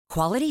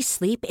Quality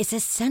sleep is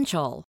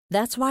essential.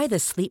 That's why the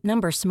Sleep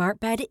Number Smart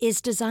Bed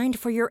is designed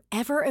for your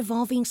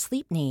ever-evolving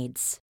sleep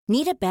needs.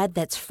 Need a bed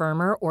that's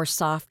firmer or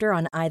softer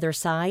on either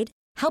side?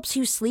 Helps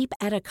you sleep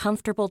at a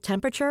comfortable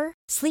temperature?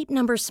 Sleep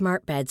Number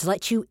Smart Beds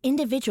let you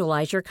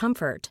individualize your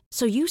comfort,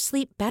 so you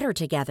sleep better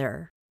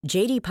together.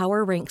 J.D.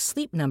 Power ranks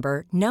Sleep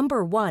Number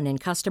number 1 in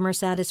customer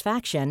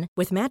satisfaction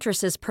with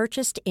mattresses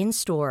purchased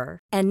in-store.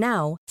 And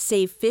now,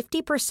 save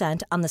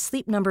 50% on the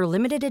Sleep Number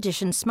Limited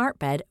Edition Smart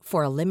Bed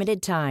for a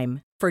limited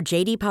time. For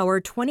J.D. Power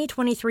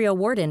 2023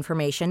 award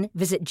information,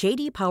 visit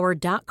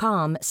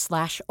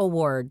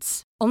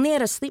jdpower.com/awards. Only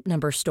at a Sleep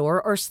Number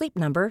store or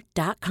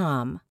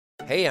sleepnumber.com.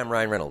 Hey, I'm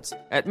Ryan Reynolds.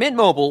 At Mint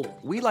Mobile,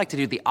 we like to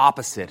do the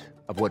opposite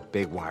of what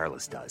Big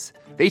Wireless does.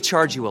 They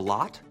charge you a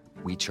lot.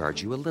 We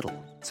charge you a little.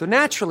 So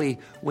naturally,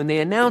 when they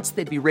announced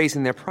they'd be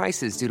raising their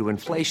prices due to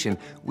inflation,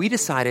 we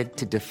decided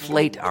to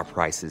deflate our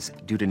prices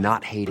due to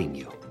not hating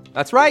you.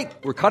 That's right.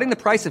 We're cutting the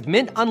price of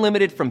Mint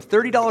Unlimited from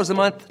 $30 a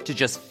month to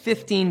just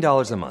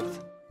 $15 a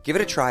month. Give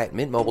it a try at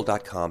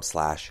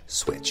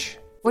mintmobile.com/switch.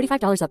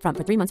 $45 up front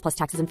for 3 months plus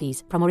taxes and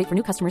fees. Promo rate for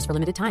new customers for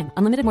limited time.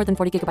 Unlimited more than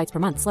 40 gigabytes per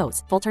month.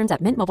 Slows full terms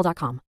at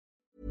mintmobile.com.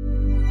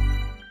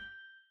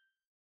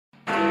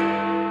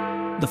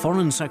 The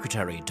Foreign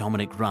Secretary,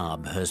 Dominic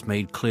Raab, has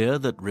made clear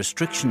that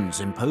restrictions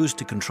imposed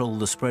to control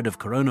the spread of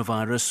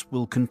coronavirus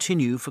will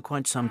continue for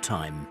quite some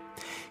time.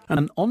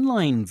 An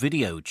online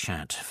video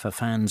chat for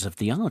fans of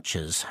the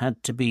Archers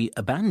had to be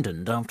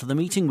abandoned after the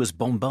meeting was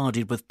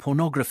bombarded with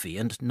pornography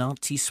and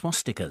Nazi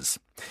swastikas.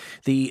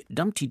 The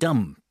Dumpty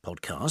Dum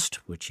podcast,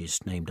 which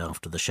is named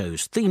after the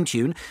show's theme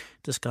tune,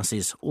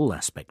 discusses all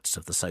aspects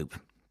of the soap.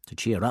 To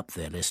cheer up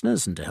their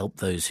listeners and to help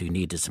those who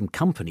needed some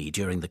company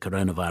during the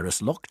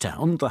coronavirus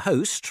lockdown, the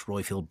host,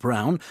 Roifield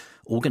Brown,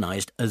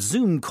 organised a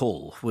Zoom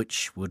call,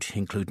 which would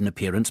include an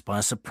appearance by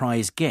a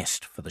surprise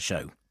guest for the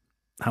show.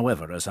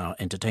 However, as our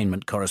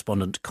entertainment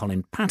correspondent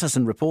Colin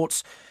Patterson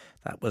reports,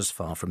 that was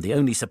far from the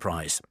only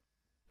surprise.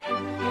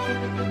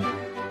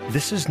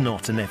 This is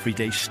not an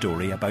everyday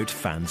story about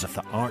fans of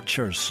the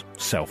Archers.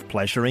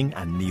 Self-pleasuring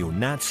and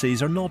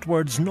neo-Nazis are not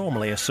words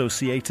normally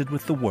associated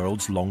with the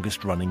world's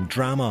longest-running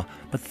drama,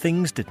 but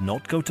things did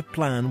not go to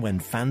plan when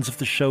fans of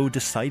the show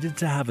decided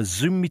to have a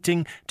Zoom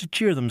meeting to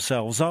cheer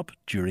themselves up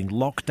during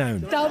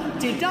lockdown.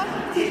 Dumpty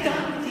Dumpty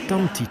Dumpty.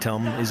 Dumpty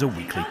Dum is a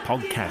weekly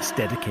podcast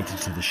dedicated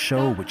to the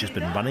show, which has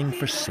been running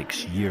for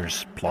 6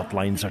 years.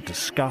 Plotlines are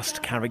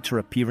discussed, character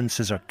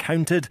appearances are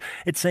counted.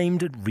 It's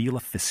aimed at real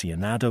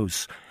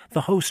aficionados.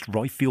 The host,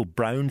 Roifield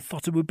Brown,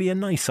 thought it would be a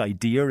nice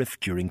idea if,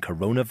 during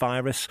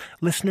coronavirus,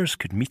 listeners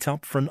could meet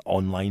up for an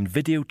online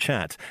video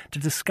chat to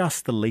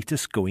discuss the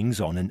latest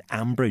goings-on in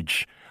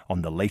Ambridge.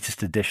 On the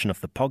latest edition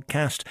of the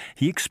podcast,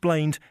 he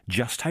explained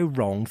just how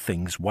wrong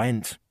things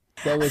went.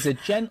 There was a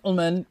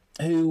gentleman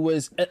who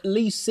was at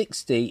least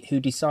 60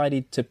 who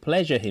decided to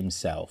pleasure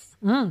himself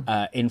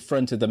in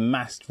front of the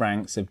massed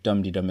ranks of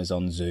Dum-de-Dummers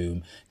on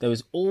Zoom. There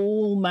was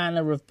all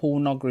manner of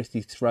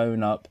pornography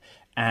thrown up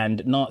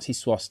and Nazi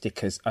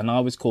swastikas, and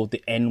I was called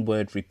the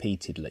N-word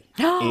repeatedly.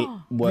 It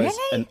was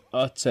an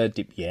utter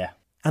yeah.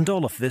 And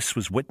all of this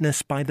was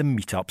witnessed by the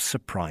meetup's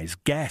surprise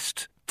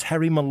guest,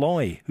 Terry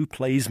Malloy, who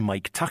plays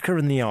Mike Tucker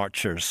in The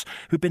Archers,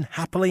 who'd been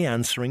happily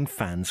answering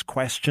fans'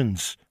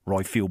 questions.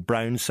 Roifield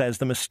Brown says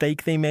the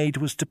mistake they made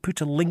was to put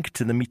a link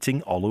to the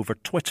meeting all over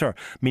Twitter,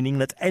 meaning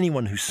that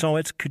anyone who saw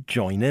it could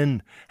join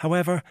in.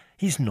 However,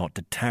 he's not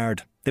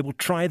deterred. They will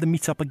try the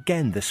meetup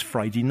again this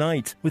Friday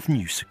night with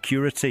new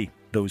security.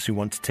 Those who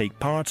want to take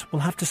part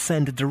will have to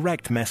send a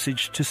direct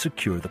message to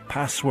secure the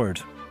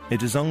password.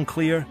 It is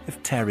unclear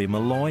if Terry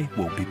Malloy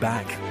will be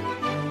back.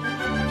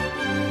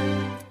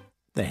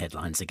 The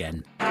headlines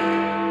again.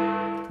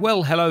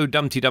 Well, hello,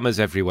 Dumpty Dummers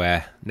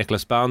everywhere.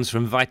 Nicholas Barnes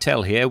from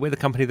Vitel here, with a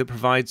company that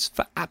provides,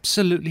 for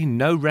absolutely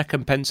no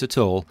recompense at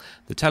all,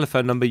 the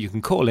telephone number you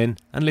can call in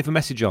and leave a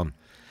message on.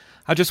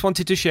 I just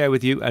wanted to share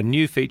with you a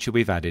new feature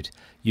we've added.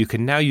 You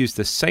can now use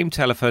the same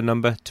telephone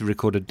number to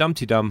record a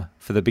Dumpty Dum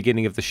for the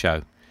beginning of the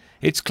show.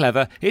 It's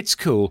clever, it's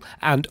cool,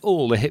 and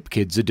all the hip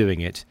kids are doing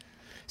it.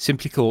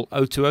 Simply call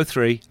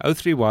 0203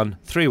 031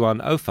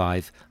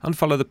 3105 and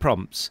follow the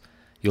prompts.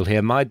 You'll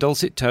hear my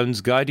dulcet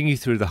tones guiding you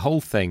through the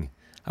whole thing.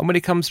 And when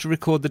it comes to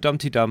record the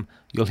Dumpty Dum,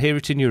 you'll hear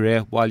it in your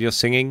ear while you're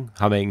singing,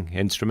 humming,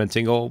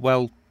 instrumenting, or,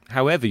 well,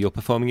 however you're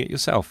performing it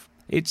yourself.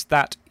 It's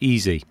that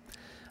easy.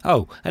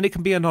 Oh, and it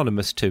can be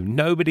anonymous too.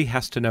 Nobody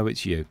has to know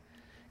it's you.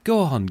 Go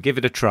on, give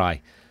it a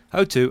try.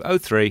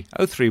 0203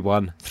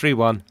 031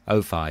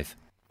 3105.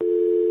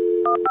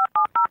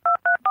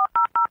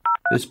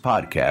 This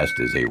podcast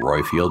is a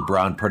Roifield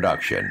Brown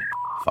production.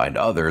 Find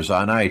others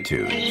on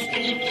iTunes.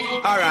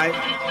 All right.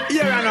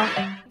 Here I know.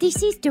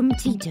 This is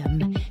Dumpty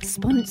Dum,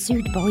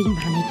 sponsored by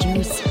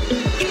managers.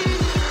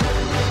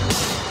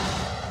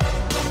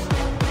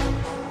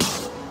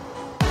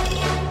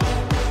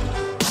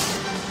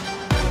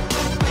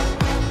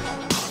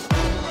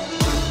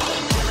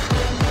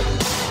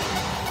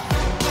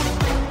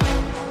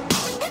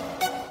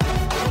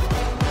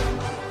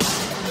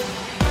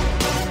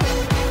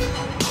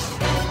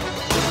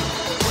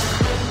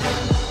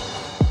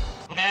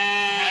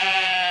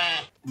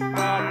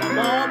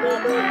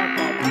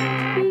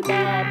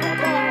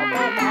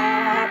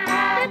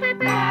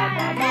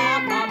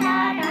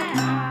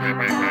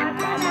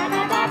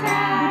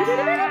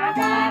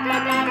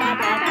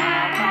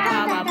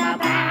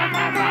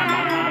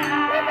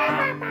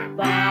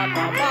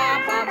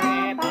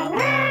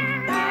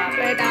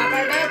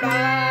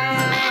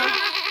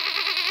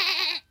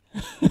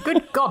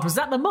 God, was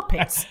that the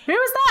Muppets? Who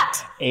was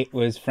that? It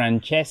was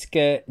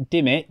Francesca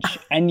Dimich,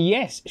 and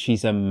yes,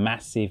 she's a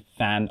massive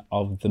fan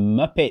of the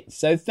Muppets.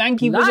 So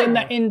thank you for sending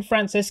that in,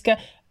 Francesca.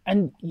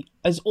 And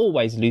as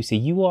always, Lucy,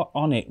 you are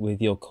on it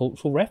with your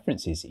cultural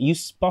references. You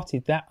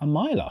spotted that a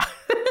mile off.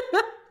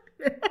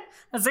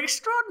 That's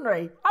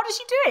extraordinary. How did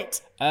she do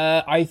it?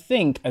 I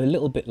think a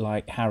little bit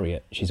like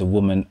Harriet. She's a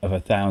woman of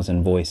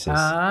 1,000 voices.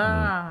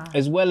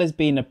 As well as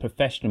being a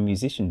professional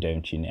musician,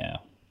 don't you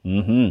now?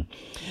 Mm-hmm.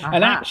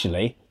 And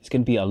actually, there's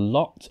going to be a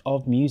lot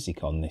of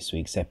music on this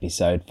week's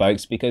episode,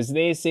 folks, because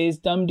this is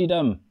Dum De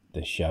Dum,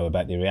 the show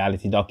about the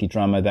reality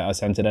docudrama that are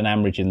centred on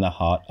Ambridge in the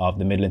heart of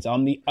the Midlands.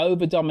 I'm the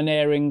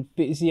over-domineering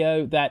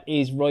physio that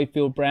is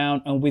Royfield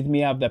Brown, and with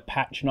me I have the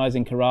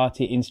patronising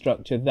karate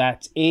instructor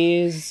that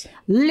is...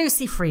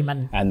 Lucy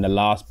Freeman. And the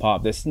last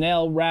part of the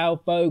Snell Row,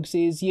 folks,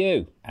 is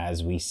you.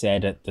 As we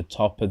said at the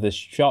top of the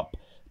shop,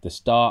 the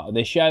start of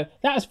the show,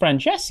 that was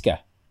Francesca,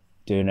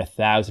 doing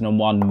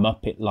 1,001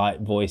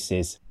 Muppet-like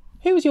voices.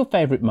 Who was your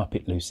favourite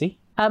Muppet, Lucy?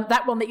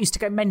 That one that used to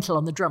go mental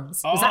on the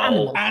drums. Was that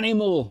Animal?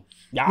 Animal.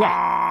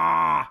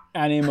 Yeah.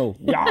 Animal.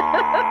 Yeah.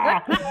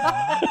 I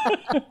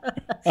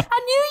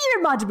knew you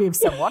reminded me of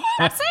someone.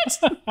 That's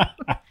it.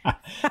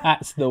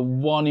 That's the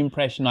one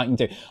impression I can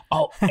do.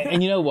 Oh,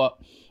 and you know what?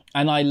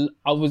 And I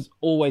was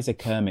always a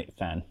Kermit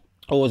fan.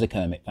 Always a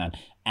Kermit fan.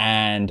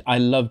 And I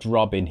loved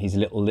Robin, his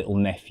little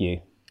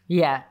nephew.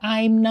 Yeah.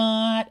 I'm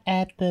not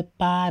at the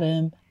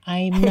bottom.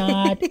 I'm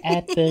not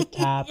at the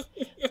top,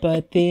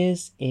 but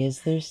this is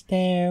the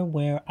stair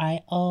where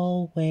I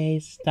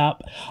always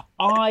stop.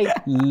 I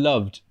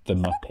loved the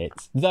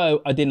Muppets,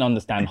 though I didn't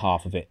understand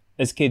half of it.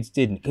 As kids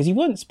didn't, because you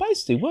weren't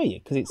supposed to, were you?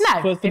 Because it's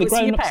for the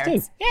grown-ups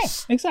too. Yeah,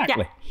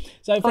 exactly. Yeah.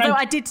 So, although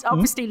I did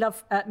obviously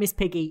love Miss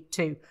Piggy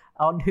too,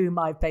 on whom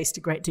I've based a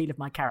great deal of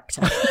my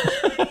character.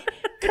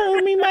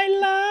 Call me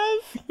my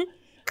love.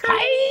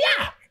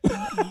 Hiya!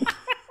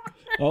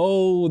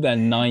 Oh, the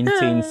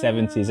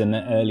 1970s and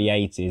the early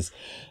 80s.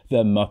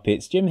 The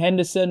Muppets. Jim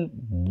Henderson,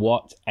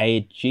 what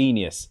a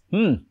genius.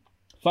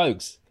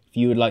 Folks, if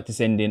you would like to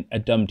send in a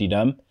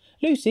Dum-De-Dum,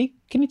 Lucy,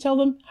 can you tell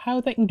them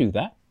how they can do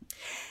that?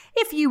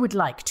 If you would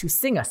like to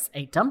sing us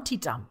a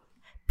Dum-De-Dum,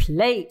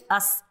 leave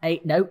us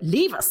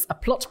a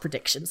plot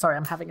prediction. Sorry,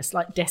 I'm having a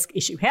slight desk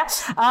issue here.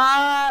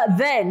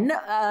 Then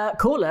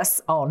call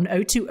us on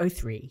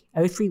 0203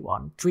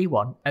 031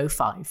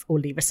 3105 or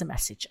leave us a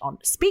message on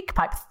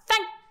SpeakPipe.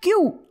 Thank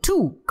you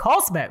to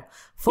Cosmo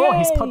for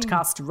his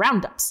podcast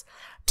roundups,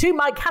 to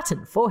Mike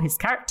Hatton for his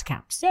character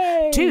counts,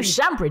 to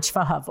Shambridge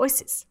for her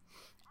voices,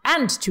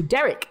 and to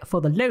Derek for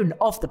the loan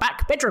of the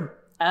back bedroom.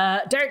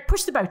 Derek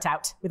pushed the boat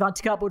out with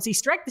Auntie Cardboard's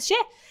Easter egg this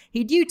year.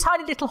 He knew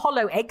tiny little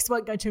hollow eggs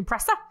weren't going to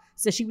impress her,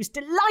 so she was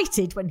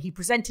delighted when he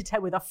presented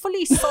her with a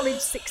fully solid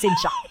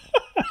 6-incher.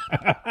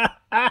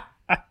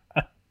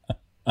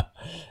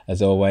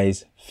 As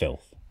always,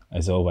 filth.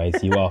 As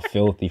always, you are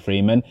filthy,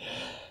 Freeman.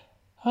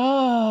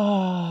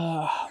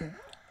 How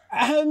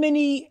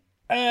many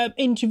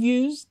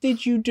interviews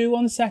did you do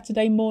on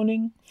Saturday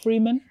morning,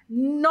 Freeman?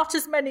 Not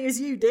as many as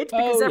you did,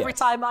 because every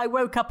time I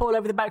woke up all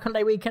over the bank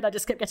holiday weekend, I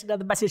just kept getting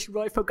another message from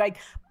Royfield going,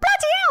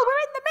 bloody hell,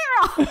 we're in the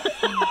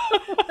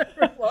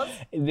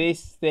mirror!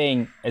 This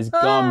thing has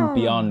gone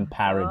beyond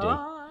parody.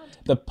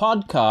 The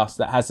podcast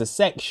that has a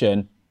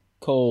section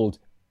called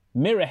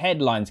Mirror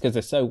Headlines, because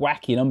they're so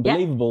wacky and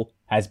unbelievable,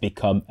 has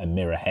become a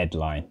mirror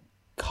headline.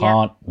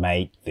 Can't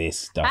make this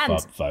stuff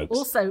up, folks.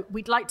 Also,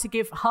 we'd like to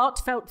give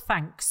heartfelt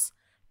thanks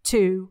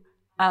to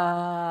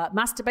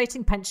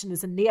masturbating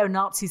pensioners and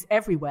neo-Nazis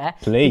everywhere.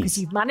 Please. Because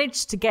you've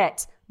managed to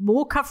get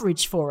more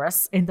coverage for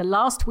us in the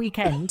last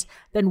weekend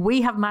than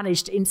we have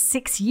managed in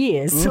 6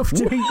 years of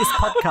doing this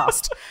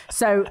podcast.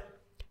 So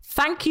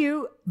thank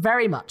you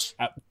very much.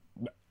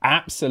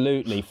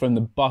 Absolutely. From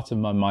the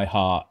bottom of my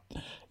heart,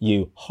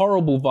 you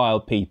horrible, vile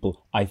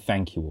people, I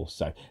thank you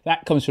also.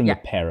 That comes from the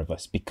pair of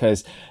us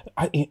because,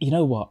 you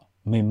know what?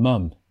 My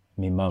mum,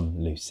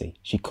 Lucy,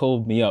 she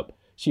called me up.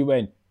 She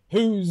went,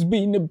 "Who's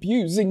been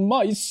abusing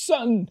my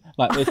son?"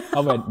 Like this. I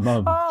went,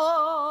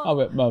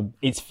 Mum,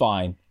 it's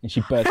fine. And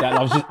she burst out. And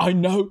I was just, I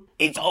know,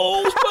 it's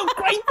all so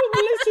great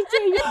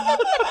publicity.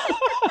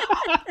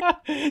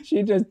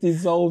 She just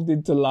dissolved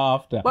into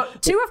laughter. Well,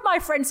 two of my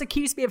friends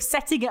accused me of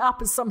setting it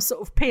up as some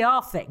sort of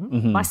PR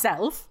thing,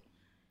 myself.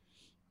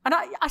 And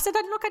I said,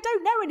 look, I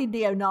don't know any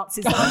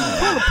neo-Nazis that I can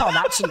call upon,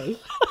 actually.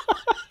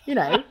 You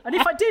know, and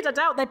if I did, I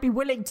doubt they'd be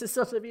willing to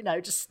sort of,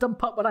 just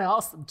stump up when I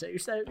asked them to.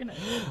 So,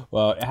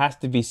 Well, it has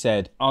to be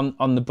said,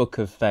 on the Book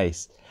of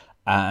Face,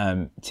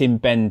 Tim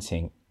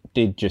Benting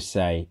did just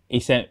say, he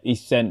sent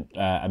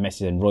a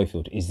message in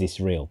Royfield, "Is this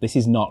real? This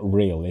is not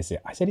real, is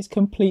it?" I said, "It's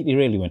completely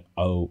real." He went,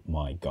 "Oh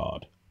my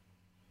God."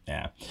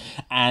 Yeah.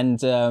 And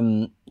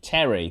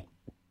Terry,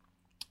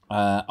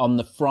 on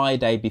the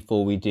Friday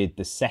before we did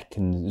the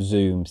second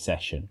Zoom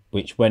session,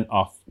 which went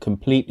off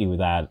completely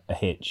without a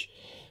hitch,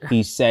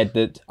 he said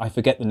that, I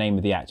forget the name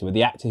of the actor, but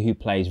the actor who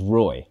plays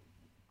Roy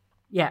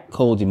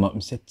called him up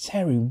and said,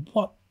 "Terry,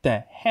 what the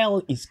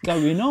hell is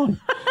going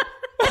on?"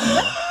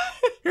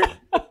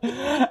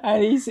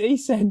 And he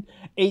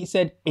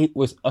said it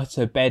was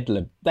utter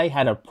bedlam. They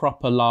had a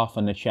proper laugh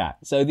on the chat.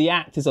 So the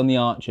actors on The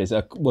Archers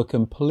were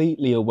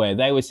completely aware.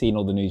 They were seeing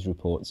all the news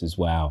reports as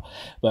well.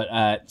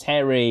 But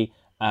Terry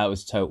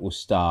was a total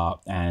star,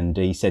 and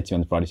he said to me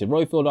on the Friday, he said,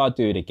 Roifield, I'll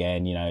do it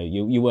again. You know,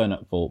 you weren't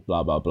at fault,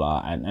 blah, blah,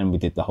 blah. And we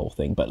did the whole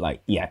thing. But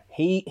like, yeah,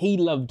 he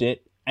loved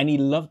it. And he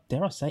loved,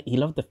 dare I say, he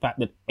loved the fact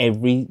that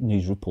every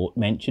news report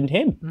mentioned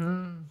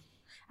him.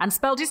 And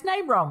spelled his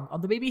name wrong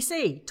on the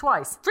BBC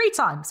twice, 3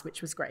 times,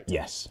 which was great.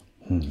 Yes.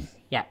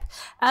 Yep.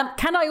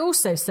 Can I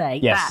also say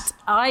that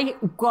I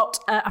got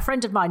a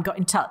friend of mine got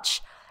in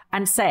touch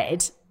and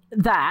said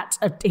that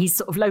he's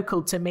sort of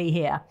local to me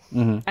here,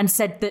 and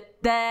said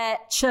that their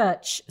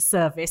church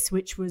service,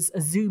 which was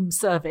a Zoom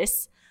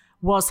service,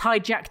 was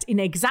hijacked in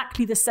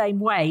exactly the same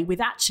way,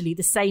 with actually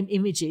the same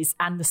images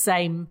and the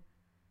same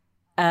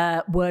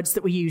words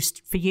that were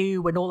used for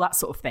you and all that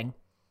sort of thing.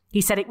 He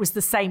said it was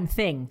the same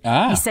thing.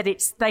 He said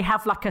they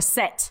have like a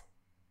set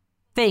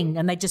thing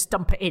and they just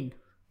dump it in.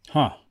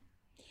 Huh.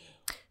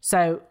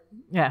 So,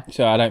 yeah.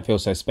 So I don't feel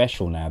so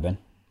special now then.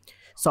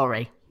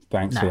 Sorry.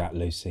 Thanks for that,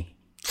 Lucy.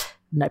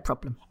 No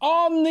problem.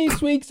 On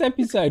this week's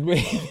episode,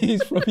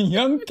 reviews from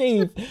Young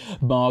Keith,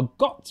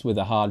 Margot with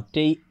a hard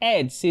D,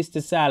 Ed, Sister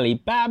Sally,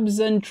 Babs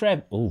and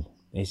Trev. Oh,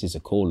 this is a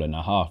call and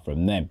a half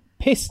from them.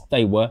 Pissed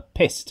they were,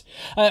 pissed.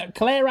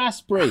 Claire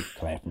Asprey,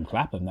 Claire from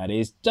Clapham that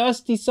is,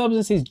 Dusty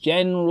Substances,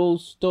 General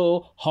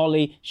Store,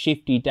 Holly,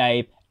 Shifty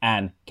Dave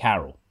and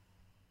Carol.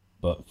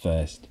 But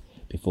first,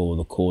 before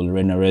the caller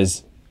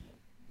inners,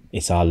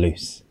 it's our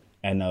loose.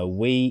 And a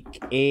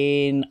week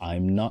in,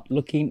 I'm not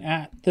looking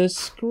at the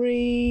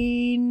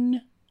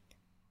screen.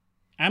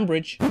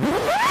 Ambridge.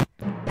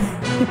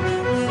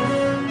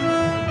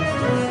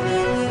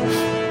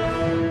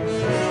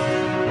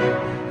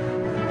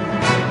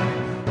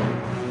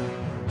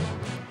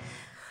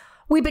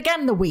 We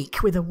began the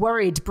week with a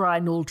worried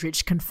Brian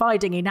Aldridge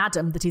confiding in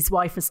Adam that his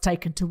wife has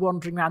taken to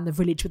wandering around the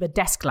village with a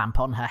desk lamp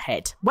on her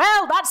head.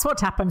 Well, that's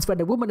what happens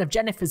when a woman of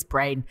Jennifer's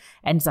brain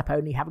ends up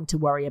only having to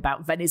worry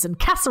about venison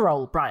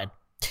casserole, Brian.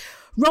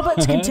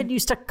 Robert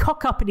continues to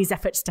cock up in his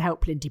efforts to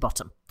help Lindy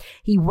Bottom.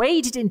 He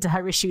waded into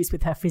her issues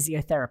with her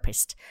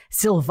physiotherapist.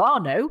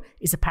 Silvano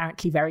is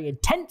apparently very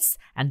intense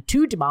and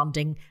too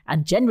demanding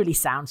and generally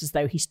sounds as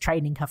though he's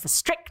training her for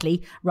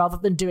Strictly rather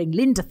than doing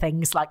Linda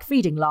things like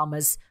feeding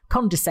llamas,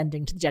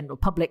 condescending to the general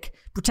public,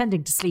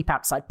 pretending to sleep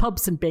outside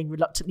pubs and being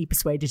reluctantly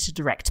persuaded to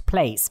direct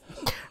plays.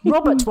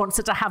 Robert wants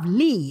her to have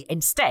Lee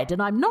instead,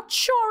 and I'm not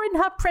sure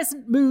in her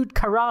present mood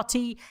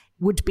karate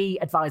would be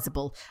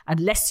advisable,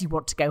 unless you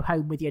want to go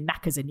home with your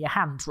knackers in your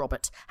hand,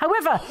 Robert.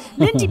 However,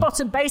 Lindy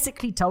Bottom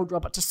basically told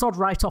Robert to sod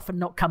right off and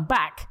not come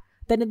back.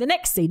 Then in the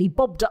next scene, he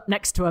bobbed up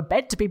next to her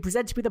bed to be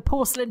presented with a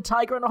porcelain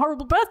tiger and a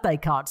horrible birthday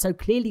card. So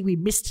clearly we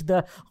missed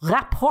the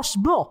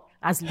rapprochement,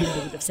 as Linda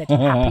would have said in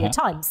happier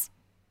times.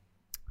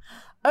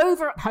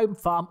 Over at Home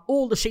Farm,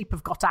 all the sheep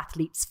have got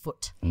athlete's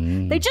foot.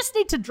 They just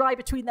need to dry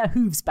between their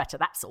hooves better,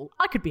 that's all.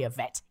 I could be a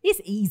vet.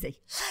 It's easy.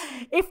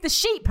 If the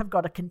sheep have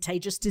got a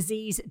contagious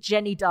disease,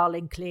 Jenny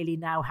Darling clearly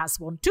now has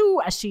one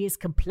too, as she is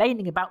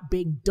complaining about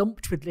being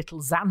dumped with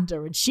little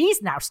Xander, and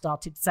she's now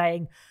started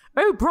saying,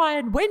 "Oh,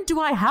 Brian, when do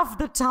I have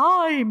the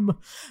time?"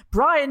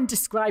 Brian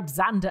described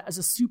Xander as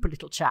a super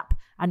little chap,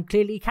 and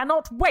clearly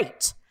cannot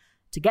wait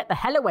to get the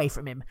hell away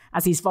from him,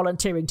 as he's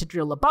volunteering to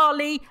drill the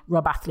barley,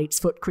 rub athlete's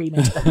foot cream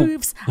into the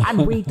hooves,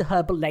 and weed the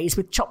herbal lays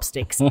with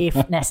chopsticks,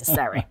 if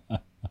necessary.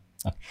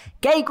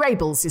 Gay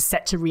Grables is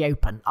set to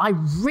reopen. I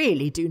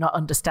really do not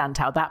understand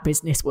how that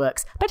business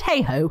works, but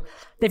hey-ho,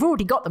 they've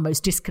already got the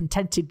most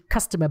discontented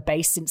customer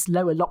base since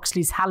Lower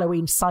Loxley's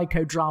Halloween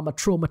psychodrama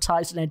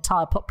traumatised an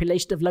entire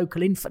population of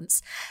local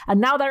infants,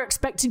 and now they're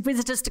expecting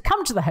visitors to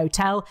come to the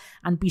hotel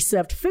and be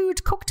served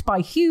food cooked by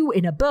Hugh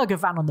in a burger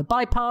van on the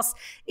bypass,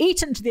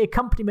 eaten to the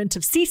accompaniment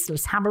of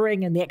ceaseless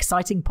hammering and the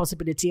exciting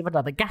possibility of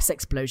another gas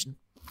explosion.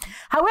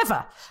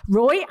 However,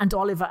 Roy and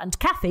Oliver and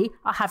Kathy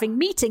are having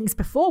meetings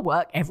before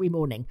work every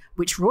morning,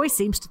 which Roy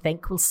seems to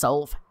think will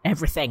solve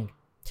everything.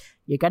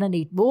 You're going to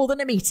need more than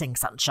a meeting,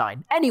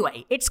 sunshine.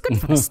 Anyway, it's good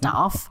for the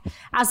staff,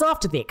 as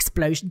after the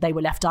explosion they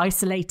were left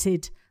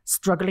isolated,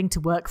 struggling to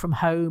work from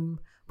home,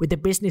 with the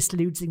business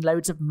losing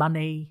loads of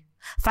money.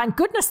 Thank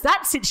goodness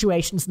that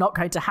situation's not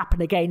going to happen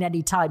again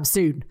anytime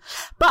soon.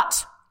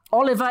 But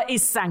Oliver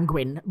is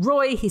sanguine.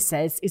 Roy, he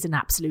says, is an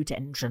absolute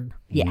engine.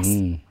 Yes,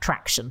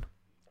 traction.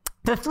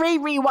 The 3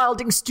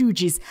 rewilding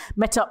stooges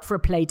met up for a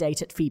play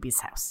date at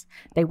Phoebe's house.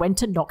 They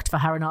went and knocked for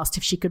her and asked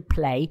if she could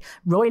play.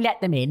 Roy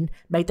let them in,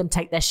 made them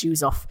take their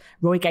shoes off.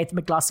 Roy gave them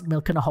a glass of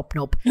milk and a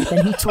hobnob.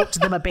 Then he talked to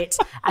them a bit,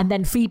 and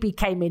then Phoebe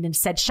came in and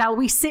said, "Shall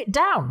we sit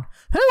down?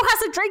 Who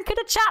has a drink and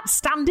a chat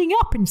standing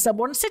up in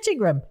someone's sitting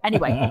room?"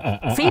 Anyway,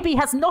 Phoebe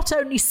has not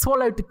only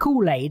swallowed the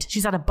Kool-Aid,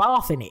 she's had a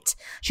bath in it.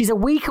 She's a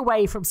week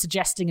away from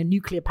suggesting a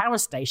nuclear power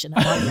station,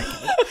 I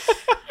reckon.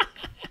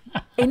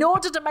 In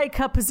order to make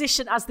her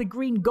position as the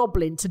Green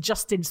Goblin to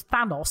Justin's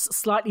Thanos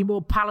slightly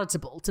more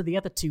palatable to the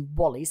other 2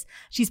 Wallies,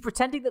 she's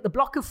pretending that the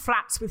block of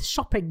flats with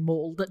shopping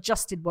mall that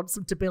Justin wants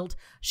them to build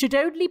should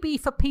only be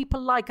for people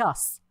like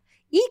us.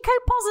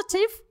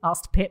 Eco-positive?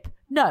 Asked Pip.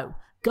 No,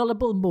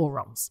 gullible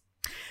morons.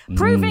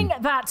 Proving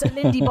that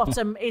Lindy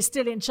Bottom is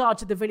still in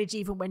charge of the village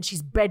even when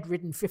she's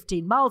bedridden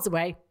 15 miles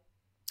away,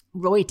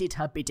 Roy did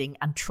her bidding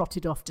and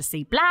trotted off to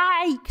see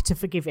Blake to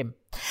forgive him.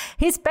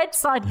 His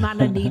bedside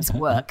manner needs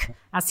work,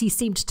 as he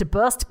seemed to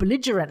burst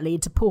belligerently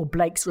into poor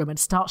Blake's room and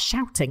start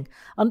shouting.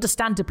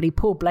 Understandably,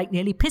 poor Blake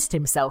nearly pissed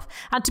himself.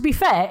 And to be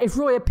fair, if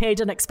Roy appeared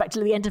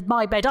unexpectedly at the end of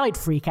my bed, I'd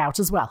freak out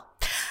as well.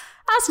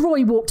 As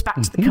Roy walked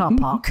back to the car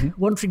park,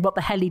 wondering what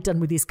the hell he'd done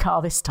with his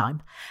car this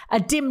time, a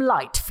dim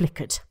light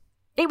flickered.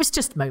 It was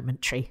just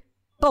momentary.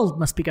 Bulb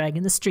must be going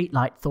in the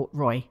streetlight, thought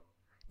Roy.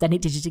 Then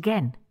it did it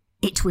again.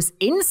 It was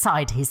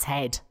inside his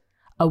head.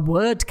 A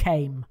word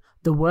came.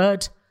 The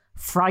word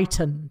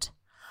frightened.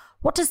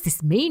 What does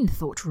this mean,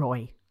 thought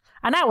Roy.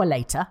 An hour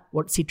later,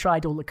 once he'd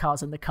tried all the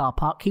cars in the car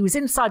park, he was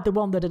inside the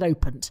one that had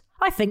opened.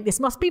 I think this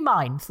must be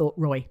mine, thought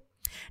Roy.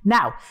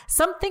 Now,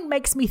 something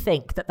makes me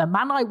think that the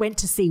man I went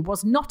to see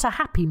was not a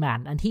happy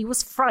man and he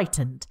was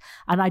frightened,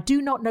 and I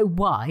do not know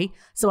why,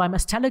 so I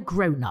must tell a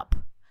grown-up.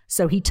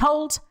 So he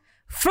told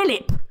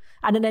Philip,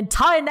 and an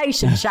entire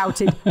nation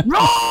shouted,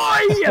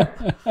 Roy!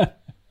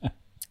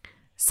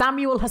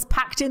 Samuel has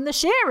packed in the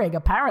shearing,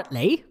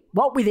 apparently.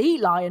 What with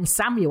Eli and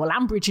Samuel,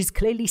 Ambridge is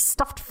clearly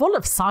stuffed full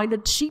of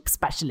silent sheep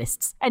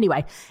specialists.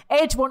 Anyway,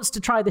 Ed wants to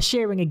try the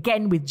shearing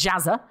again with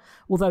Jazza,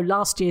 although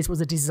last year's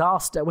was a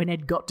disaster when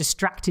Ed got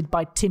distracted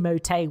by Tim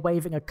O'Tay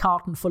waving a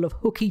carton full of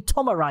hooky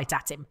Tomarite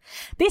at him.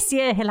 This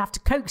year he'll have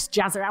to coax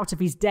Jazza out of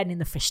his den in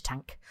the fish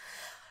tank.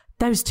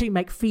 Those two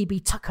make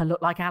Phoebe Tucker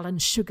look like Alan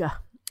Sugar.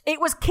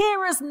 It was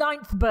Kira's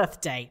 9th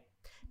birthday.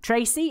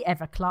 Tracy,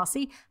 ever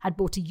classy, had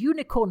bought a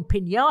unicorn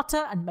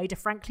piñata and made a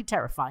frankly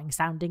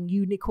terrifying-sounding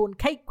unicorn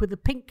cake with a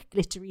pink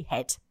glittery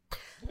head.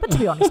 But to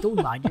be honest, all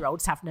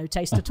 9-year-olds have no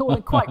taste at all,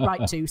 and quite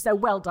right too, so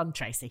well done,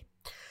 Tracy.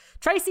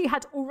 Tracy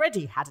had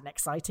already had an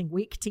exciting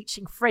week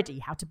teaching Freddie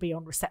how to be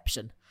on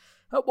reception.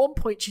 At one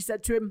point she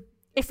said to him,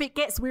 "If it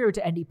gets weird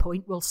at any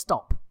point, we'll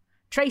stop.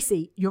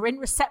 Tracy, you're in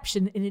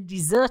reception in a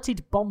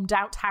deserted,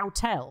 bombed-out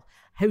hotel.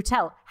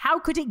 How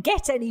could it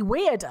get any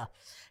weirder?"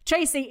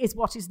 Tracy is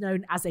what is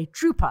known as a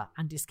trooper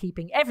and is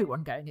keeping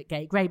everyone going at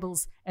Gay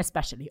Grables,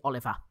 especially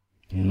Oliver.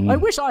 "I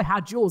wish I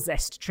had your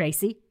zest,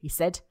 Tracy," he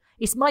said.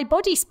 "It's my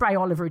body spray,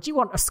 Oliver. Do you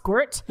want a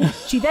squirt?"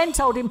 She then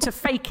told him to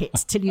fake it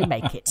till you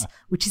make it,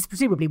 which is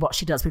presumably what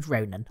she does with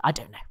Ronan. I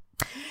don't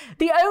know.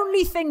 The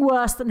only thing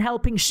worse than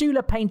helping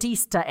Shula paint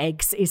Easter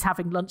eggs is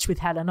having lunch with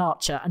Helen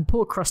Archer, and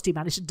poor Krusty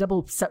managed to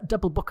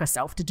double book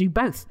herself to do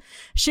both.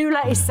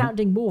 Shula is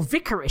sounding more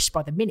vicarish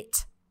by the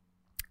minute.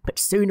 But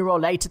sooner or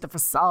later the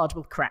facade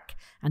will crack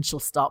and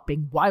she'll start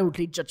being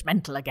wildly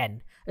judgmental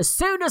again. As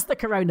soon as the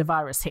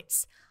coronavirus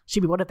hits,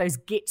 she'll be one of those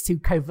gits who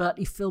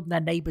covertly film their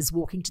neighbours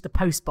walking to the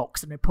post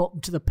box and report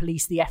them to the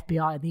police, the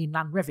FBI and the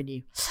Inland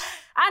Revenue.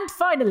 And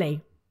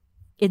finally,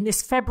 in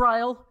this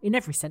febrile, in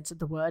every sense of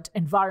the word,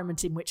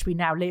 environment in which we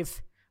now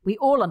live, we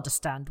all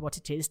understand what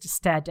it is to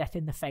stare death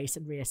in the face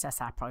and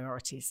reassess our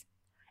priorities.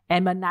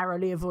 Emma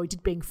narrowly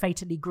avoided being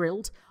fatally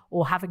grilled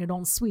or having an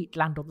ensuite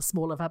land on the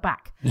small of her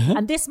back.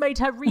 And this made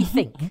her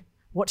rethink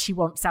what she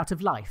wants out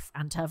of life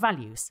and her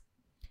values.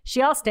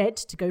 She asked Ed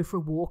to go for a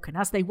walk, and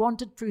as they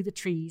wandered through the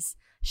trees,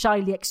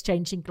 shyly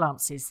exchanging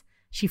glances,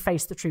 she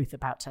faced the truth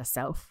about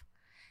herself.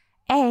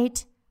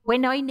 "Ed,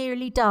 when I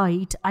nearly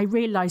died, I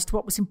realised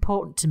what was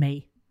important to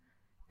me.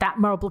 That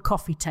marble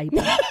coffee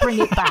table. Bring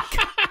it back."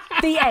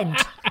 The end.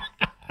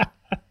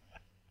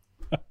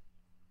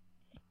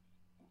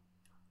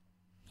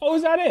 Oh,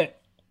 is that it?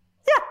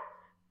 Yeah.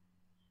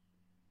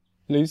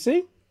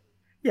 Lucy?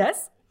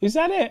 Yes? Is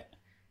that it?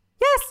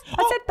 Yes,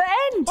 I said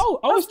the end. Oh,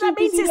 I was too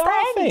busy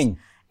laughing.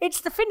 It's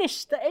the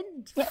finish, the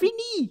end.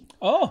 Fini.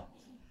 Oh,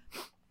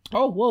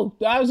 well,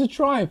 that was a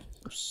triumph.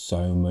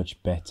 So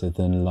much better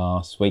than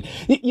last week.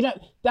 You know,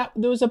 that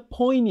there was a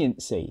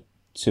poignancy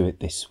to it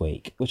this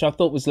week, which I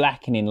thought was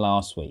lacking in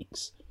last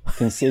week's,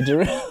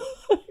 considering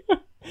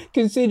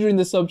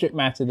the subject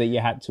matter that you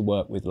had to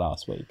work with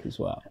last week as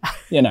well.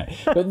 You know,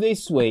 but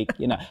this week,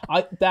 you know,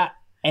 that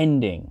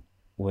ending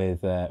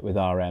with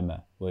our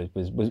Emma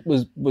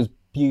was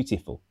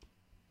beautiful.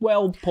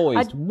 Well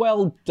poised.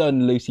 Well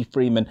done, Lucy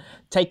Freeman.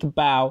 Take a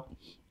bow.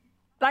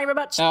 Thank you very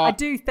much. I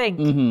do think.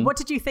 Mm-hmm. What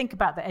did you think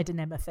about the Ed and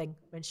Emma thing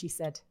when she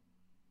said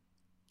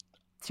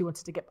she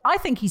wanted to get... I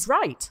think he's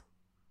right.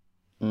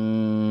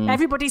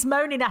 Everybody's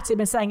moaning at him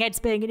and saying Ed's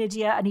being an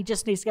idiot and he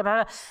just needs to get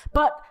better.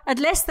 But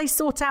unless they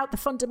sort out the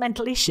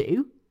fundamental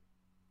issue,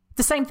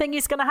 the same thing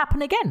is going to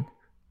happen again.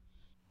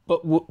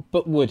 But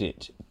would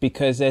it?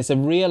 Because there's a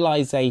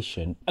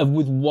realisation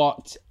with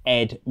what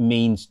Ed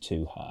means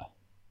to her.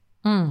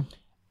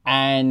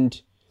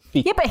 And...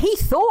 yeah, but he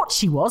thought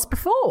she was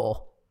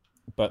before.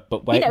 But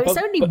wait... You know, it's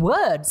only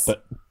words.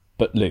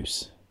 But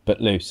loose.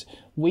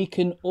 We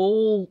can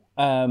all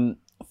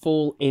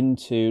fall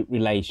into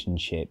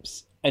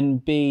relationships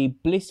and be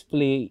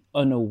blissfully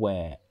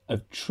unaware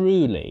of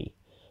truly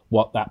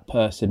what that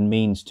person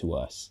means to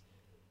us.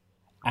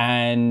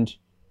 And,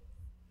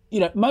 you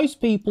know, most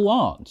people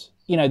aren't.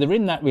 You know, they're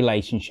in that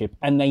relationship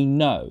and they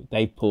know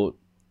they've put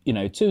 2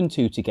 and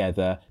 2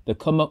 together. They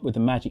come up with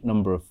a magic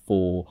number of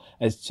 4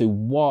 as to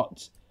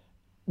what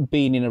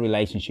being in a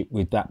relationship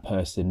with that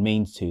person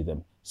means to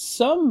them.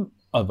 Some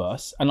of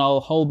us, and I'll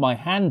hold my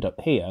hand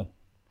up here,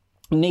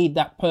 need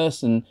that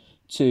person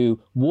to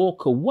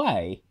walk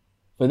away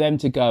for them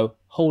to go,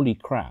 holy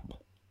crap,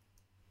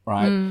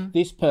 right?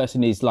 This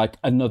person is like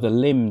another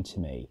limb to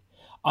me.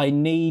 I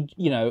need,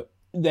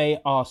 they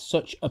are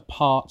such a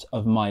part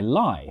of my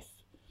life.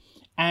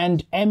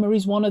 And Emma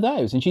is one of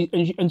those,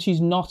 and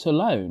she's not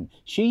alone.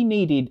 She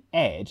needed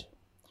Ed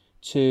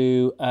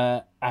to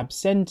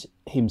absent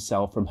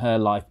himself from her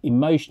life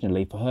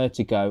emotionally for her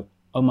to go,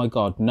 oh my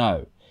God,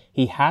 no.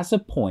 He has a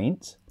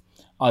point.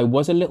 I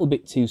was a little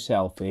bit too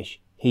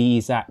selfish. He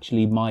is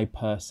actually my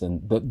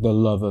person, the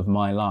love of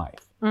my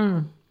life.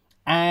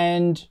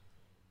 And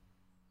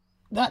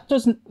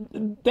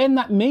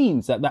that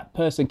means that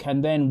person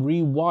can then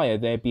rewire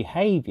their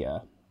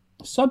behaviour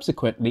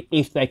subsequently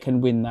if they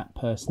can win that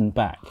person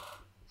back.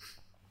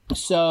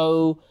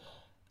 So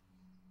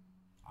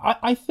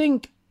I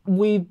think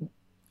we've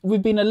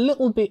been a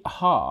little bit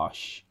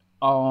harsh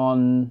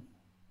on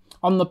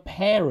the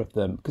pair of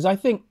them, because I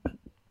think,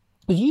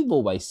 because you've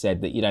always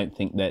said that you don't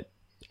think that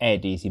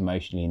Ed is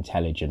emotionally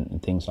intelligent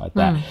and things like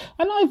that,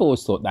 and I've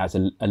always thought that's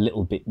a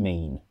little bit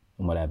mean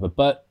and whatever,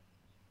 but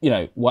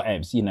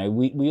whatevs,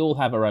 we all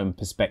have our own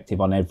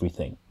perspective on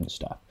everything and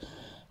stuff.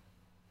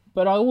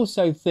 But I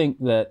also think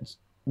that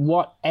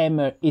what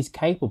Emma is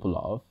capable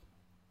of,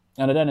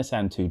 and I don't want to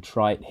sound too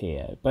trite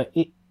here, but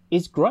it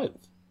is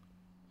growth.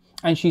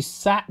 And she's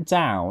sat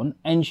down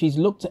and she's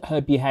looked at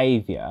her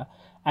behaviour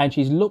and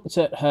she's looked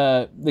at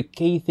the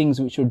key things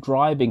which are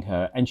driving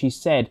her, and she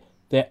said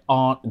they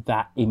aren't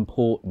that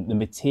important. The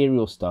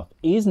material stuff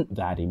isn't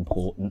that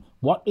important.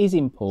 What is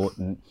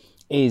important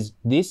is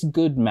this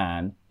good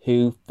man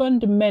who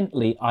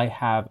fundamentally I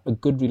have a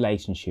good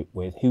relationship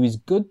with, who is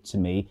good to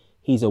me.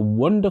 He's a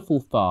wonderful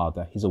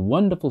father, he's a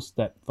wonderful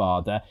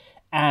stepfather,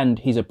 and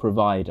he's a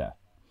provider.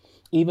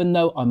 Even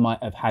though I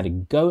might have had a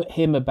go at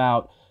him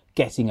about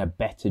getting a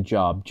better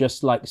job,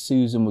 just like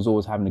Susan was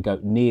always having a go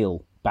at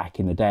Neil back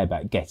in the day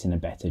about getting a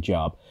better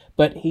job.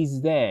 But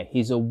he's there,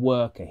 he's a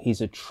worker, he's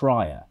a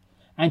trier.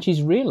 And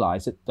she's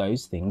realised that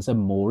those things are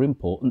more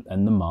important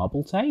than the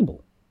marble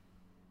table.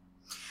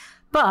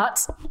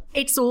 But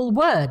it's all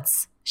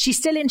words. She's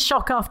still in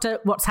shock after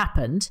what's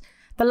happened.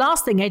 The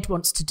last thing Ed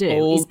wants to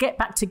do is get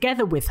back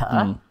together with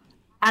her.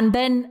 And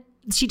then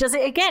she does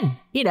it again.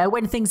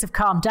 When things have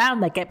calmed down,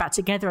 they get back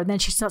together, and then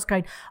she starts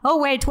going,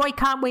 oh, Ed, why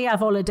can't we have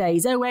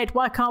holidays? Oh, Ed,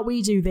 why can't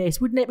we do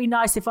this? Wouldn't it be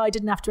nice if I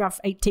didn't have to have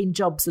 18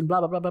 jobs and blah,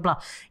 blah, blah, blah,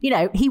 blah.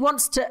 He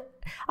wants to...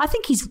 I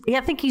think he's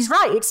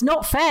right. It's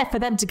not fair for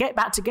them to get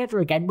back together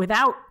again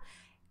without...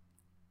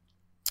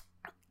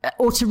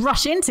 or to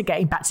rush into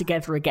getting back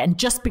together again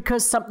just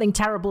because something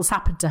terrible's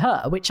happened to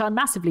her, which I'm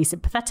massively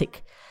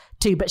sympathetic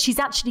to. But she's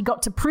actually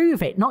got to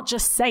prove it, not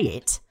just say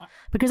it,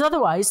 because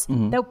otherwise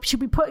she'll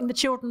be putting the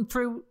children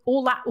through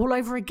all that all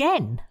over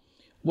again.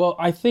 Well,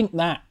 I think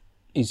that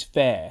is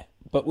fair,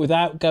 but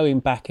without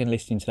going back and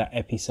listening to that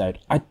episode,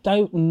 I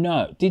don't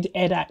know. Did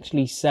Ed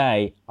actually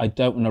say, I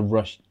don't want to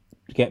rush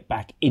to get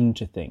back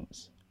into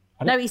things?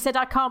 No, he said,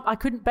 I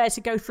couldn't bear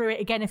to go through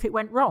it again if it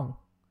went wrong.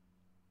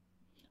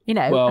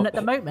 And at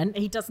the moment,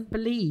 he doesn't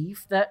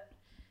believe that,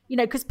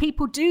 because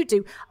people do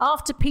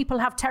after people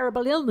have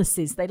terrible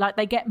illnesses,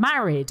 they get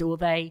married or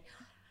they,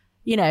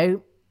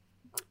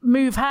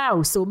 move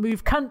house or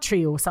move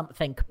country or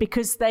something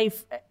because they're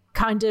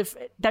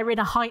in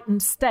a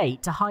heightened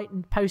state, a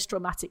heightened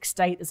post-traumatic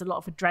state. There's a lot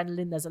of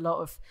adrenaline. There's a lot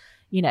of,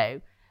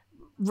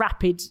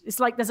 rapid. It's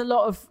like there's a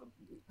lot of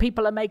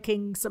people are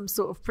making some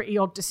sort of pretty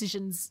odd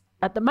decisions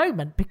at the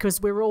moment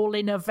because we're all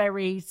in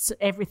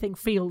everything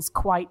feels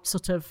quite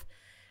sort of,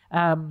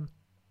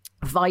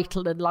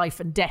 vital and life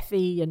and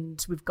deathy,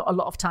 and we've got a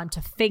lot of time to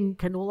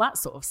think and all that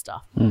sort of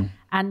stuff.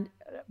 And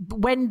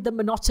when the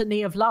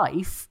monotony of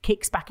life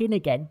kicks back in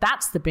again,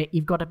 that's the bit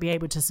you've got to be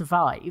able to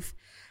survive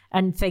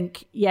and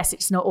think, yes,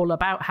 it's not all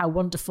about how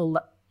wonderfully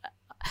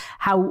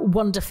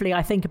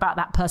I think about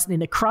that person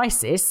in a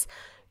crisis.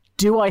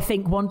 Do I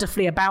think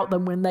wonderfully about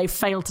them when they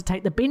fail to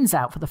take the bins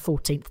out for the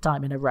 14th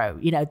time in a row?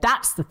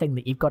 That's the thing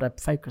that you've got to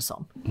focus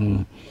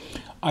on.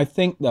 I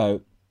think,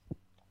 though,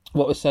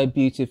 what was so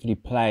beautifully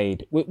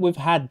played, we've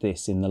had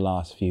this in the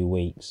last few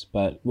weeks,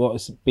 but what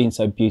has been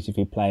so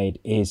beautifully played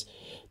is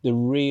the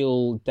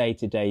real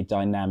day-to-day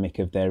dynamic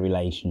of their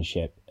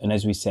relationship. And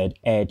as we said,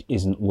 Ed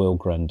isn't Will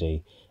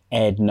Grundy.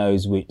 Ed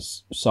knows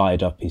which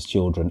side up his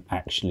children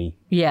actually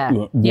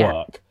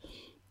work.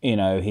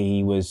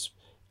 He was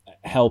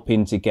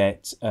helping to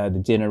get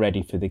the dinner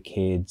ready for the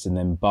kids and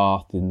then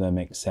bathing them,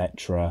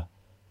 etc.,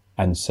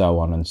 and so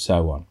on and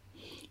so on.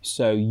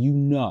 So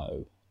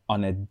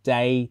on a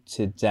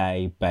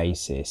day-to-day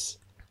basis,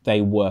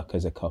 they work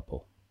as a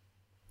couple.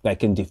 They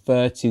can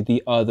defer to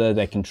the other,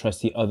 they can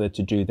trust the other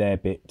to do their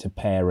bit, to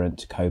parent,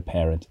 to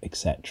co-parent,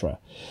 etc.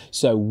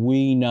 So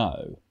we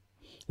know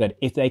that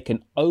if they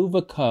can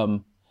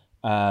overcome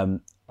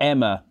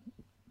Emma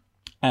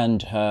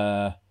and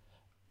her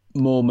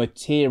more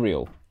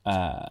material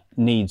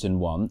needs and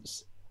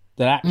wants,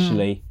 that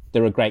actually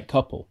they're a great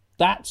couple.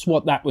 That's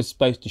what that was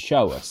supposed to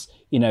show us,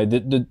 you know,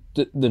 the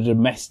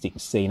domestic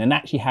scene and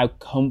actually how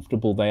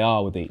comfortable they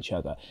are with each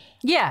other.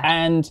 Yeah.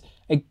 And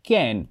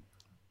again,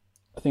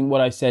 I think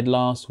what I said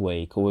last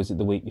week, or was it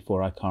the week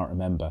before, I can't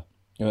remember.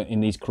 You know,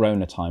 in these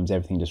corona times,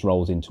 everything just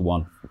rolls into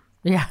one.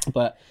 Yeah.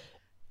 But,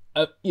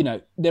 you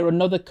know, they're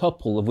another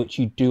couple of which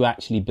you do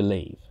actually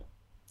believe.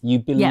 You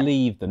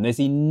believe them. There's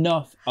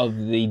enough of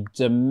the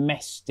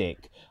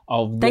domestic,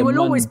 of the They will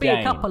mundane. always be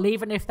a couple,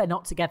 even if they're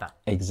not together.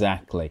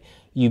 Exactly.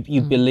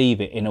 You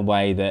believe it in a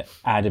way that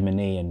Adam and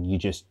Ian, you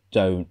just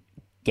don't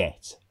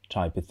get,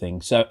 type of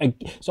thing. So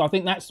I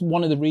think that's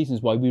one of the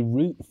reasons why we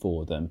root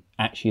for them,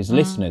 actually, as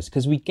listeners,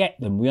 because we get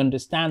them, we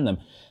understand them.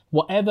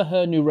 Whatever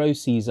her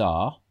neuroses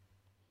are,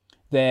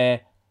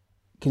 they're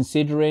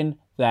considering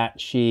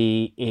that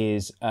she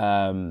is...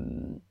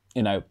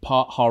 you know,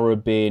 part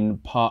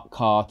Horrobin, part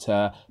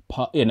Carter,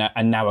 you know,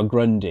 and now a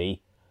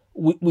Grundy.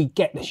 We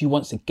get that she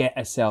wants to get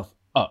herself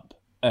up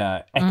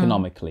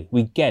economically.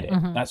 We get it.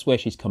 That's where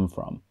she's come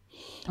from.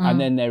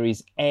 And then there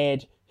is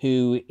Ed,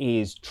 who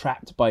is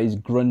trapped by his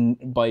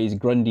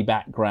Grundy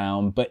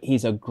background, but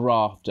he's a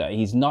grafter.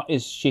 He's not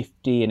as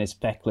shifty and as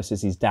feckless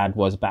as his dad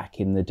was back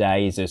in the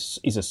day.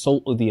 He's a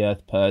salt of the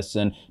earth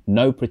person,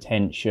 no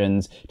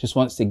pretensions, just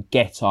wants to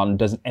get on,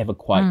 doesn't ever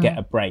quite get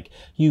a break.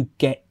 You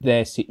get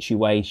their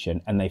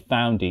situation, and they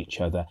found each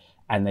other,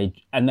 and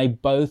they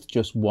both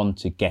just want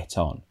to get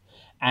on.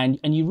 And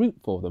you root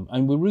for them,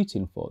 and we're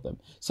rooting for them.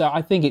 So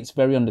I think it's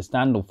very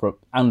understandable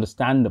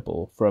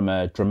from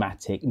a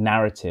dramatic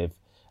narrative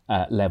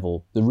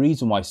level. The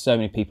reason why so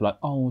many people are like,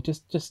 oh,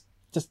 just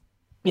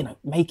you know,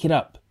 make it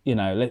up, you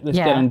know, let's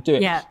get and do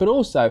it. Yeah. But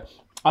also,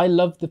 I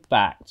love the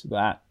fact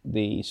that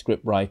the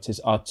script writers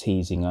are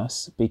teasing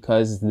us,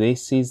 because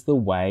this is the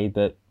way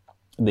that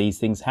these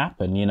things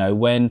happen. You know,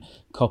 when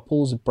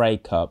couples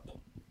break up,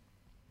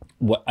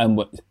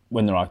 and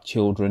when there are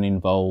children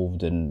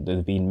involved and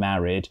they've been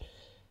married,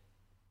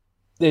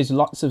 there's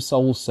lots of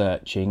soul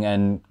searching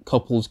and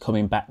couples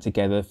coming back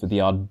together for the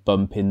odd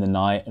bump in the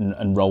night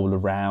and roll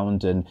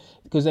around, and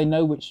because they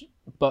know which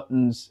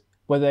buttons,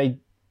 whether they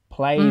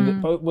play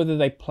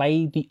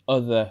the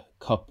other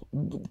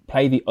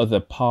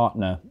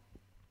partner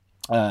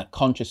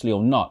consciously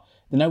or not,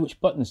 they know which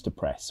buttons to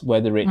press,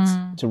 whether it's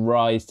to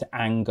rise to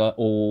anger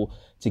or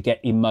to get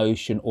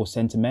emotion or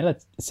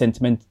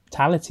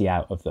sentimentality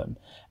out of them.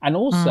 And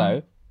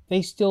also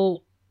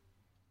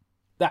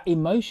that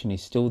emotion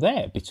is still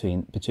there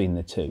between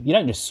the two. You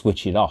don't just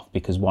switch it off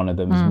because one of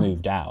them has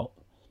moved out,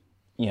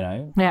 you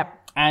know? Yeah.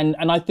 And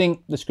I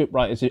think the script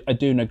writers are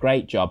doing a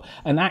great job.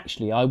 And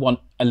actually, I want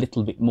a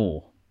little bit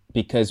more,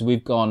 because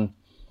we've gone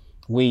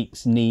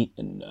weeks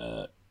and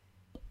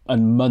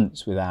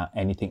months without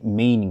anything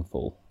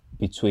meaningful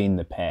between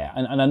the pair.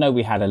 And I know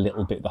we had a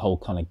little bit the whole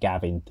kind of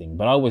Gavin thing,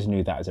 but I always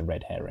knew that as a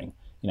red herring.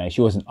 You know,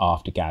 she wasn't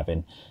after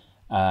Gavin.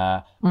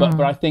 But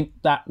I think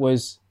that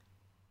was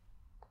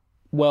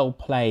well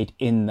played,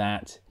 in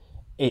that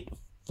it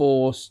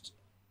forced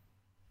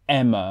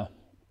Emma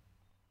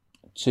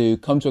to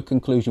come to a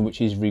conclusion which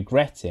she's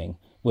regretting,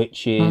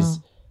 which is,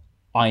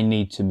 I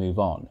need to move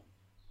on.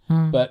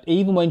 But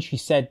even when she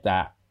said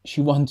that,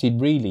 she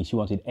wanted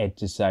Ed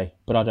to say,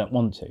 but I don't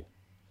want to.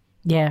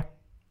 Yeah.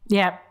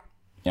 Yeah.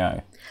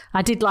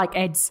 I did like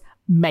Ed's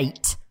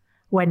mate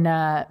when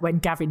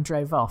Gavin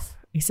drove off.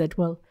 He said,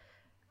 well,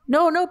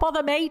 no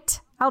bother,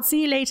 mate. I'll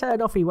see you later.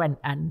 And off he went.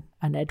 And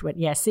Ed went,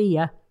 yeah, see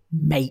ya,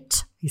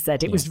 mate. He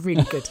said it was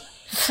really good.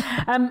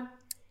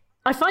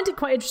 I find it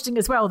quite interesting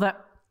as well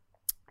that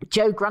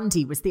Joe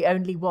Grundy was the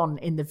only one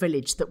in the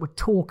village that would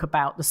talk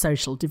about the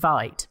social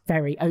divide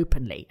very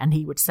openly. And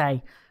he would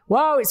say,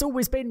 well, it's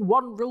always been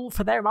one rule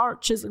for their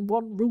archers and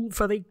one rule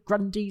for the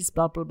Grundys,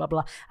 blah, blah, blah,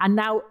 blah. And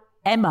now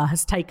Emma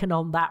has taken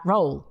on that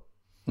role.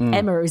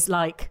 Emma is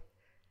like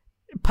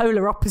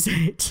polar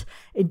opposite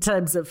in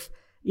terms of,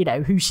 you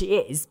know, who she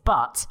is,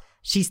 but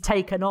she's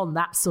taken on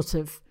that sort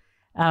of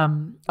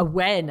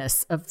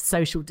awareness of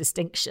social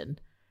distinction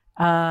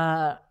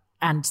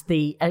and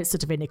the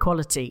sort of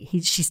inequality.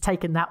 She's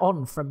taken that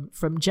on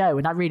from Joe,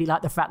 and I really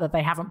like the fact that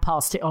they haven't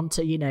passed it on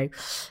to, you know,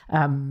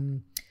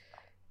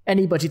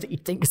 anybody that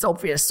you'd think is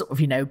obvious, sort of,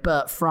 you know,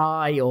 Bert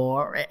Fry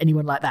or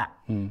anyone like that.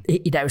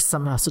 You know,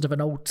 some sort of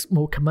an old,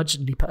 more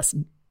curmudgeonly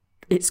person.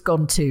 It's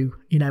gone to,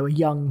 you know, a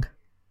young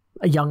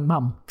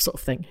mum sort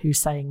of thing who's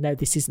saying, no,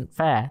 this isn't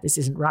fair. This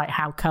isn't right.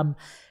 How come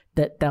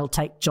that they'll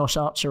take Josh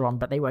Archer on,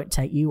 but they won't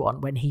take you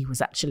on, when he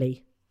was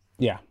actually,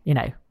 you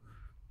know,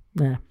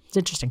 yeah, it's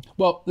interesting.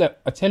 Well, look,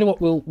 I tell you what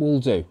we'll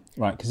do,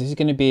 right? Because this is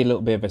going to be a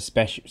little bit of a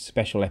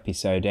special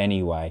episode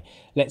anyway.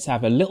 Let's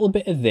have a little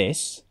bit of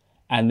this,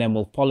 and then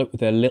we'll follow it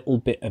with a little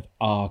bit of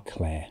Our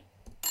Claire.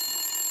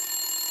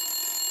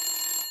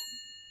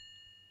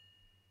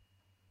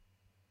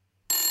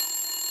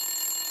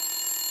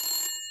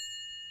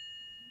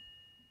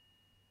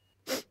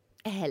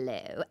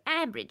 Hello,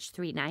 Ambridge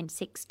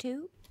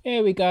 3962.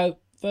 Here we go.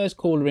 First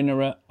caller in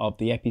of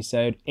the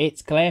episode.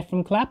 It's Claire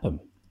from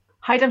Clapham.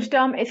 Hi, Dum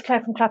Dum. It's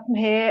Claire from Clapham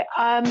here.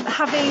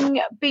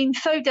 Having been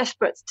so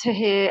desperate to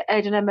hear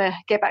Ed and Emma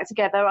get back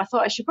together, I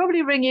thought I should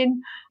probably ring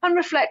in and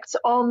reflect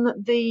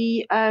on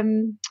the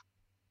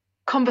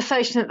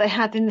conversation that they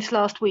had in this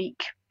last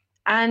week.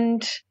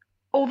 And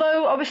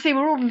although obviously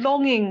we're all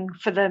longing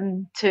for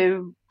them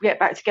to get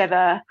back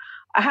together,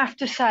 I have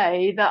to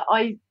say that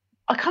I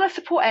kind of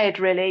support Ed,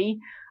 really.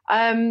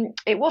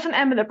 It wasn't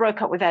Emma that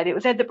broke up with Ed. It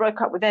was Ed that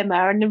broke up with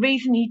Emma. And the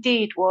reason he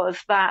did was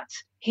that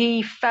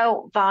he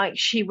felt like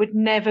she would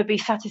never be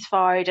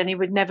satisfied and he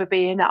would never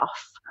be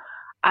enough.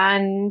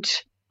 And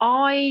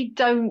I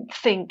don't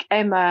think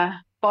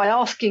Emma, by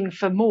asking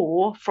for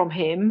more from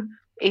him,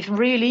 is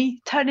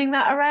really turning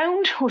that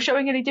around or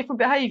showing any different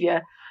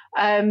behaviour.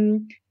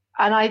 And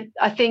I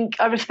think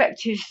I respect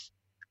his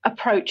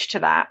approach to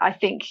that. I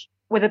think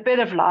with a bit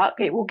of luck,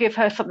 it will give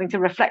her something to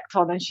reflect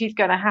on, and she's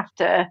going to have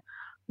to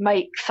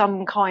make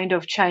some kind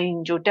of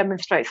change or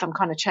demonstrate some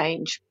kind of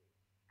change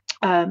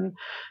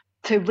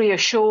to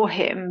reassure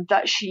him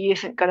that she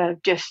isn't going to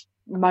just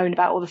moan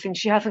about all the things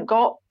she hasn't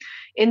got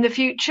in the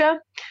future.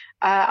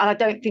 And I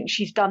don't think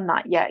she's done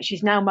that yet.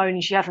 She's now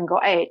moaning she hasn't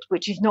got Ed,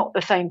 which is not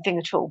the same thing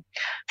at all.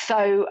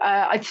 So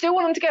I still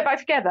want them to get back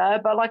together,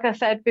 but like I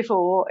said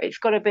before, it's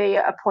got to be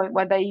at a point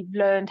where they've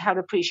learned how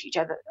to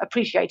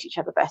appreciate each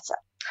other better.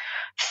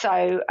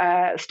 So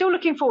still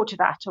looking forward to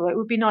that, or it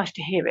would be nice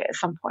to hear it at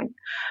some point.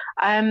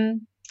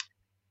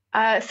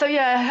 So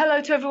yeah,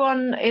 hello to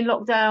everyone in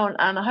lockdown,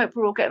 and I hope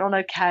we're all getting on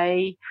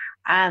okay,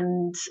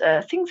 and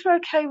things are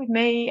okay with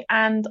me.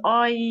 And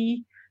I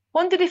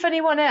wondered if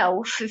anyone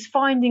else is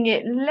finding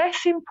it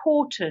less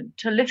important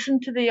to listen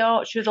to the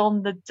Archers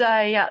on the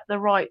day at the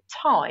right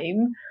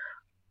time,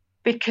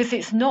 because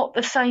it's not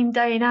the same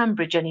day in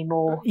Ambridge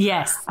anymore.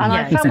 Yes. And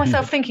I found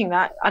myself thinking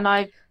that, and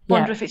I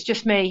wonder if it's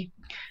just me.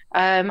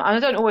 And I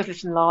don't always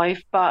listen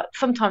live, but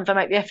sometimes I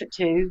make the effort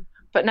to.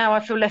 But now I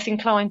feel less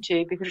inclined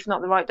to because it's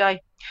not the right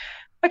day.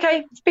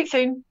 Okay, speak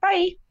soon.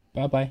 Bye.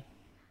 Bye-bye.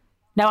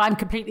 No, I'm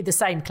completely the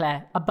same,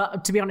 Claire.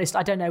 But to be honest,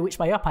 I don't know which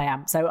way up I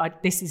am. So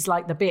this is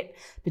like the bit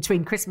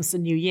between Christmas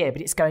and New Year,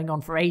 but it's going on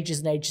for ages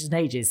and ages and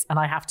ages. And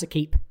I have to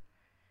keep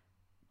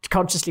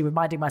consciously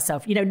reminding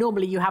myself,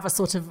 normally you have a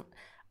sort of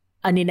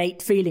an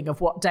innate feeling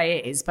of what day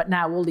it is, but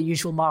now all the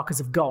usual markers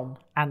have gone.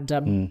 And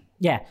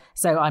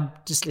so I'm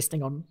just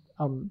listening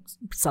on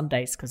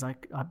Sundays because I'm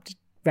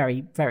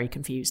very, very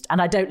confused.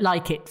 And I don't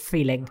like it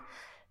feeling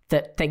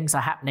that things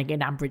are happening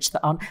in Ambridge that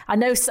aren't. I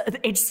know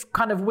it's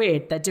kind of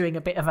weird. They're doing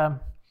a bit of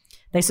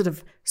they sort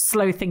of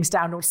slow things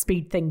down or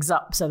speed things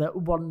up so that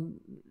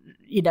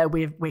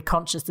we're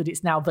conscious that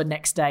it's now the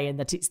next day and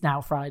that it's now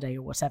Friday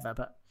or whatever.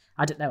 But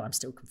I don't know. I'm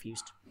still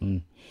confused.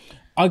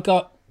 I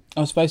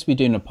was supposed to be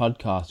doing a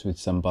podcast with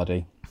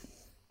somebody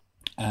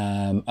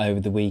over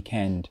the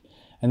weekend.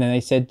 And then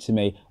they said to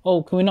me,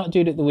 "Oh, can we not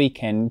do it at the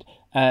weekend?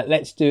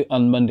 Let's do it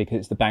on Monday because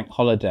it's the bank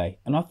holiday."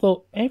 And I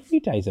thought,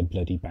 every day's a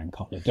bloody bank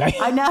holiday.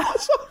 I know.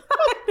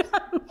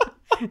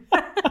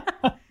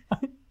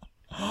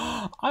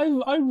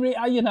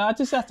 I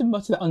just had to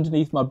mutter that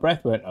underneath my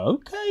breath. Went,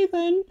 okay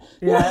then.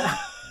 Yeah.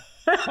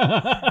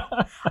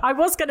 I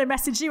was going to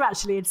message you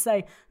actually and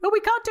say, well, we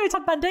can't do it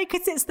on Monday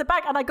because it's the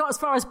bank. And I got as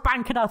far as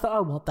bank and I thought,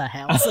 oh, what the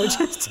hell? So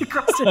just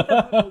across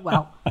it.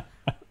 Well.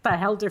 The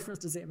hell difference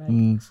does it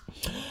make?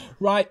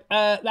 Right,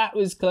 that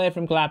was Claire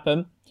from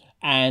Clapham,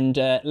 and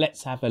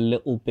let's have a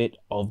little bit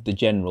of the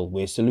General.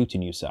 We're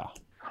saluting you, sir.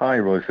 Hi,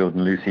 Royfield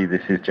and Lucy.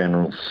 This is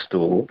General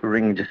Storr.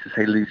 Ringing just to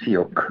say, Lucy,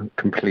 you're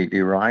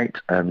completely right.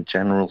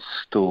 General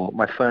Storr.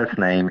 My first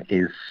name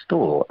is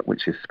Storr,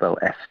 which is spelled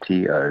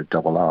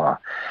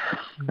S-T-O-R-R.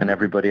 And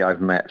everybody I've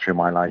met through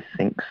my life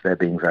thinks they're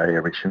being very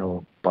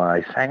original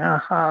by saying,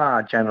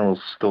 aha, General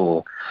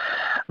Storr.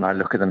 And I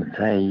look at them and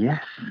say,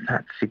 yes,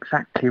 that's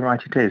exactly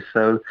right it is.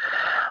 So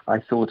I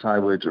thought I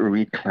would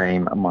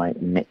reclaim my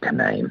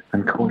nickname.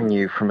 I'm calling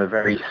you from a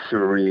very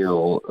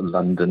surreal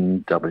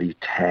London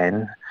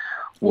W10,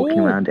 walking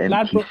around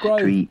empty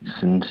streets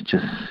and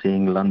just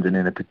seeing London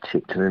in a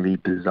particularly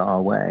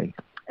bizarre way.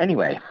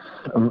 Anyway,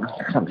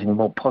 something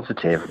more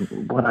positive.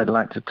 What I'd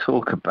like to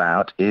talk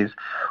about is,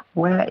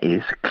 where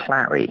is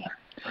Clary?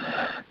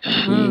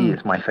 She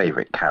is my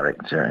favourite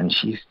character, and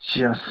she's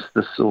just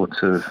the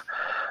sort of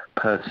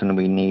person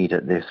we need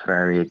at this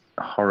very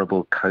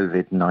horrible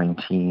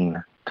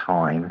COVID-19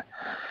 time.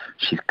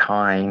 She's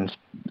kind,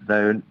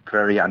 though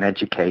very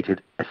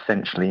uneducated,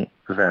 essentially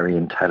very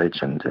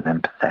intelligent and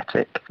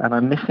empathetic. And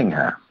I'm missing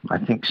her. I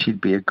think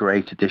she'd be a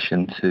great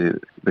addition to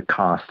the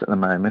cast at the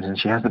moment, and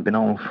she hasn't been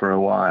on for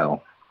a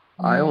while.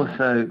 I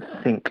also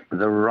think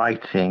the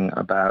writing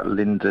about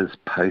Linda's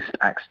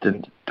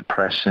post-accident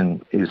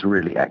depression is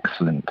really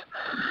excellent.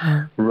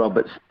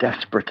 Robert's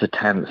desperate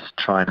attempts to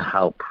try and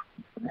help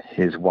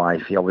his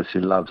wife, he obviously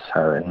loves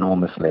her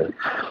enormously,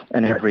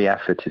 and every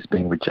effort is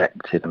being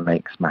rejected and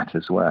makes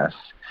matters worse.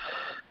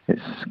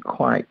 It's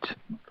quite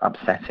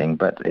upsetting,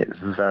 but it's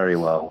very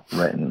well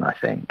written, I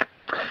think.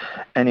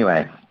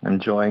 Anyway,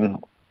 enjoying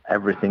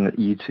everything that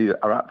you two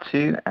are up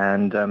to,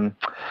 and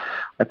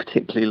I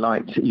particularly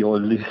liked your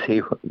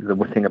Lucy, the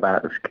thing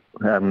about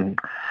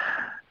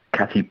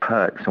Kathy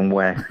Perks, and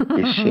where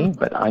is she?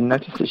 But I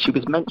noticed that she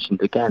was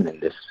mentioned again in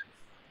this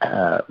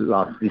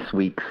this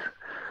week's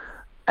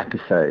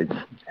episodes.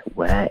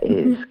 Where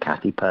is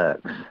Kathy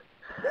Perks?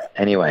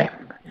 Anyway,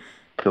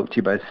 talk to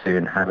you both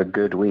soon. Have a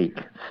good week.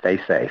 Stay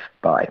safe.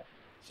 Bye.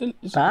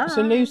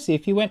 So Lucy,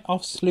 if you went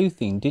off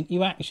sleuthing, didn't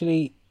you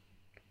actually?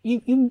 You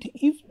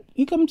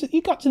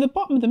got to the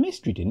bottom of the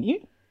mystery, didn't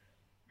you?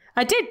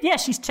 I did. Yeah,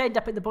 she's chained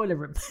up in the boiler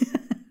room.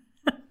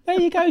 There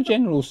you go,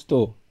 General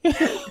Store. We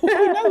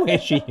know where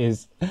she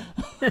is.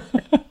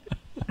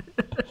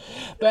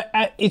 But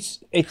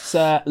it's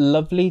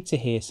lovely to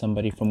hear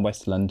somebody from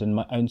West London,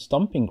 my own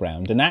stomping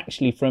ground, and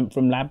actually from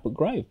Ladbroke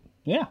Grove.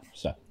 Yeah,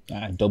 so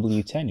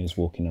W10 who's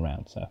walking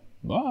around. So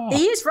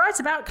He is right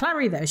about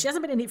Clary, though. She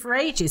hasn't been in it for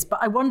ages, but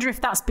I wonder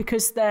if that's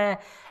because they're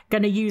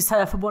going to use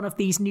her for one of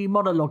these new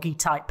monologue-y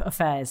type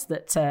affairs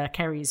that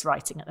Kerry is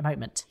writing at the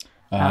moment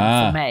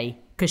for May,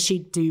 because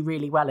she'd do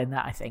really well in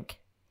that, I think.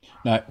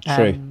 No,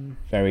 true.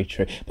 Very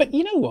true. But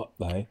you know what,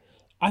 though?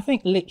 I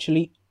think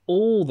literally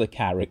all the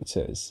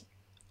characters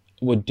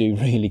would do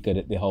really good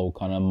at the whole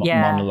kind of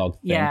monologue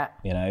thing. Yeah.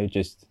 You know,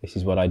 just this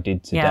is what I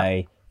did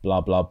today,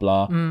 blah, blah,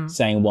 blah.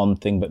 Saying one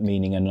thing but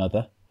meaning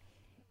another.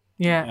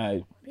 Yeah.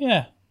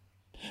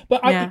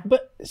 But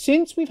but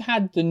since we've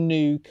had the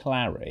new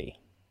Clary,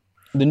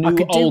 the new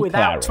old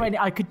Clary...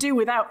 I could do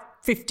without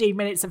 15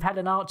 minutes of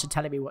Helen Archer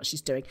telling me what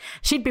she's doing.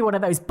 She'd be one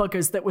of those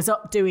buggers that was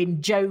up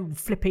doing Joe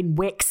flipping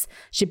Wicks.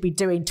 She'd be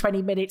doing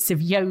 20 minutes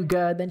of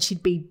yoga, and then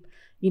she'd be,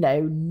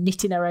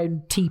 knitting her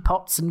own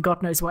teapots and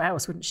God knows what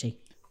else, wouldn't she?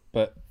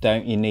 But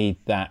don't you need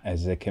that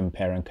as a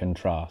compare and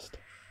contrast?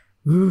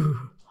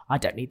 Ooh, I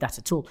don't need that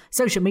at all.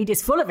 Social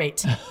media's full of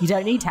it. You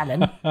don't need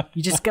Helen.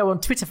 You just go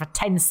on Twitter for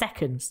 10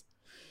 seconds.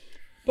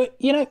 But,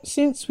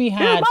 since we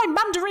had... my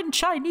Mandarin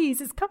Chinese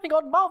is coming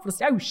on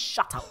marvellously. Oh,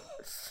 shut up.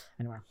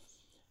 Anyway.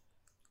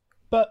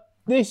 But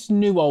this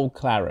new old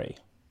Clary,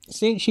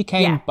 since she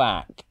came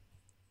back,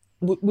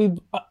 we've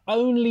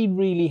only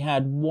really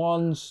had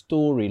one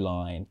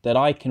storyline that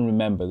I can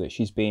remember that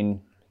she's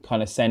been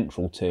kind of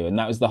central to, and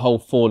that was the whole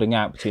falling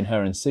out between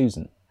her and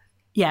Susan.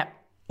 Yeah.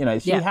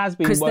 She has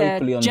been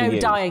woefully underused. Joe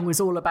dying was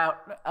all about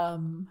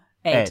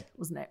Ed,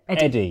 wasn't it?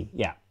 Eddie,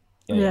 yeah.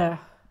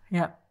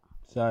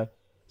 So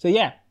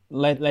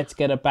let's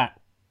get her back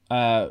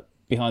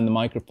behind the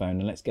microphone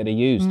and let's get her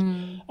used.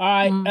 All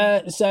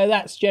right, so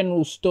that's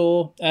General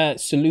Store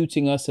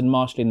saluting us and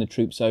marshalling the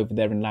troops over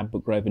there in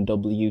Ladbroke Grove and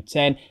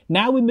W10.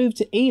 Now we move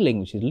to Ealing,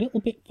 which is a little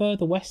bit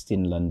further west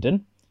in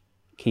London,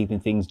 keeping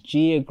things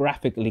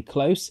geographically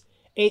close.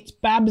 It's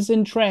Babs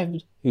and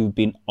Trev who've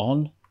been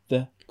on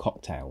the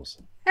cocktails.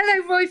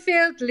 Hello,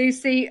 Royfield,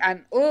 Lucy,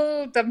 and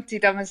all Dumpty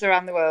Dummers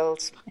around the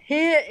world.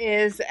 Here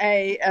is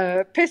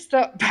a pissed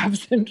up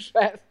Babs and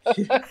Trev.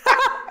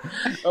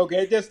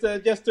 Okay, just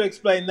to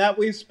explain that,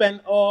 we've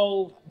spent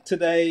all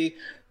today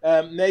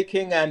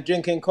making and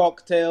drinking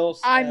cocktails.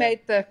 I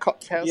made the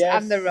cocktails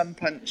and the rum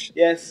punch.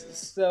 Yes,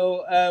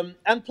 so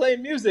and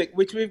playing music,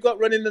 which we've got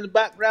running in the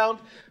background.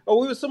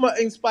 We were somewhat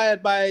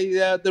inspired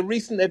by the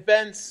recent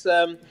events.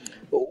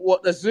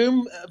 The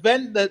Zoom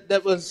event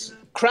that was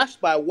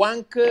crashed by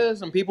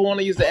wankers and people want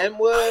to use the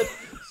N-word.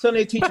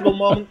 Sunny teachable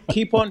moment.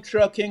 Keep on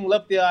trucking.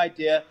 Love the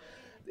idea.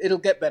 It'll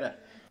get better.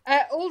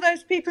 All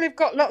those people who've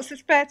got lots of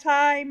spare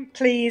time,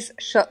 please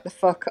shut the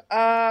fuck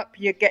up.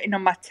 You're getting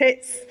on my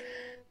tits.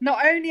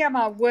 Not only am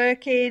I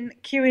working,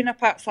 queuing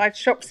up outside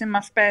shops in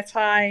my spare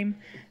time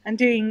and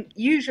doing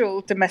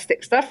usual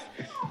domestic stuff,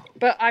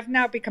 but I've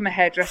now become a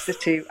hairdresser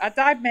too. I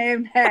dyed my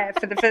own hair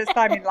for the first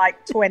time in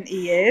like 20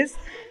 years.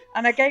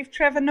 And I gave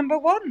Trevor number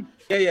 1.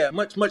 Yeah,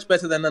 much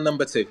better than the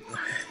number 2.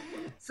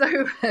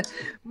 So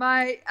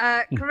my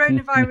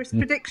coronavirus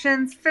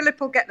predictions: Philip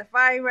will get the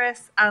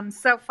virus and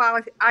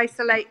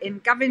self-isolate in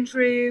Gavin's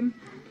room.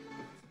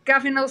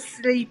 Gavin will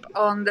sleep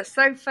on the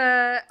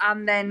sofa,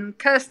 and then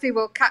Kirsty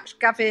will catch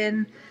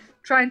Gavin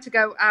trying to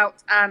go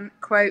out and,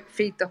 quote,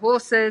 feed the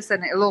horses,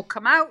 and it'll all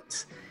come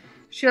out.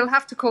 She'll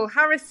have to call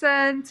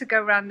Harrison to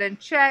go round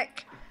and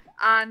check.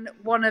 And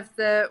one of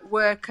the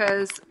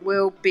workers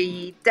will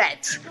be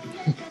dead.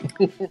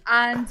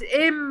 And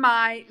in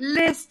my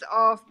list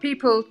of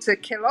people to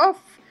kill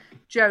off,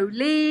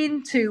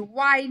 Jolene, too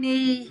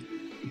whiny.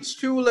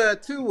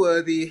 Shula, too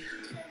worthy.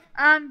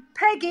 And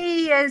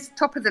Peggy is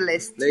top of the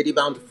list. Lady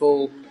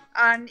Bountiful.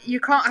 And you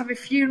can't have a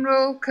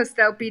funeral because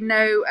there'll be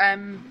no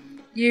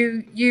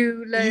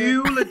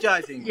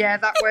eulogizing. Yeah,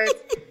 that word.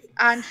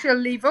 And she'll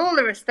leave all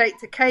her estate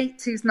to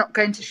Kate, who's not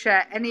going to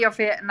share any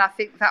of it. And I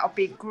think that'll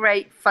be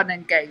great fun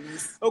and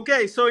games.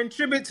 Okay, so in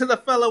tribute to the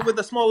fellow with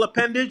the small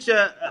appendage,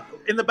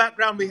 in the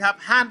background we have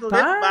Handled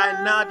It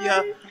by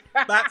Nadia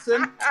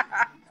Batson.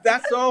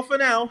 That's all for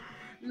now.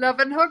 Love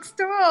and hugs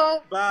to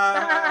all.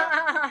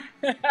 Bye.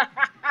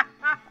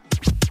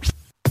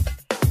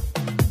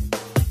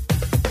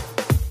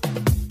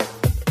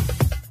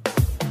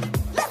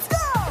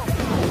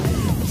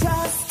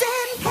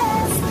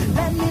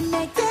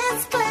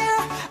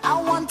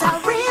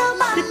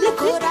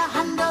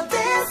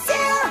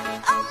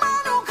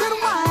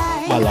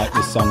 I like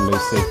this song,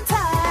 Lucy.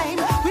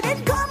 We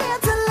didn't come here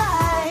to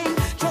lie.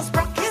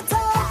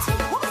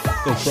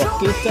 Just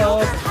rock it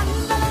up.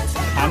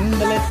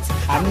 Handle it,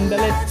 handle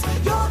it.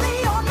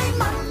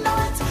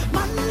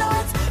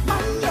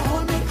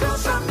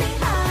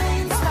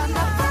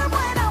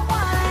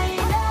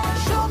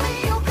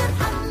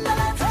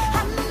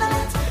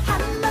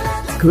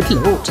 Good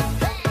Lord.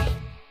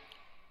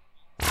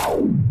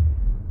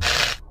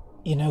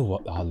 You know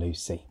what,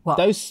 Lucy? What?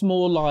 Those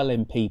small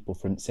island people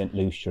from St.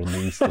 Lucia in the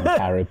Eastern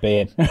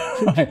Caribbean.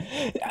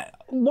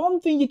 One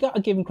thing you got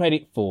to give them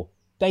credit for,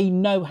 they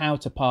know how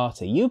to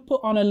party. You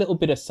put on a little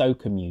bit of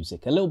soca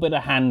music, a little bit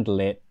of Handle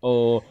It,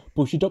 or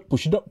push it up,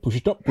 push it up, push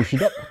it up, push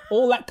it up,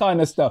 all that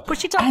kind of stuff.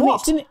 Push it up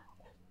what?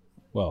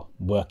 Well,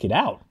 work it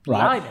out,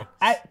 right?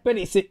 But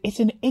it's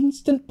an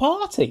instant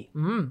party.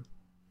 Mm.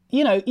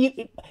 You know,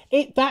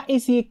 that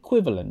is the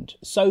equivalent.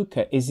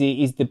 Soca is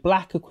the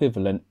black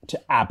equivalent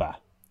to ABBA.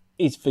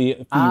 Is for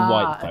you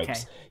white folks. Okay.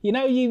 You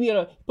know,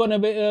 you put a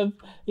bit of,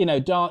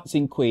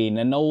 Dancing Queen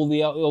and all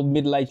the old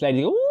middle-aged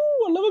ladies go,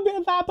 oh, I love a bit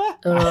of ABBA.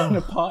 And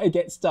the party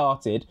gets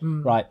started.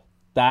 Right,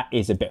 that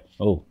is a bit,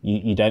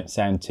 you don't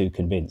sound too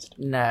convinced.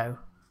 No.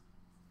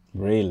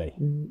 Really?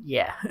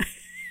 Yeah.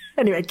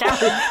 Anyway,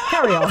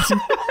 carry on.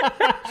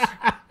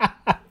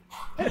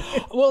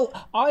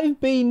 Well, I've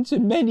been to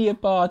many a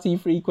party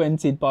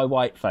frequented by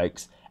white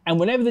folks, and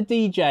whenever the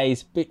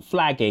DJ's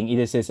flagging, he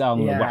just says, I'm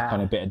going to whack on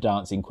a bit of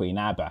Dancing Queen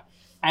ABBA.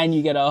 And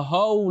you get a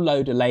whole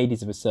load of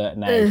ladies of a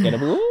certain age get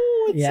up,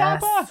 it's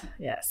ABBA.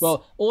 Yes.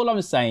 Well, all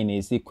I'm saying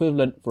is the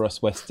equivalent for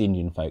us West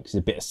Indian folks is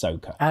a bit of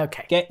soca.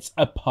 Okay. Gets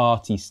a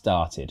party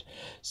started.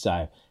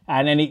 So,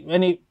 and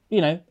it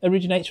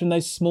originates from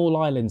those small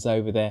islands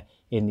over there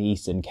in the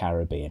Eastern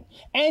Caribbean.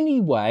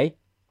 Anyway,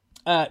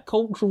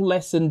 cultural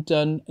lesson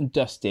done and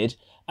dusted.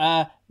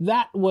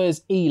 That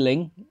was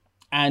Ealing.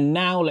 And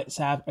now let's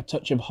have a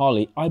touch of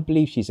Holly. I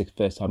believe she's a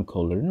first-time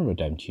caller in her,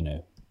 don't you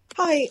know?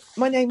 Hi,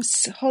 my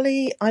name's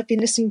Holly. I've been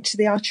listening to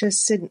The Archers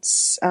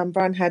since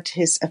Brian had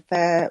his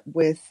affair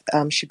with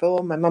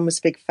Siobhan. My mum was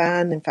a big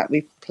fan. In fact,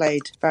 we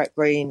played Barrett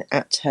Green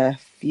at her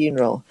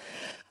funeral.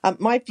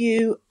 My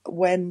view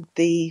when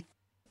they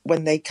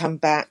come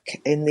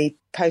back in the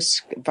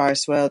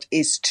post-virus world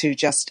is to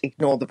just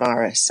ignore the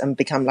virus and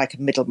become like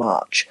a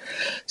Middlemarch.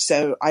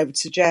 So I would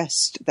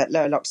suggest that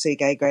Lower Loxley,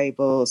 Gay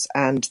Gables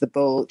and the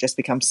Bull just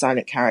become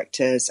silent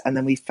characters, and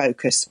then we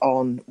focus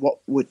on what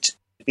would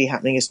be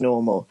happening as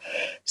normal.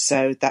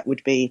 So that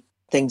would be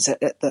things at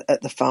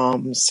the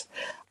farms.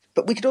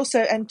 But we could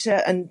also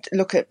enter and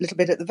look at a little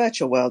bit at the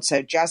virtual world.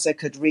 So Jazza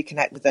could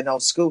reconnect with an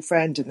old school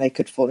friend and they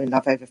could fall in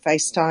love over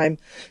FaceTime.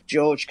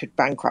 George could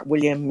bankrupt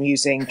William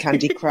using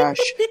Candy Crush.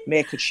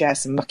 Mia could share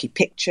some mucky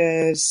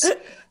pictures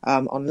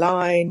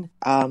online.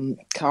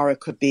 Cara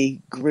could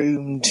be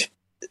groomed.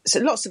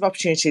 So lots of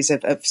opportunities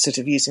of sort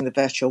of using the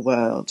virtual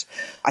world.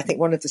 I think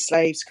one of the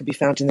slaves could be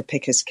found in the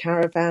Pickers'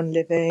 caravan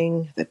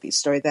living. There'd be a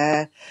story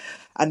there.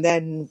 And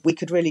then we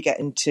could really get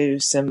into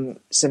some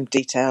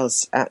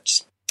details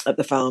at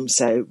the farm.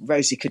 So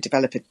Rosie could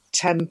develop a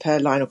temper,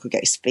 Lionel could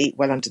get his feet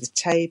well under the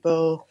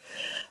table.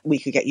 We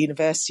could get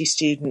university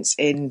students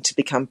in to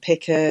become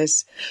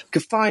pickers. We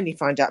could finally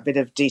find out a bit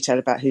of detail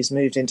about who's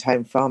moved into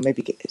Home Farm,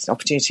 maybe get an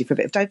opportunity for a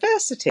bit of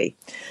diversity.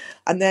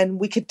 And then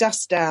we could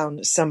dust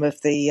down some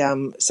of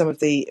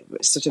the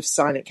sort of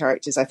silent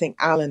characters. I think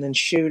Alan and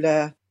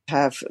Shula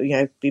have,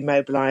 been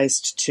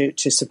mobilised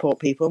to support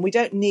people. And we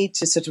don't need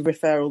to sort of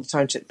refer all the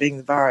time to it being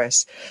the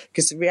virus,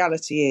 because the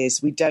reality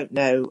is we don't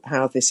know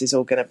how this is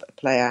all going to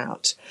play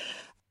out.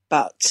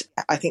 But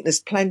I think there's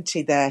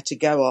plenty there to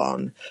go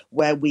on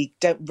where we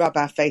don't rub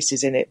our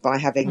faces in it by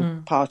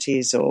having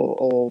parties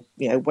or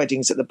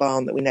weddings at the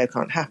barn that we know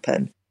can't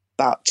happen.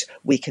 But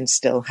we can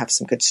still have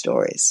some good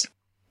stories.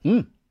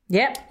 Mm.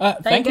 Yep.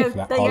 Thank you for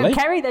that, Holly. There you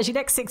go, Kerry. There's your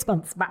next 6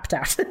 months mapped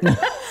out.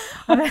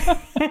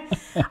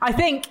 I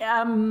think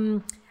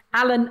Alan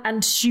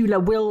and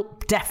Shula will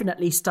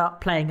definitely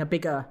start playing a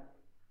bigger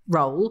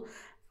role.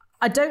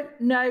 I don't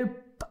know.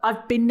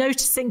 I've been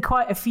noticing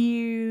quite a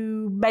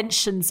few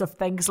mentions of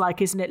things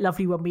like, isn't it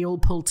lovely when we all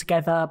pull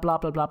together, blah,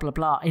 blah, blah, blah,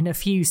 blah, in a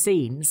few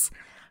scenes,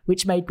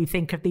 which made me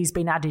think of these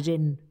being added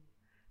in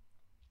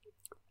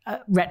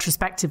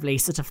retrospectively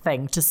sort of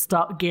thing to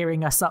start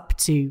gearing us up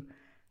to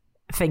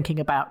thinking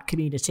about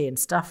community and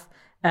stuff.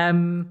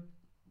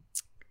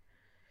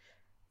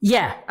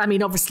 Yeah, I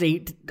mean,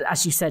 obviously,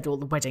 as you said, all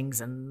the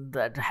weddings and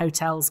the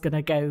hotel's going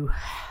to go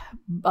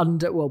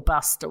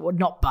bust, or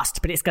not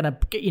bust, but it's going to,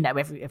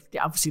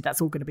 obviously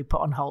that's all going to be put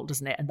on hold,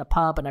 isn't it? And the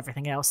pub and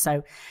everything else.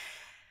 So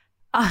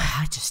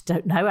I just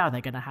don't know how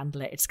they're going to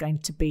handle it. It's going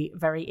to be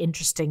very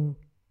interesting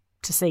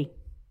to see.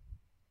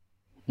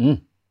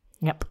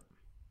 Yep.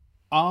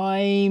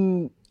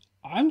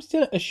 I'm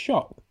still at a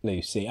shock,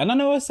 Lucy. And I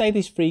know I say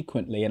this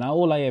frequently, and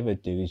all I ever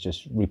do is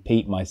just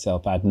repeat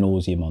myself ad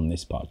nauseum on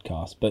this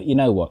podcast. But you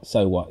know what?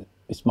 So what?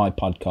 It's my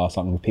podcast.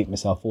 I can repeat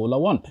myself all I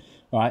want,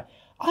 right?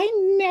 I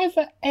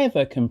never,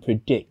 ever can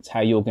predict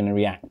how you're going to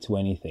react to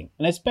anything.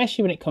 And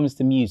especially when it comes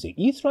to music.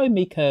 You throw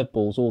me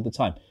curveballs all the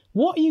time.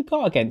 What have you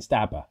got against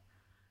ABBA?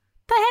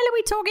 The hell are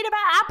we talking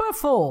about ABBA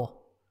for?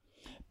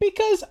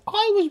 Because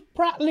I was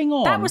prattling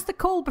on. That was the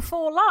call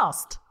before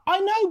last. I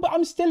know, but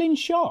I'm still in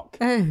shock.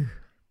 Oh.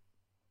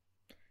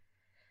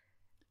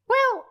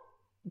 Well,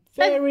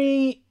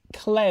 very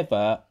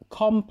clever,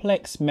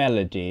 complex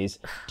melodies.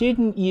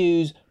 Didn't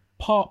use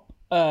pop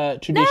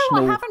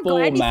traditional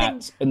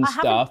formats and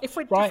stuff. If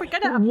we're going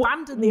to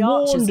abandon the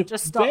Archers and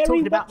just start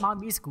talking about my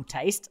musical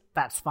taste,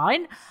 that's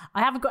fine.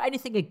 I haven't got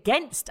anything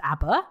against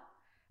ABBA.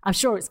 I'm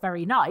sure it's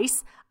very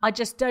nice. I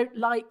just don't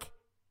like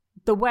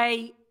the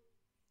way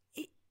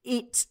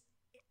I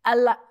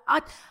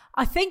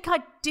think I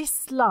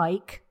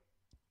dislike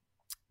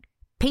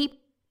people.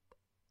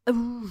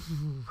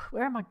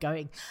 Where am I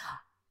going?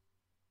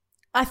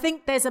 I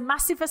think there's a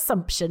massive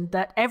assumption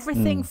that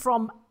everything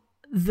from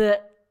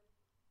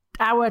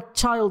our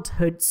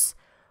childhoods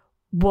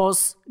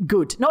was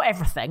good. Not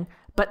everything,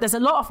 but there's a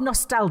lot of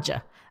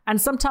nostalgia. And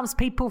sometimes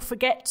people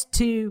forget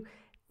to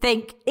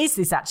think, is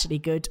this actually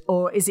good,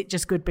 or is it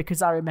just good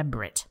because I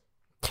remember it?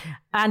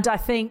 And I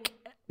think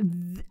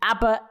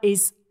ABBA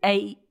is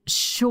a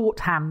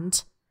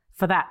shorthand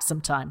for that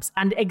sometimes.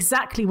 And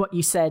exactly what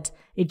you said,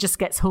 it just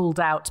gets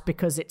hauled out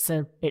because it's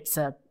a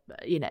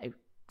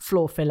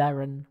floor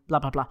filler and blah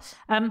blah blah,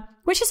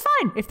 which is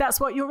fine if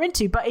that's what you're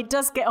into, but it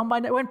does get on my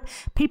nerves when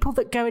people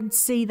that go and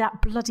see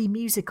that bloody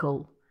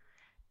musical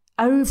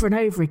over and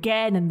over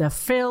again and the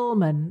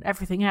film and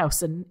everything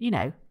else, and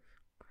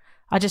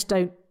I just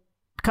don't.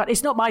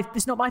 It's not my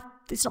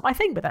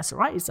thing, but that's all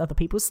right. It's other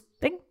people's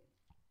thing.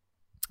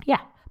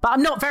 Yeah, but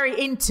I'm not very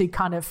into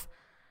kind of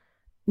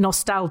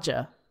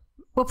nostalgia.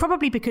 Well,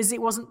 probably because it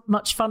wasn't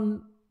much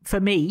fun for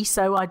me,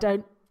 so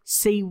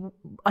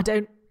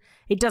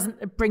it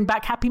doesn't bring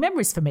back happy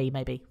memories for me,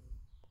 maybe.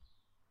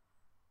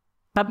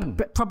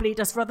 But probably it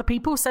does for other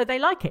people, so they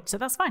like it, so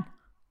that's fine.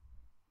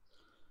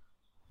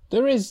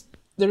 There is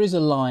a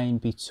line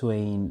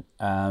between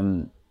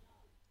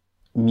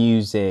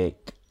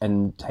music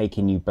and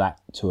taking you back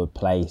to a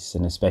place,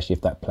 and especially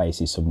if that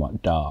place is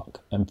somewhat dark.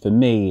 And for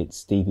me, it's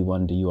Stevie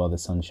Wonder, You Are the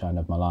Sunshine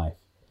of My Life.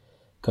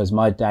 Because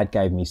my dad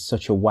gave me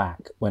such a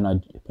whack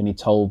when he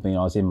told me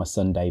I was in my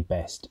Sunday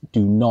best,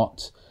 do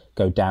not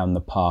go down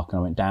the park. And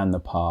I went down the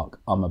park.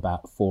 I'm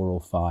about 4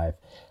 or 5,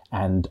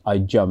 and I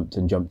jumped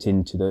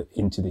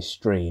into this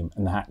stream,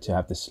 and I had to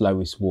have the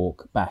slowest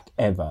walk back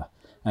ever.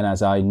 And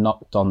as I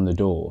knocked on the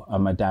door,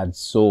 and my dad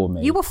saw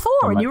me, you were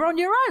 4 and you were on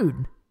your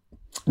own.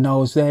 No,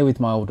 I was there with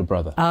my older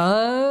brother.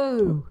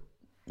 Oh,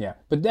 yeah.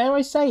 But dare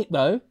I say it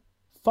though,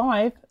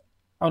 5,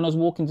 and I was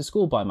walking to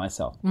school by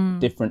myself.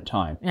 Different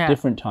time.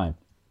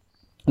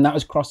 And that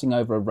was crossing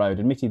over a road.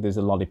 Admittedly, there's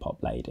a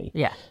lollipop lady.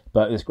 Yeah.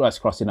 But it's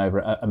crossing over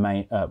a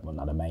main,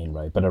 not a main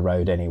road, but a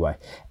road anyway.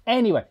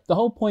 Anyway, the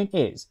whole point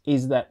is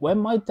that when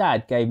my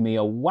dad gave me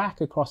a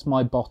whack across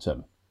my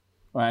bottom,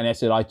 right, and I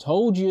said, I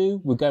told you,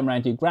 we're going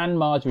around to your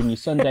grandma during your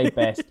Sunday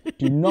best.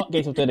 Do not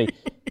get off today.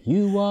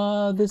 You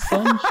are the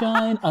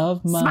sunshine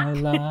of my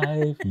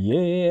life.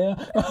 Yeah.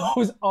 I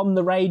was on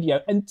the radio.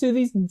 And to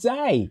this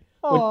day,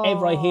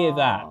 whenever I hear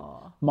that,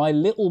 my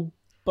little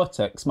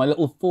buttocks, my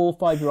little 4 or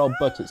 5-year-old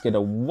buttocks get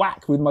a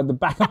whack with the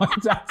back of my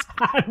dad's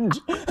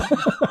hand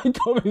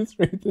coming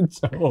through the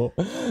door.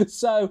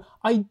 So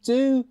I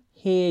do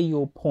hear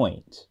your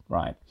point,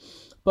 right?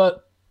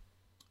 But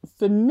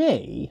for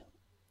me,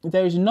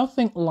 there is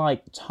nothing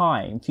like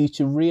time for you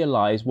to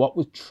realise what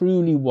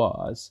truly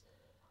was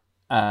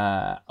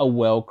a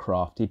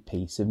well-crafted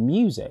piece of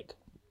music.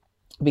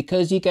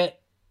 Because you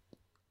get,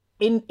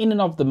 in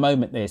and of the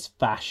moment, there's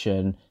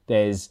fashion,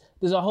 there's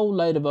a whole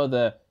load of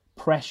other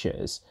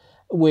pressures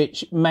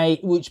which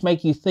make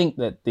you think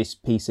that this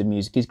piece of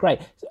music is great.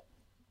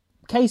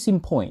 Case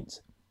in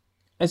point,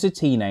 as a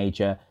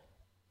teenager,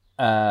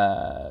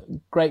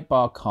 Great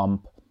Bar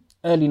Comp,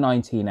 early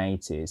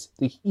 1980s,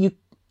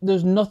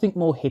 there's nothing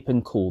more hip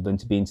and cool than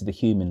to be into the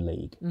Human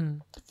League.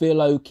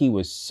 Phil Oakey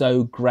was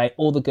so great.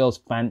 All the girls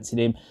fancied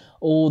him.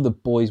 All the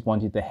boys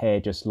wanted the hair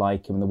just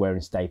like him, and they're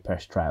wearing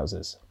stay-pressed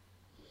trousers.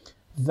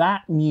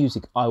 That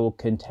music, I will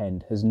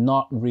contend, has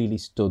not really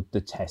stood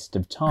the test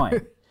of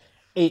time.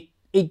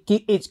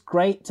 It's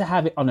great to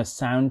have it on a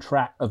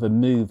soundtrack of a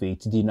movie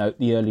to denote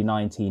the early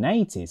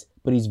 1980s,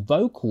 but his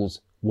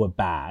vocals were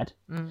bad,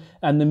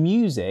 and the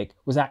music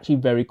was actually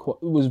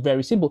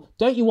very simple.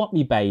 Don't You Want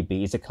Me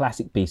Baby is a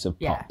classic piece of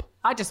pop.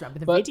 I just remember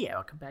the video.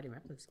 I can barely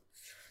remember this.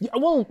 Yeah,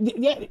 well,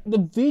 yeah,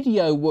 the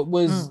video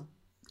was.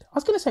 I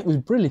was going to say it was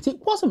brilliant. It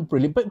wasn't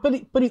brilliant,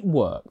 but it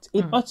worked.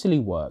 It utterly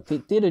worked.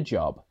 It did a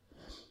job.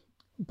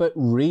 But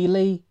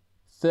really,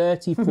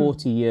 30,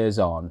 40 years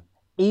on,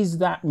 is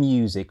that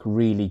music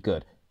really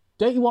good?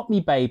 Don't You Want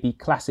Me Baby,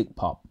 classic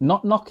pop.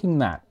 Not knocking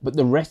that, but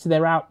the rest of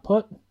their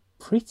output,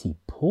 pretty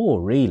poor,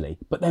 really.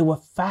 But they were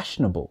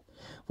fashionable.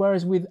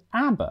 Whereas with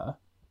ABBA,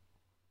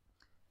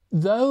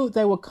 though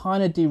they were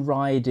kind of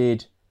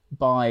derided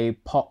by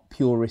pop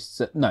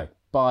purists,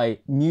 by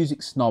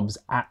music snobs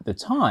at the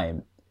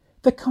time,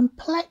 the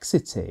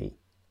complexity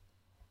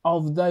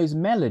of those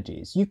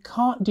melodies, you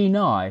can't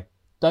deny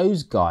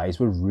those guys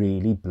were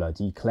really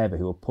bloody clever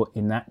who were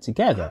putting that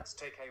together. Let's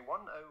take a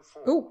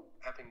 104. Ooh.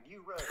 Epping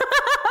New Road.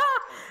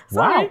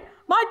 Sorry,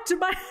 Wow.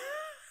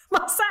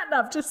 my sat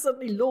nav just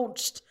suddenly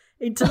launched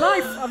into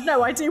life. I've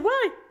no idea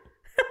why.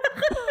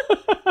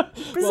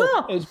 Bizarre.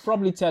 Well, it's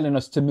probably telling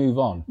us to move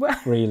on,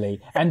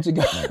 really, and to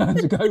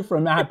go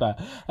from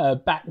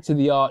ABBA back to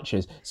the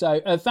Archers.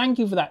 So thank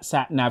you for that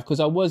sat nav, because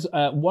I was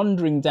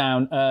wandering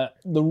down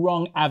the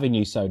wrong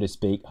avenue, so to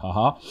speak.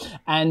 Haha.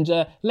 And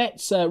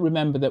let's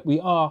remember that we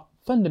are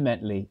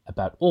fundamentally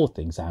about all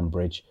things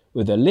Ambridge,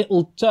 with a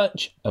little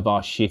touch of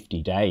our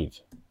Shifty Dave.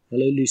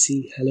 Hello,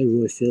 Lucy. Hello,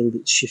 Royfield.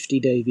 It's Shifty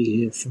Davy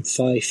here from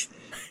Fife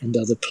and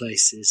other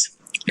places.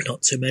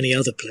 Not so many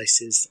other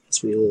places,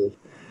 as we all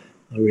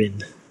are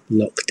in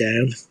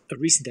lockdown. A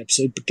recent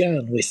episode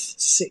began with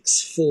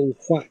 6 full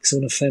whacks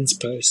on a fence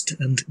post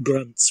and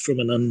grunts from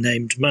an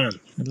unnamed man.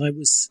 And I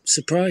was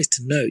surprised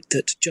to note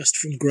that just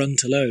from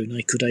grunt alone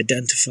I could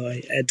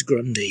identify Ed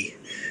Grundy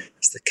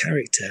as the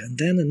character. And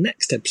then the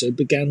next episode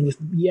began with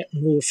yet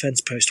more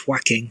fence post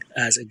whacking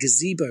as a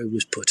gazebo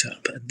was put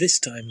up. And this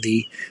time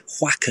the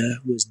whacker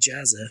was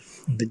Jazza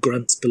and the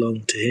grunts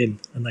belonged to him,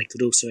 and I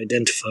could also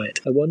identify it.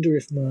 I wonder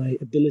if my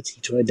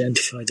ability to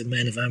identify the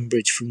men of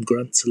Ambridge from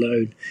grunts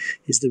alone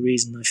is the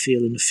reason I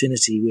feel an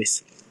affinity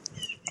with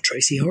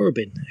Tracy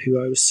Horrobin,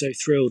 who I was so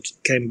thrilled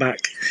came back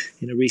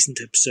in a recent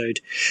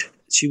episode.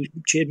 She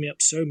cheered me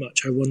up so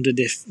much, I wondered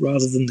if,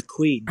 rather than the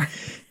Queen,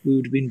 we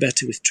would have been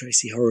better with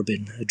Tracy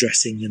Horrobin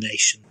addressing the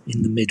nation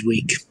in the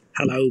midweek.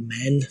 Hello,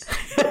 men.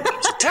 That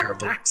was a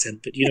terrible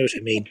accent, but you know what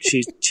I mean.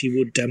 She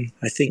would,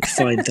 I think,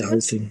 find the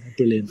whole thing a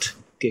brilliant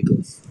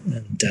giggle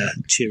and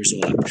cheer us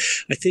all up.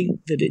 I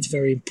think that it's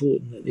very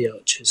important that the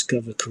Archers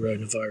cover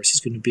coronavirus. It's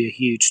going to be a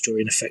huge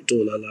story and affect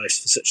all our lives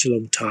for such a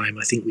long time.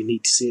 I think we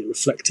need to see it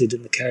reflected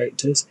in the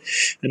characters,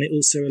 and it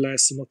also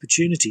allows some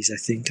opportunities. I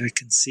think I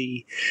can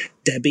see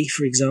Debbie,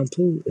 for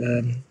example.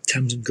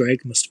 Tamsin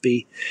Greig must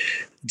be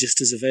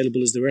just as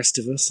available as the rest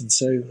of us, and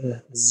so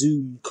a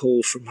Zoom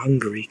call from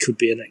Hungary could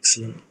be an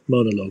excellent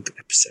monologue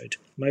episode.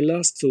 My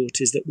last thought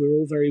is that we're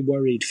all very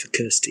worried for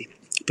Kirsty,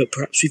 but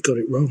perhaps we've got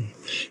it wrong.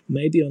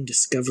 Maybe on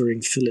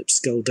discovering Philip's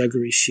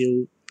skullduggery,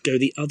 she'll go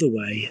the other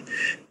way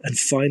and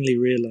finally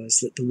realise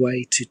that the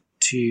way to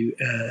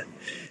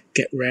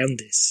get round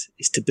this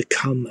is to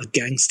become a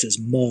gangster's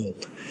moll,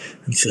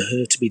 and for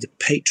her to be the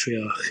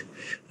patriarch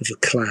of a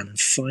clan and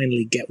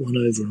finally get one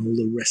over on all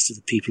the rest of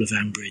the people of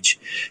Ambridge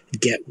and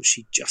get what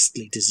she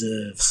justly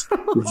deserves,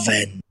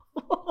 revenge.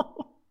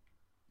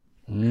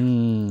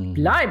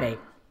 Blimey.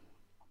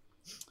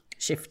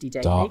 Shifty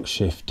Davy. Dark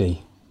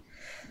Shifty.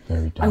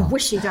 Very dark. I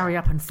wish he'd hurry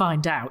up and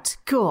find out.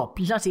 God,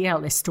 bloody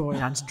hell, this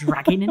storyline's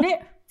dragging, isn't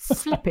it?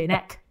 Flipping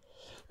heck.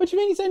 What do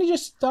you mean? It's only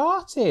just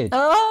started.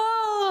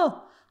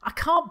 Oh, I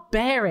can't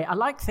bear it. I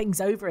like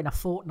things over in a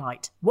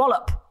fortnight.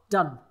 Wallop.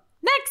 Done.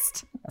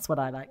 Next. That's what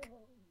I like.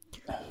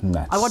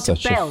 That's I want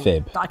such a bell a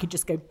fib. that I could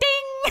just go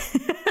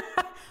ding.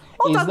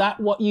 Is that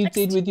what you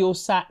did with your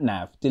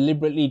sat-nav?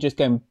 Deliberately just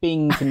going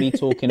bing to me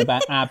talking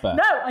about ABBA?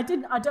 No, I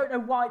didn't. I don't know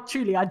why.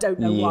 Truly, I don't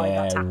know why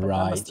that happened. Yeah,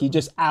 right. You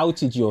just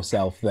outed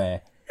yourself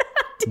there.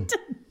 I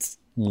didn't.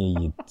 Yeah,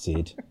 you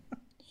did.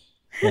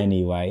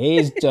 Anyway,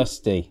 here's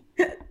Dusty.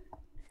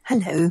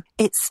 Hello,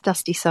 it's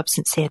Dusty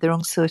Substance here, the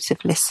wrong sort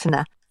of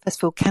listener. First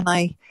of all, can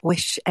I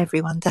wish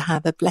everyone to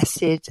have a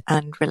blessed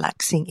and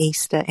relaxing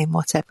Easter in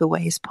whatever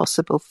way is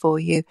possible for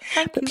you.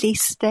 But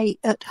please stay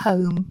at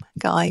home,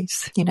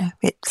 guys. You know,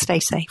 stay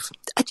safe.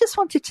 I just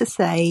wanted to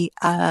say,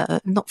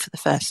 not for the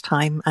first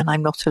time, and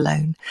I'm not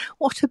alone,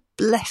 what a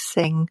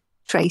blessing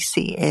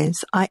Tracy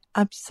is. I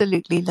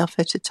absolutely love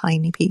her to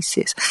tiny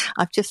pieces.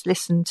 I've just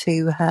listened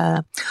to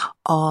her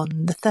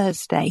on the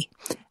Thursday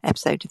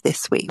episode of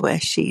this week, where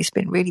she's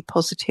been really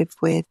positive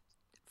with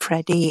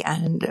Freddie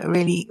and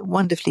really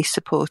wonderfully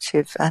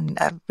supportive and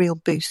a real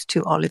boost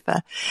to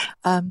Oliver.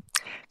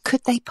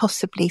 Could they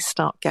possibly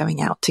start going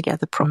out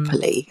together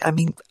properly? I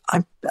mean,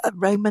 I'm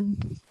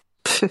Roman,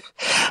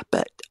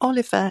 but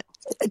Oliver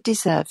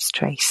deserves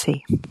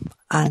Tracy.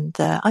 And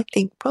I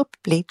think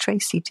probably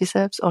Tracy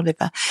deserves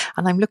Oliver.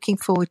 And I'm looking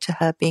forward to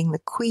her being the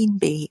queen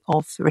bee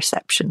of the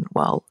reception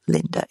while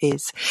Linda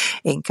is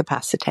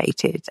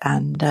incapacitated.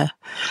 And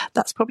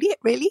that's probably it,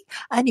 really.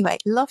 Anyway,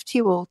 love to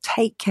you all.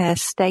 Take care,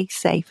 stay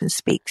safe, and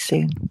speak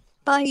soon.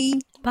 Bye.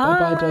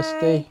 Bye-bye,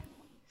 Dusty.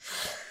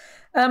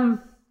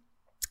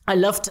 I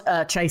loved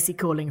Tracy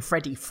calling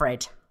Freddie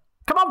Fred.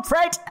 Come on,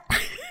 Fred!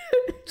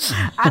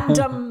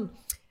 And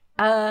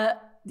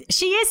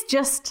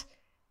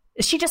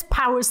she just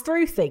powers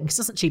through things,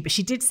 doesn't she? But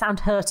she did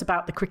sound hurt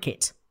about the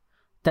cricket,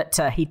 that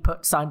he'd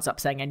put signs up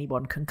saying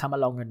anyone can come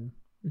along, and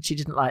she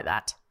didn't like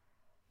that.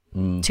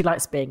 She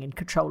likes being in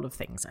control of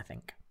things, I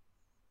think.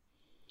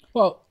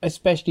 Well,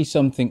 especially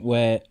something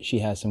where she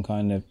has some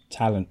kind of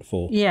talent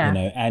for, you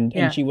know,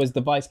 and she was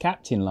the vice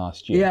captain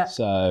last year,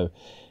 so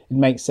it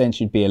makes sense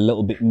she'd be a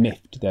little bit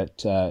miffed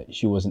that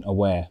she wasn't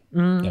aware,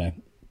 you know.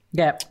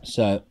 Yeah.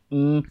 So,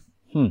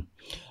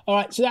 All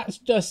right, so that's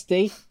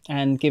Dusty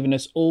and giving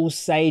us all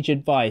sage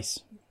advice.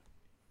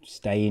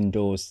 Stay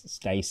indoors,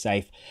 stay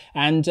safe.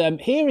 And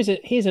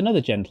here's another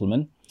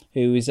gentleman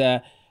who is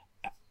an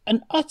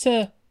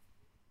utter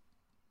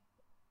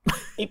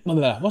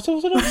What's I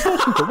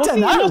searching for? What's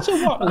the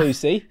utter what,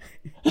 Lucy?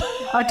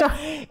 I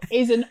don't.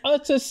 Is an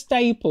utter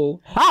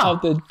staple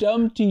of the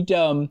Dumpty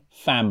Dum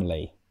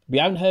family. We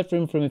haven't heard from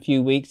him for a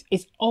few weeks.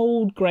 It's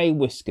Old Grey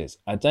Whiskers.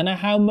 I don't know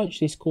how much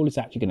this call is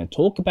actually going to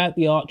talk about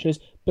the Archers,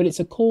 but it's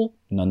a call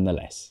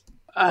nonetheless.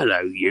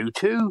 Hello, you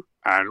two,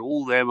 and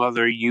all them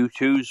other you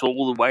twos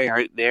all the way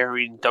out there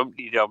in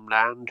Dumpty Dum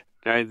land.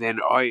 Now then,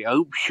 I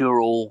hope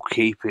you're all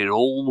keeping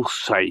all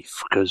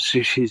safe, because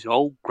this is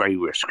Old Grey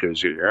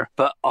Whiskers here.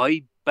 But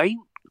I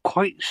ain't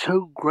quite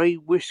so grey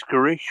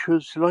whiskerish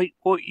as like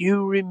what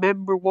you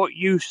remember what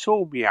you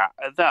saw me at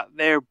that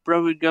there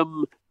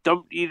Birmingham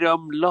Dumpty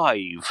Dum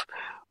Live.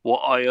 What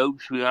I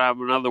hope we'll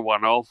have another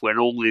one of when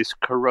all this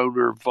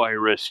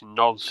coronavirus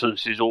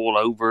nonsense is all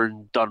over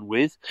and done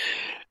with.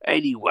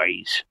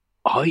 Anyways,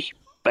 I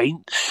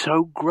ain't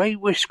so grey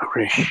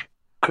whiskerish,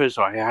 because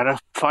I had a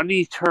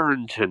funny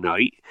turn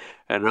tonight,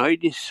 and I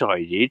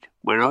decided,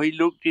 when I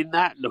looked in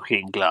that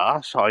looking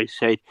glass, I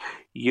said,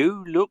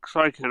 "You looks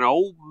like an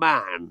old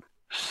man."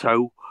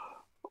 So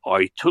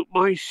I took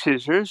my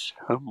scissors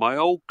and my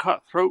old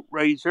cutthroat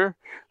razor,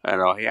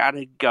 and I had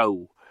a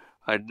go.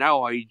 And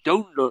now I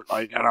don't look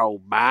like an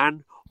old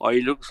man. I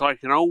looks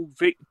like an old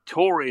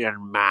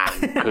Victorian man,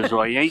 because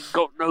I ain't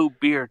got no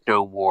beard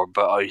no more,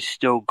 but I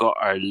still got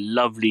a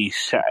lovely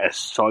set of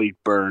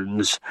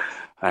sideburns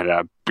and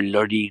a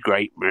bloody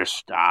great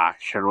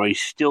moustache, and I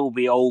still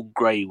be Old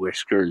Grey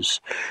Whiskers.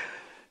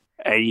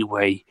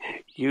 Anyway,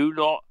 you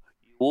lot,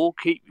 you all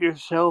keep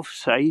yourself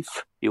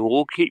safe, you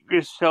all keep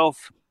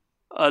yourself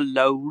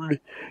alone,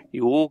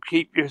 you all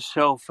keep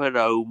yourself at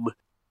home,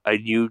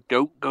 and you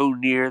don't go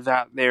near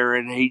that there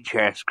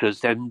NHS, because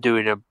they're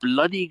doing a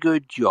bloody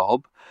good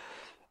job,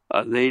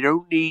 and they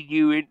don't need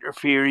you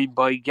interfering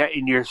by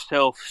getting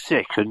yourself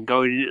sick and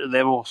going into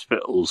them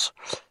hospitals.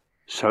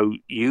 So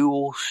you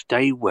all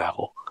stay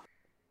well.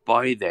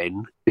 By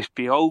then, this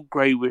be Old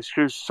Grey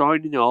Whiskers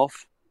signing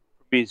off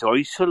from his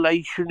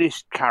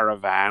isolationist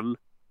caravan.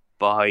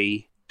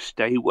 Bye.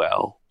 Stay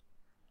well.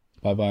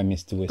 Bye-bye,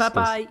 Mr. Whiskers.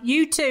 Bye-bye.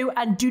 You too,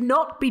 and do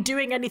not be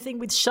doing anything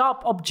with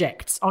sharp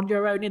objects on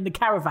your own in the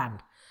caravan.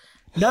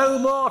 No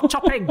more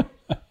chopping.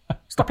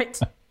 Stop it.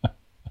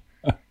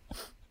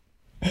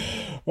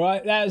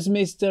 Right, that was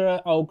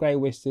Mr. Old Grey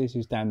Whiskers,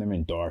 who's down there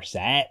in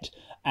Dorset.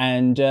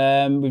 And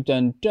we've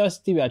done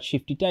Dusty, we had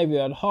Shifty Dave, we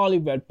had Harley,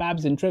 we had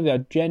Babs and Trev, we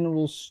had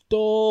General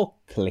Store,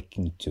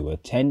 clicking to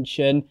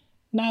attention.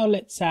 Now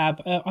let's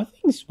have, I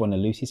think this is one of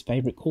Lucy's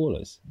favourite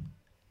callers,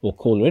 or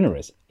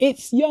caller-inners.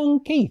 It's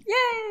Young Keith.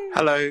 Yay!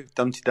 Hello,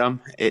 Dumpty Dum.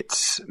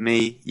 It's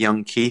me,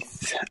 Young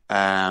Keith.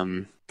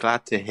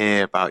 Glad to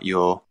hear about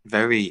your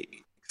very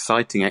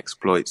exciting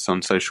exploits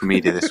on social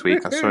media this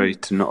week. I'm sorry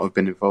to not have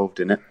been involved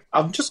in it.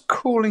 I'm just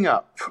calling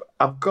up.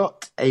 I've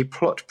got a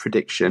plot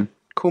prediction.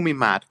 Call me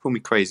mad, call me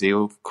crazy,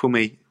 or call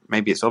me,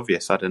 maybe it's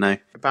obvious, I don't know,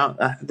 about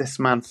this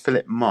man,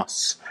 Philip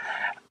Moss.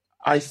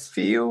 I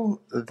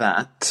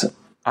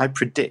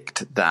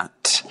predict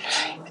that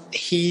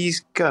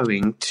he's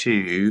going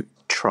to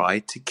try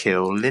to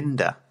kill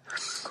Linda.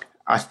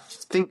 I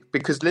think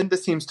because Linda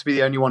seems to be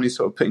the only one who's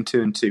sort of putting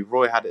two and two.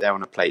 Roy had it there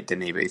on a plate,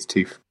 didn't he? But he's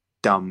too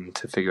dumb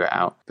to figure it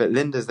out. But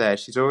Linda's there.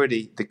 She's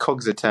already, the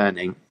cogs are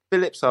turning.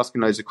 Philip's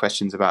asking loads of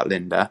questions about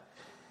Linda.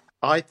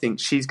 I think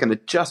she's going to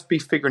just be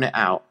figuring it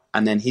out,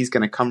 and then he's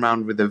going to come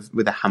round with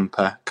a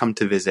hamper, come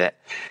to visit,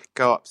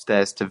 go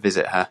upstairs to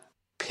visit her,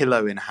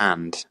 pillow in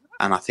hand.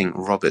 And I think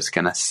Robert's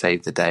going to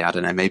save the day. I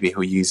don't know, maybe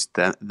he'll use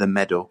the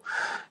medal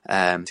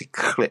to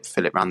clip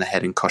Philip round the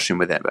head and cosh him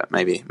with it. But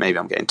maybe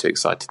I'm getting too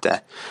excited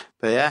there.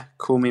 But yeah,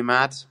 call me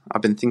mad.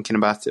 I've been thinking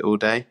about it all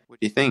day. What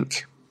do you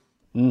think?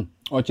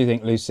 What do you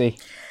think, Lucy?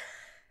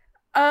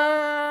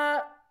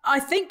 I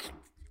think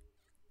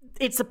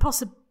it's a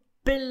possibility.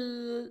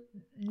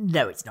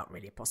 No, it's not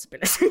really a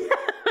possibility.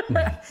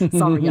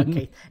 Sorry, Young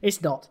Keith.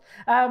 It's not.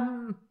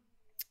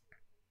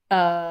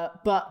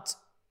 But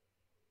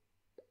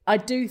I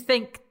do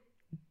think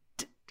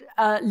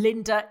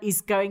Linda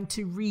is going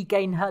to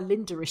regain her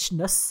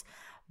Linderishness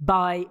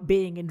by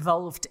being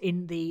involved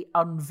in the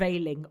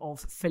unveiling of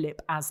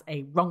Philip as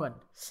a wrong-un.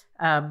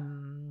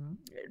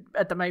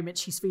 At the moment,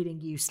 she's feeling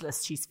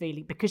useless. She's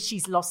feeling, because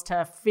she's lost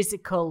her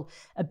physical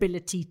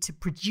ability to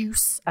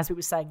produce, as we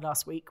were saying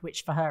last week,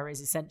 which for her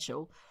is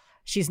essential.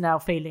 She's now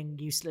feeling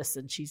useless,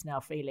 and she's now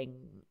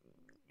feeling,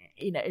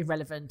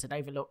 irrelevant and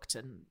overlooked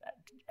and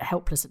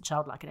helpless and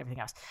childlike and everything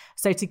else.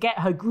 So to get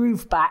her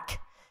groove back,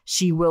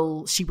 she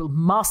will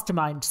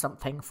mastermind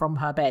something from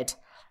her bed,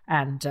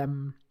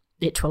 and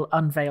it will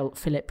unveil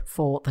Philip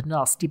for the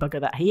nasty bugger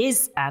that he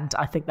is. And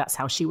I think that's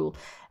how she will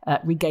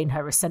regain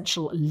her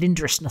essential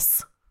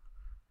Linderishness.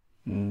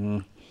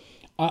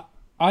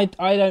 I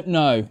don't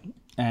know,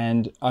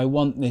 and I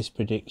want this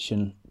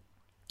prediction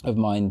of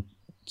mine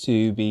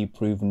to be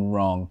proven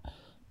wrong,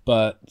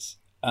 but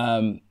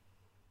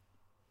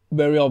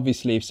very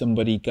obviously, if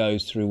somebody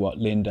goes through what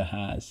Linda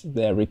has,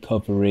 their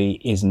recovery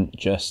isn't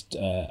just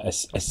a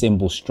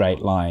simple straight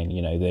line.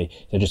 They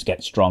just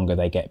get stronger,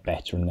 they get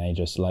better, and they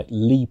just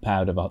leap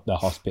out of the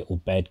hospital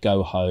bed,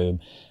 go home,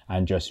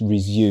 and just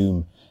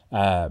resume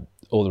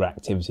all their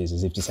activities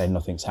as if to say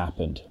nothing's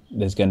happened.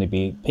 There's going to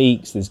be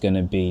peaks, there's going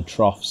to be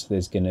troughs,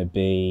 there's going to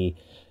be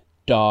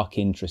dark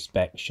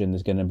introspection,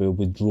 there's going to be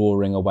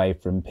withdrawing away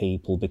from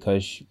people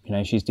because,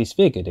 she's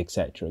disfigured,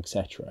 etc.,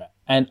 etc.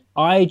 And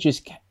I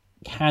just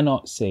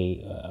cannot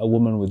see a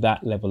woman with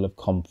that level of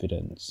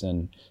confidence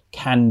and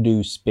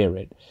can-do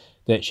spirit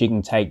that she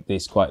can take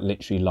this quite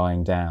literally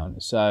lying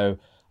down. So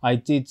I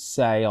did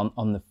say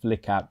on the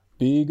Flick app,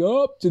 big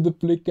up to the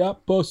Flick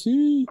app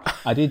posse.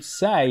 I did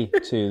say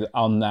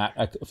on that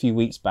a few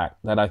weeks back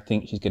that I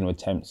think she's going to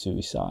attempt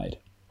suicide.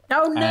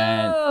 Oh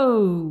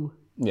no!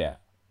 And, yeah.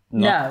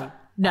 No.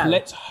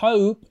 Let's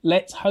hope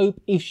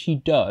if she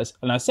does,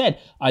 and I said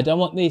I don't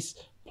want this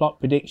plot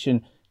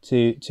prediction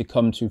to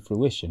come to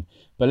fruition,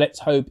 but let's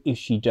hope if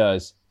she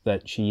does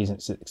that she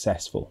isn't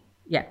successful.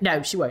 Yeah,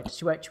 no, she won't.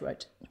 She won't.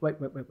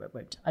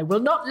 I will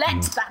not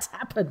let that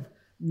happen.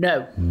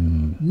 No.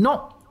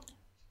 Not.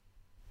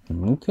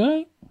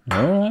 Okay.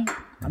 All right.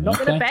 I'm not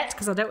going to bet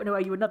because I don't want to owe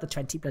you another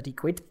 20 bloody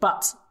quid,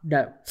 but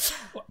no.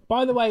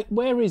 By the way,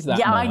 where is that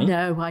money?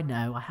 I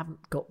know. I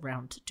haven't got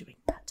round to doing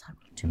that. I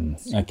will do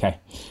it. Okay.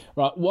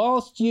 Right.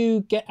 Whilst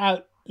you get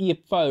out your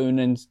phone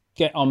and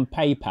get on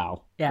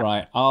PayPal,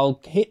 right,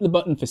 I'll hit the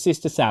button for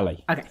Sister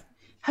Sally. Okay.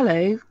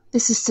 Hello,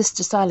 this is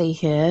Sister Sally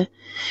here.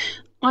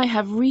 I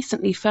have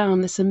recently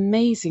found this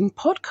amazing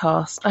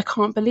podcast. I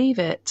can't believe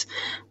it.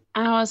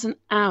 Hours and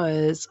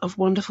hours of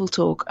wonderful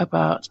talk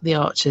about the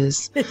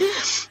Archers.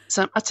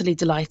 So I'm utterly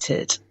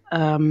delighted.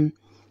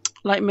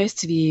 Like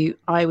most of you,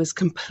 I was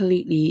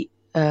completely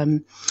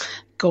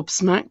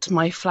gobsmacked.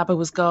 My flabber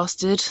was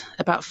gasted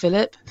about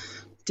Philip.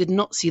 Did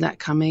not see that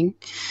coming.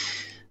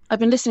 I've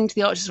been listening to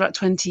the Archers for about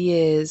 20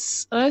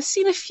 years. I've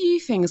seen a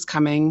few things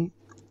coming.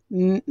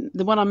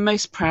 The one I'm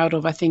most proud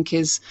of, I think,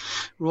 is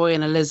Roy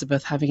and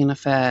Elizabeth having an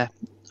affair.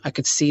 I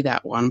could see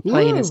that one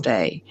plain as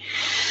day.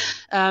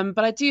 But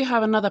I do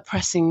have another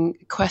pressing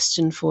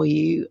question for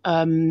you.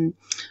 I'm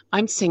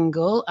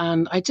single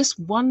and I just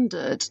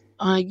wondered,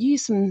 I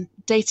use some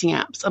dating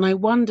apps and I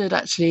wondered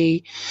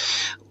actually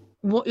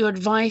what your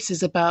advice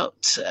is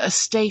about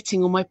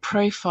stating on my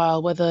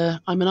profile whether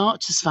I'm an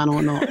Archers fan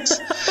or not.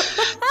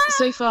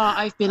 So far,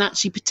 I've been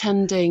actually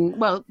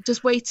pretending,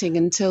 just waiting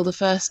until the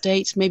first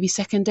date, maybe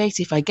second date,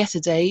 if I get a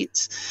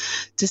date,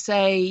 to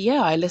say,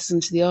 yeah, I listen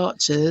to the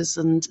Archers,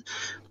 and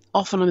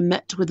often I'm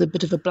met with a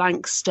bit of a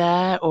blank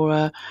stare or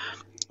a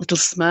little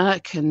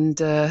smirk and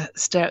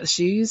stare at the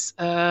shoes.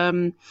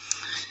 And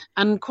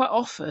quite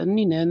often,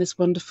 in this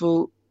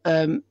wonderful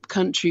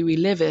country we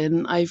live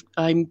in,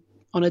 I'm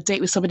on a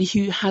date with somebody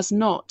who has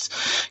not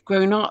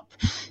grown up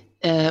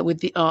with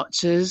the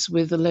Archers,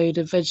 with a load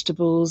of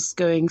vegetables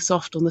going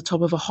soft on the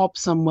top of a hob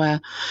somewhere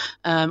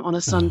on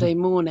a Sunday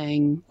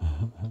morning.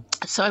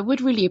 So I would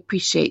really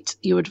appreciate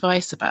your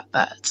advice about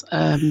that.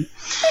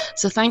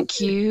 So thank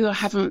you. I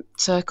haven't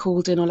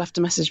called in or left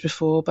a message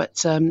before,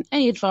 but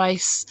any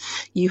advice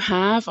you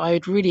have, I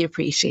would really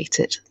appreciate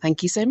it.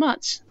 Thank you so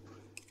much.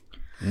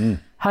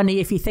 Honey,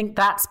 if you think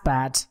that's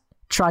bad,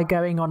 try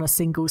going on a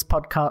singles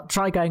podcast.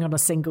 Try going on a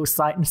singles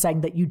site and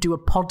saying that you do a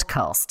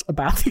podcast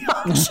about the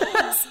Archers.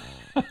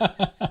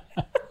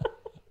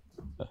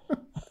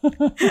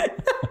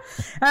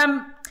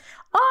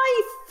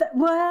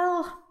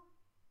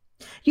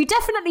 You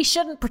definitely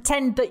shouldn't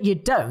pretend that you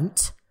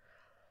don't.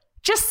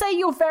 Just say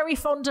you're very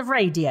fond of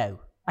radio,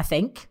 I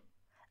think,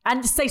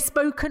 and say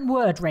spoken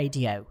word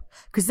radio,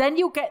 because then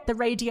you'll get the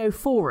radio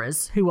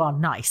forers who are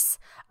nice.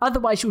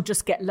 Otherwise, you'll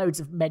just get loads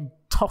of men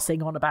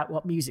tossing on about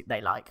what music they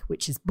like,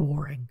 which is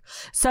boring.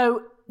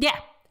 So,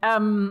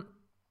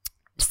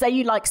 say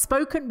you like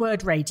spoken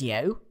word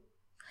radio,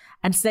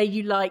 and say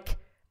you like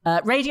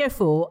Radio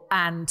 4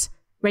 and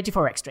Radio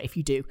 4 Extra, if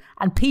you do,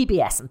 and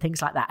PBS and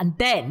things like that. And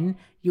then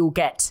you'll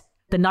get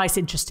the nice,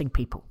 interesting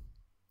people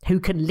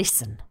who can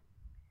listen.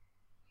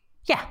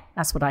 Yeah,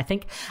 that's what I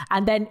think.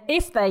 And then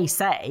if they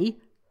say,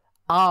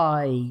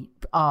 I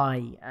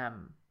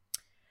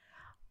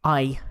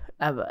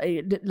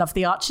love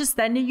the Archers,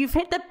 then you've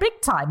hit the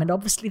big time, and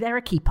obviously they're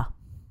a keeper.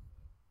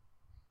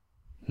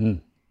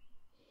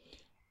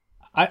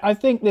 I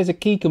think there's a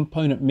key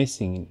component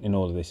missing in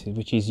all of this,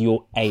 which is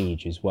your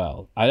age as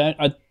well.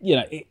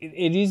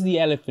 It is the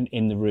elephant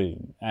in the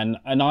room, and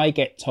I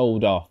get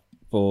told off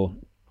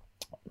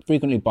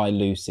frequently by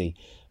Lucy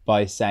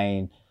by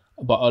saying,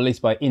 or at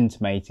least by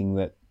intimating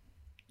that,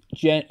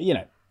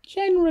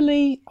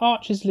 generally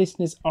Archers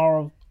listeners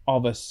are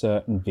of a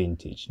certain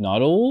vintage.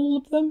 Not all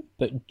of them,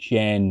 but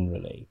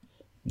generally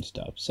and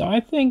stuff. So I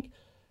think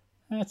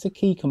that's a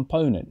key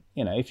component.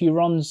 If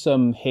you're on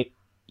some hip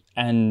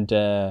and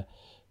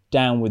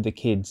down with the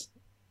kids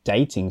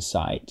dating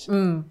site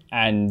and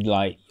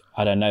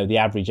I don't know, the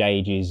average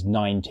age is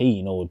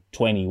 19 or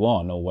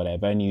 21 or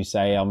whatever, and you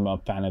say I'm a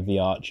fan of the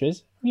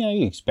Archers,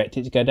 you expect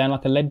it to go down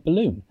like a lead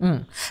balloon.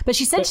 But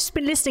she said she's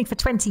been listening for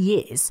 20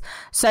 years.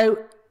 So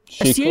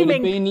she could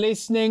have been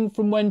listening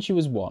from when she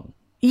was 1.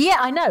 Yeah,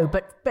 I know,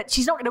 but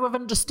she's not going to have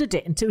understood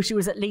it until she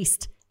was at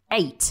least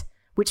 8,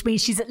 which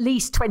means she's at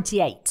least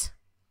 28.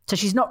 So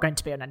she's not going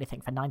to be on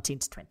anything for 19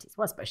 to 20s.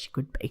 Well, I suppose she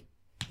could be.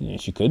 Yeah,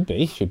 she could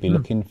be. She'd be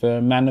looking for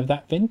a man of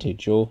that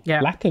vintage or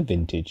lack of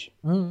vintage.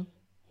 Mm.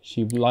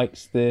 She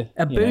likes the...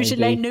 A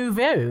Beaujolais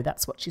Nouveau,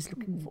 that's what she's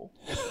looking for.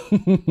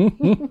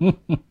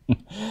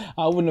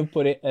 I wouldn't have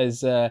put it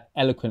as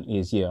eloquently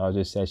as you. I'll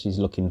just say she's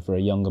looking for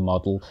a younger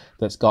model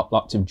that's got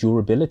lots of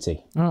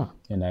durability. Oh.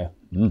 You know.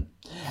 Mm.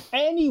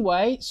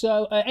 Anyway,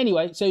 so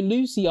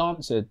Lucy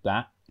answered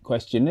that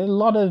question. There's a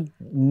lot of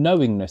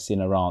knowingness in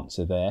her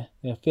answer there.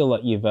 I feel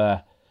like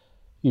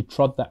you've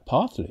trod that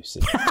path,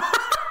 Lucy.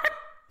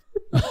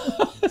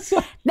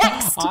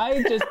 Next!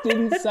 I just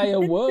didn't say a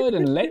word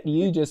and let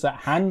you just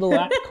handle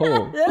that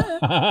call.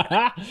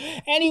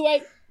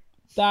 Anyway,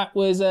 that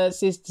was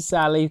Sister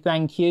Sally.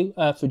 Thank you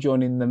for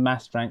joining the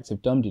massed ranks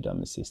of Dum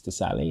Dum, Sister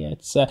Sally.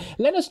 It's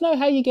let us know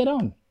how you get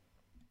on.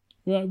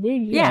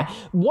 Yeah.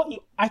 What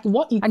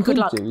you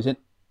could do is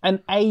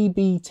an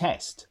A/B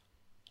test.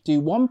 Do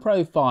one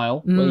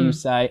profile where you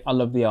say, I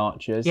love the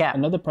Archers. Yeah.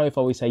 Another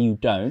profile where you say you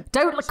don't.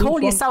 Don't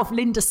call yourself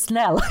Linda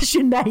Snell as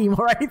your name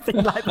or anything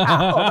like that.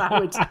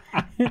 That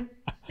would...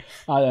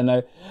 I don't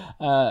know.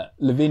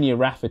 Lavinia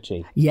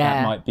Rafferty. Yeah.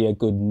 That might be a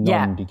good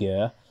nom de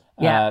guerre.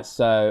 Yeah.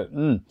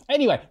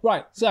 Anyway,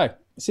 right. So,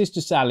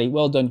 Sister Sally,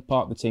 well done,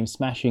 part of the team.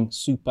 Smashing,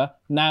 super.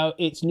 Now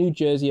it's New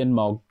Jersey and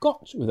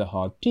Margot with a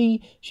hard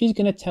T. She's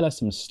going to tell us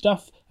some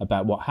stuff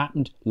about what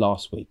happened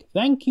last week.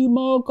 Thank you,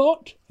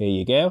 Margot. Here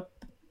you go.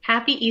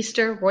 Happy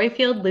Easter,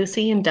 Royfield,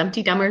 Lucy, and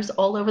Dumpty Dummers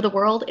all over the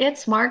world.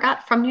 It's Margot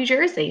from New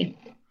Jersey.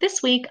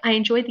 This week, I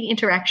enjoyed the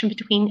interaction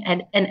between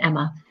Ed and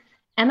Emma.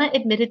 Emma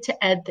admitted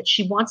to Ed that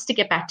she wants to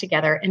get back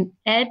together, and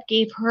Ed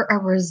gave her a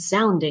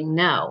resounding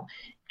no.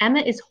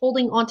 Emma is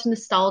holding on to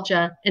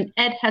nostalgia, and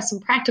Ed has some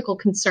practical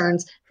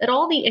concerns that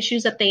all the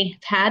issues that they've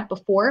had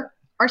before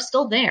are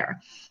still there.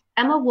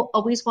 Emma will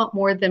always want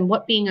more than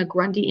what being a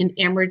Grundy in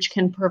Ambridge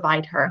can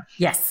provide her.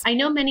 Yes. I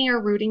know many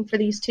are rooting for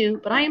these two,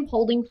 but I am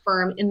holding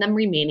firm in them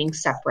remaining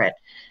separate.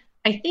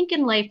 I think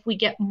in life we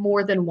get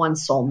more than one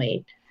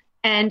soulmate.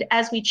 And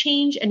as we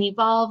change and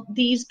evolve,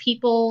 these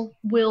people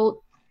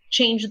will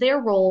change their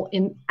role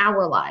in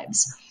our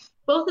lives.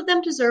 Both of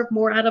them deserve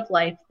more out of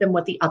life than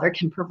what the other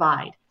can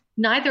provide.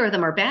 Neither of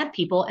them are bad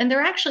people, and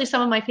they're actually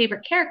some of my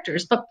favorite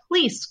characters, but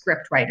please,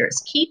 script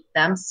writers, keep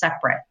them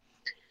separate.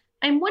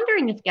 I'm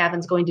wondering if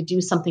Gavin's going to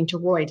do something to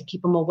Roy to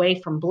keep him away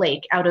from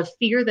Blake out of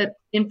fear that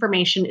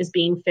information is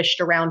being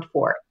fished around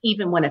for,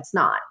 even when it's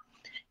not.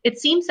 It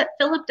seems that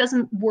Philip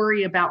doesn't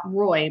worry about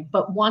Roy,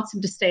 but wants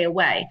him to stay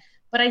away.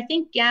 But I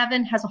think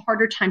Gavin has a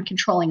harder time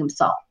controlling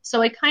himself,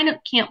 so I kind of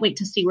can't wait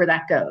to see where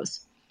that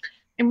goes.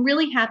 I'm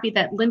really happy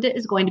that Linda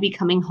is going to be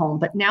coming home,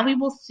 but now we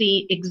will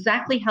see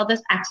exactly how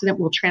this accident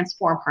will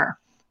transform her.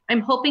 I'm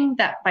hoping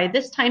that by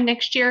this time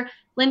next year,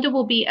 Linda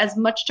will be as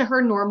much to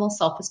her normal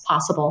self as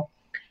possible.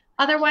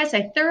 Otherwise,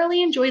 I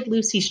thoroughly enjoyed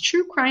Lucy's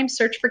true crime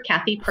search for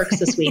Kathy Perks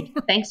this week.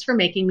 Thanks for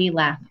making me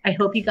laugh. I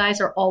hope you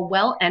guys are all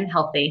well and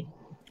healthy.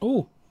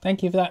 Oh,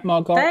 thank you for that,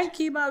 Margot. Thank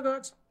you,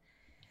 Margot.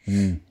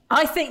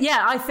 I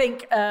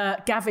think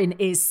Gavin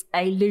is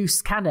a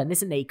loose cannon,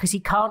 isn't he? Because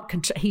he can't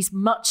control. He's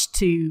much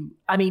too.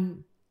 I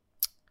mean,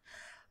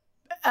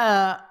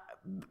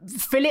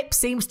 Philip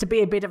seems to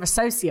be a bit of a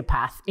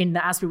sociopath in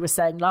that, as we were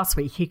saying last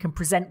week, he can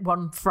present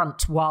one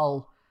front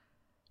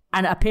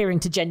and appearing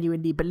to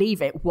genuinely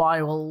believe it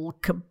while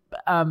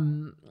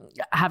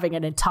having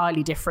an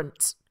entirely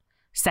different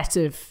set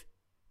of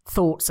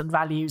thoughts and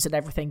values and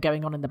everything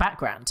going on in the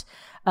background.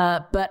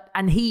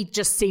 And he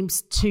just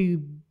seems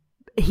to.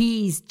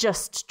 He's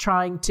just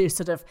trying to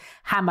sort of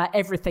hammer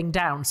everything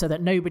down so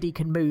that nobody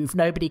can move,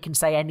 nobody can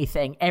say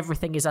anything,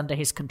 everything is under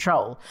his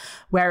control.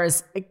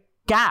 Whereas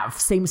Gav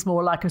seems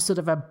more like a sort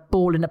of a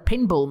ball in a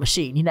pinball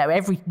machine. You know,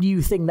 every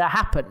new thing that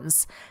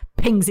happens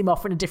pings him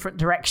off in a different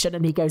direction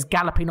and he goes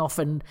galloping off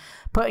and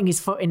putting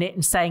his foot in it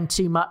and saying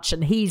too much.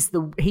 And he's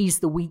the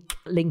weak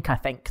link, I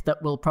think,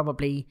 that will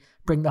probably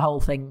bring the whole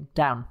thing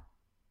down.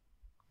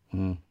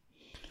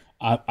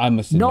 I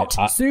must admit,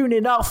 Not soon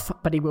enough,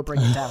 but he will bring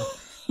it down.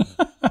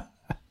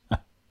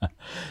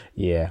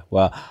 Yeah,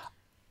 well,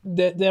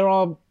 there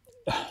are.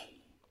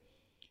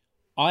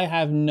 I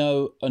have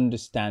no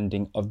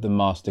understanding of the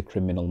master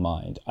criminal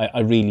mind.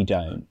 I really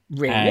don't.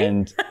 Really?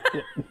 And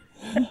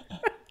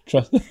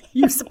trust.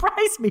 You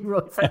surprised me,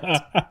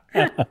 Royfield.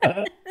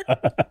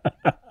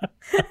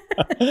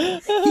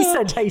 He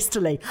said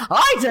hastily,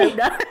 "I don't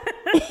know."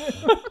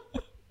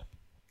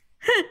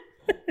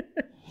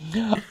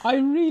 I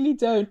really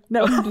don't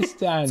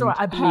understand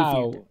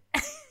how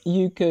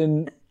you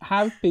can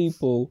have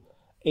people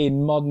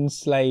in modern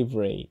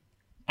slavery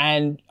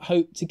and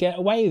hope to get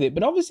away with it.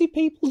 But obviously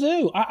people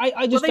do.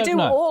 I just don't know.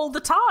 Well, they do all the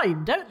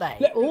time, don't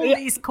they? All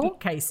these court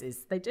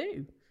cases, they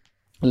do.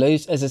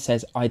 Luz, as I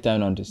says, I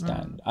don't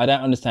understand. I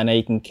don't understand how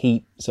you can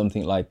keep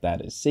something like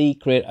that a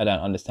secret. I don't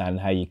understand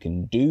how you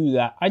can do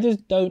that. I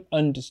just don't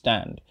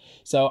understand.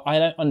 So I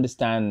don't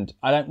understand.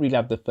 I don't really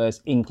have the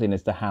first inkling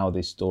as to how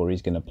this story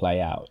is going to play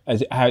out,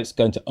 how it's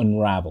going to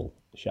unravel,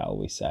 shall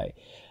we say.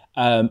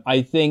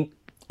 I think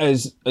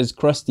as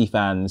Krusty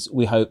fans,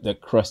 we hope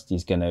that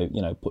Krusty's going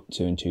to, put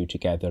two and two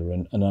together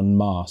and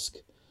unmask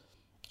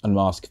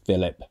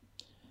Philip.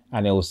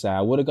 And he'll say,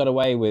 I would have got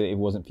away with it if it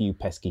wasn't for you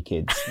pesky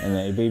kids. And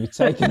then he'd be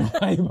taken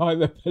away by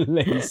the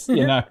police,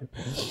 you know.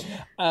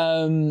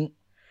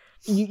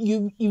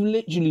 You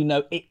literally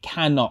know it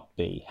cannot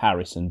be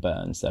Harrison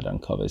Burns that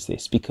uncovers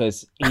this,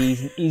 because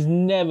he's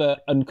never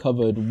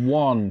uncovered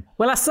one.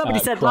 Well, as somebody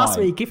said crime. last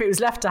week, if it was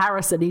left to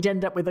Harrison, he'd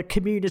end up with a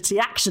community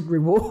action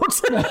reward.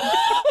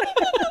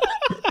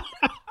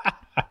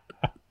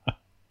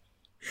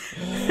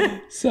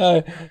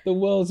 So the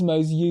world's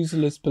most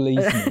useless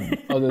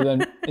policeman, other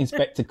than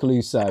Inspector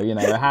Clouseau, you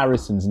know,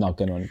 Harrison's not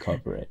going to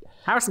uncover it.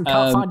 Harrison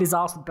can't find his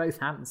arse with both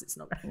hands. It's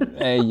not.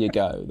 There you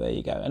go.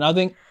 And I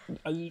think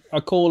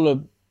a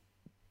caller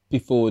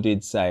before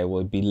did say, well,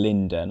 it'd be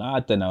Linda, and I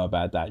don't know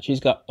about that.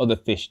 She's got other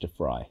fish to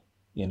fry,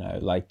 you know,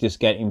 like just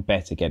getting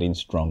better, getting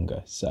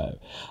stronger. So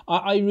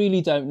I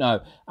really don't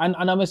know. And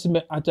I must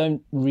admit, I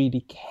don't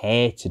really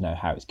care to know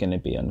how it's going to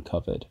be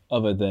uncovered,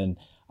 other than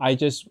I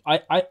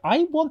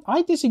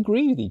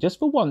disagree with you. Just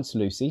for once,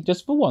 Lucy,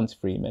 just for once,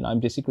 Freeman,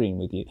 I'm disagreeing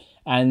with you.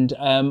 And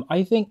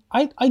I think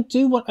I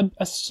do want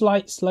a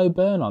slight slow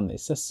burn on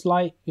this, a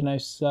slight, you know,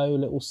 slow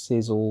little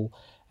sizzle.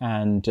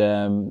 And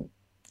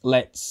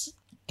let's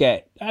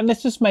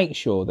just make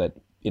sure that,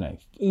 you know,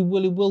 he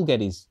will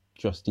get his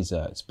just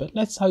desserts, but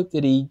let's hope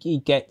that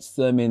he gets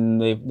them in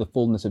the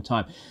fullness of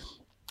time.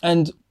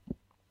 And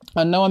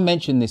I know I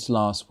mentioned this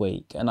last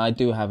week, and I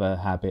do have a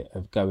habit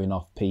of going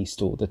off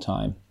piste all the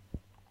time.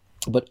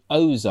 But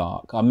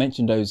Ozark, I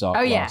mentioned Ozark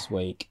last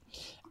week,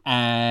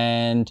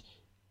 and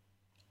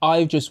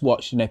I've just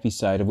watched an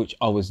episode of which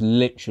I was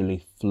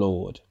literally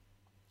floored.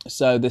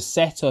 So the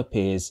setup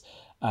is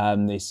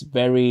this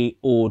very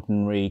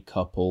ordinary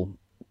couple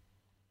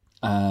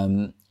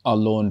are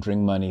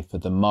laundering money for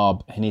the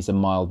mob, and he's a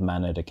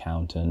mild-mannered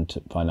accountant,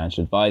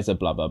 financial advisor,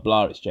 blah, blah,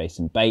 blah. It's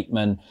Jason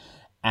Bateman,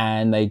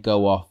 and they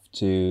go off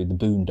to the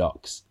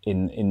boondocks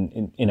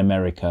in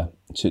America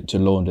to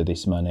launder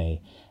this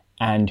money.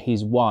 And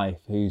his wife,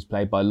 who's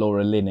played by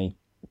Laura Linney,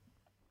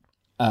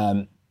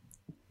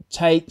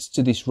 takes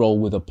to this role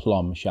with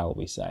aplomb, shall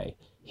we say.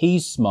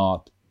 He's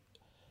smart.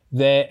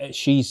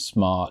 She's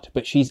smart,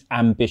 but she's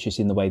ambitious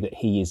in the way that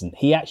he isn't.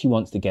 He actually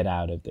wants to get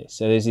out of this.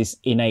 So there's this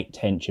innate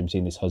tension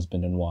between this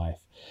husband and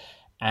wife.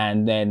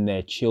 And then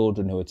their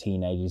children, who are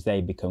teenagers,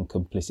 they become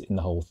complicit in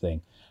the whole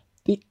thing.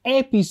 The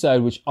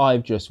episode which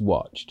I've just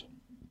watched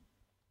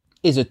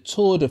is a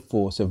tour de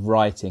force of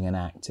writing and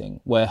acting,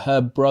 where her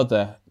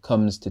brother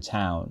comes to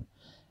town,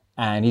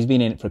 and he's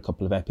been in it for a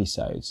couple of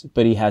episodes,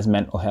 but he has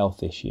mental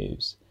health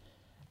issues,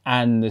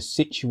 and the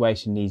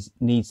situation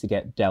needs to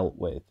get dealt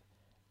with.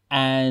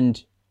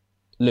 And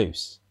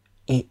Luce,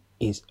 it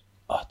is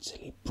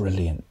utterly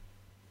brilliant.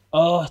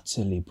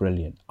 Utterly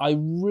brilliant. I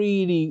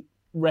really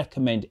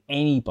recommend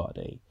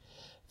anybody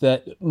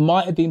that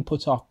might have been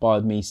put off by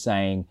me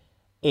saying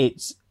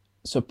it's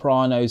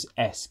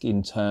Sopranos-esque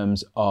in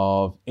terms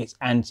of its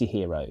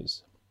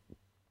anti-heroes,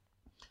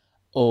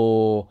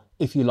 or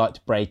if you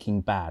liked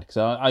Breaking Bad, because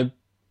I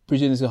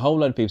presume there's a whole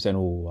load of people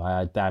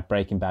saying, that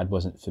Breaking Bad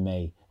wasn't for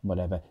me,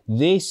 whatever.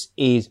 This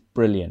is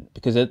brilliant,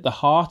 because at the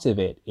heart of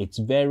it, it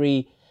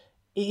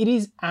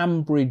is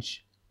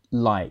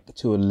Ambridge-like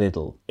to a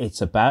little.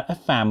 It's about a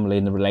family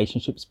and the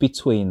relationships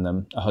between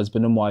them, a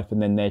husband and wife,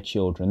 and then their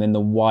children, then the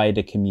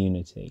wider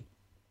community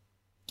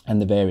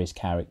and the various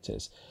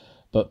characters.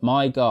 But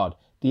my God,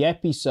 the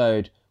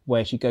episode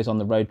where she goes on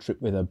the road trip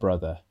with her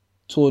brother,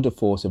 tour de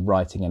force of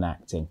writing and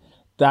acting,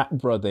 that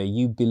brother,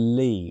 you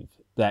believe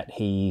that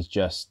he's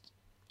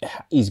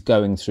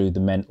going through the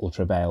mental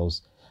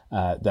travails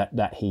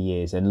that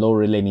he is. And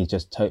Laura Linney's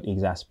just totally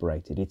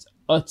exasperated. It's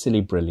utterly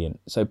brilliant.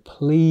 So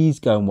please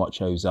go and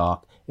watch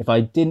Ozark. If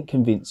I didn't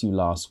convince you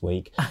last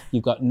week,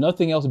 you've got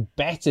nothing else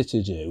better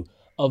to do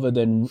other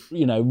than,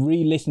 you know,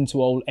 re-listen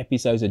to old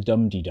episodes of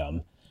Dum Dee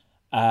Dum.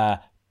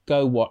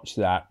 Go watch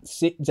that.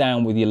 Sit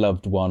down with your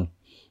loved one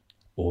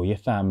or your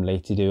family,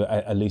 to do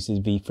a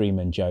Lucy V.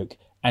 Freeman joke,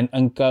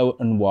 and go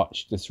and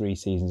watch the 3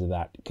 seasons of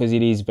that, because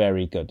it is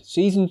very good.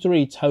 Season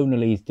 3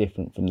 tonally is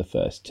different from the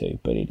first 2,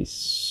 but it is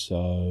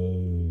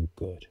so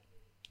good.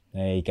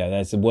 There you go.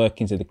 There's the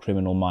workings of the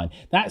criminal mind.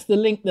 That's the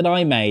link that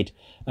I made,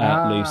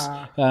 Luce.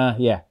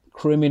 Yeah,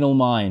 Criminal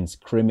Minds.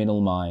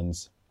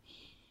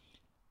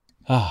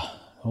 I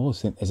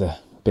always think there's a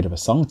bit of a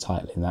song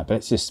title in that, but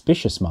it's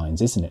Suspicious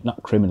Minds, isn't it?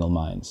 Not Criminal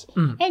Minds.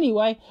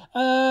 Anyway,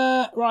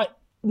 right,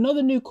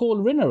 another new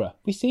caller-innerer.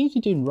 We seem to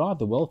be doing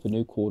rather well for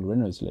new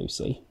caller-innerers,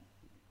 Lucy.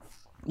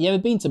 You ever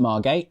been to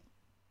Margate?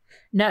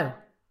 No.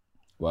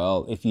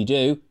 Well, if you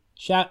do,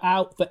 shout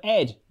out for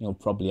Ed. He'll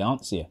probably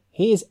answer you.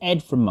 Here's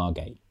Ed from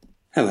Margate.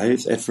 Hello,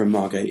 it's Ed from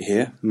Margate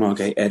here.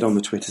 Margate Ed on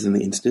the Twitters and the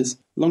Instas.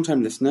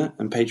 Long-time listener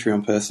and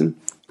Patreon person.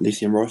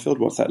 Lucy and Roifield,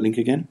 what's that link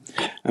again?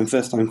 And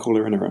first-time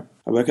caller-innerer.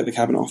 I work at the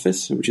Cabinet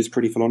Office, which is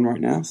pretty full-on right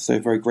now, so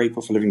very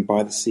grateful for living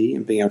by the sea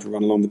and being able to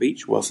run along the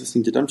beach whilst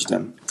listening to Dum Tee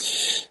Dum.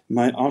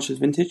 My Archer's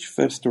Vintage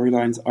first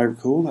storylines I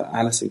recall are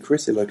Alice and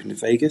Chris eloping to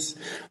Vegas,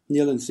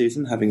 Neil and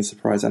Susan having a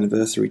surprise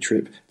anniversary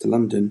trip to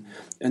London,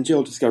 and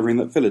Jill discovering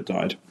that Phil had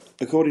died.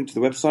 According to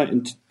the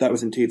website, that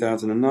was in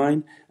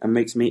 2009, and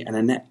makes me an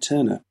Annette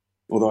Turner.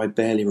 although I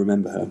barely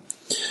remember her.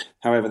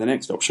 However, the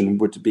next option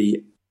would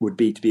be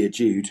to be a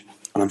Jude,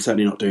 and I'm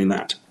certainly not doing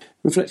that.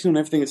 Reflecting on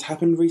everything that's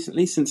happened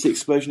recently since the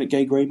explosion at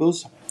Gay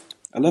Grables,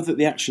 I love that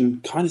the action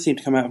kind of seemed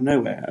to come out of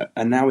nowhere,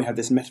 and now we have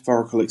this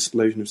metaphorical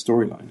explosion of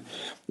storyline.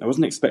 I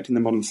wasn't expecting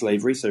the modern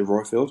slavery, so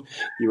Roifield,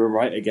 you were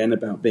right again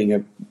about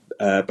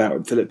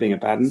Philip being a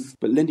bad one,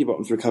 but Lindy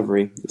Bottom's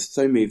recovery is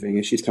so moving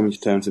as she's coming to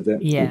terms with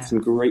it, with some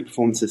great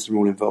performances from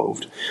all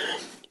involved.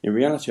 In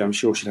reality, I'm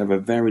sure she'll have a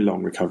very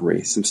long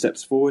recovery, some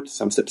steps forward,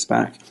 some steps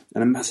back,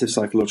 and a massive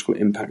psychological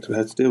impact for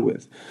her to deal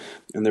with.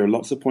 And there are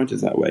lots of pointers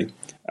that way.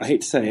 I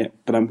hate to say it,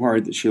 but I'm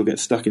worried that she'll get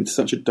stuck into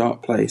such a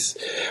dark place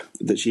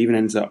that she even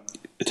ends up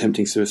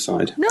attempting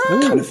suicide. No!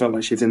 I kind of felt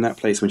like she was in that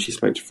place when she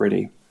spoke to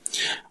Freddie.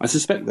 I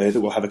suspect, though,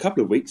 that we'll have a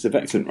couple of weeks of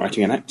excellent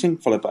writing and acting,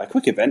 followed by a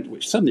quick event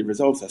which suddenly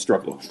resolves her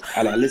struggle,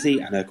 a la Lizzie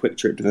and her quick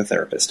trip to the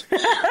therapist.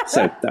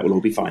 So that will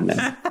all be fine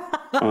then.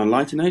 On a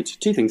lighter note,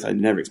 two things I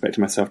never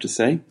expected myself to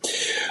say.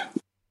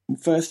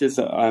 First is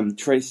that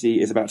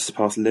Tracy is about to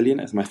surpass Lillian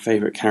as my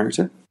favourite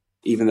character,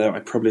 even though I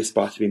probably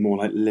aspire to be more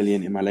like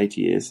Lillian in my later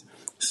years.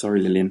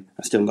 Sorry, Lillian,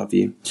 I still love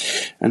you.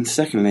 And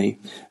secondly,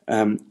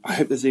 I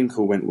hope the Zoom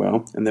call went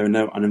well and there are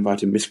no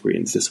uninvited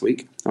miscreants this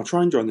week. I'll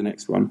try and join the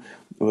next one,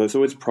 although there's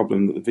always a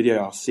problem that the video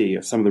I'll see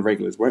of some of the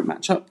regulars won't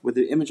match up with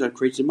the image I've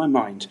created in my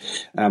mind.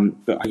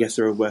 But I guess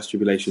there are worse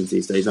tribulations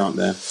these days, aren't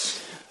there?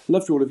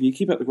 Love to all of you.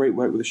 Keep up the great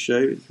work with the show.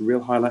 It's a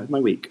real highlight of my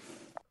week.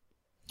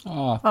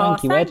 Oh,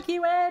 thank you, Ed. Thank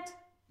you, Ed.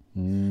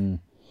 Do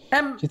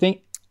you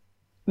think...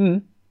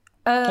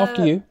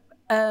 after you.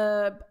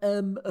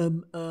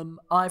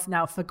 I've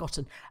now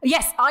forgotten.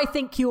 Yes, I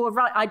think you are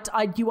right.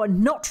 You are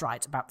not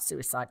right about the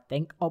suicide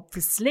thing,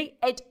 obviously,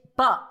 Ed.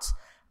 But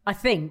I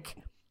think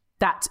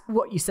that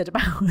what you said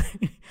about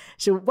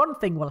so one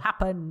thing will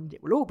happen,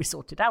 it will all be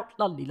sorted out,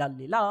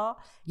 la.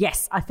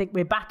 Yes, I think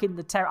we're back in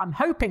the I'm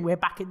hoping we're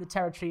back in the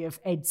territory of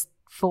Ed's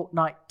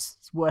fortnight's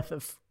worth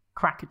of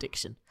crack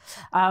addiction.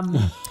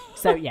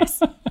 So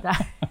yes,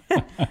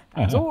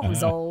 that's all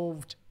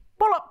resolved.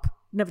 Pull up.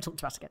 Never talked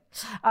about it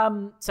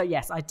again. So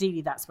yes,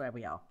 ideally that's where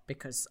we are,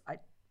 because I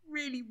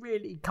really,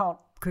 really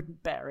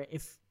couldn't bear it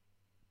if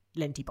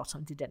Lindy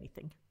Bottom did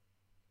anything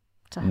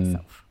to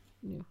herself.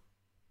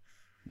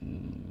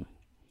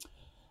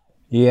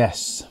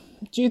 Yes.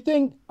 Do you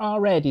think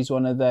our Ed is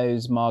one of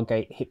those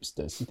Margate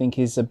hipsters? Do you think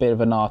he's a bit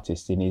of an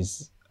artist in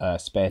his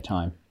spare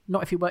time?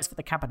 Not if he works for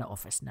the Cabinet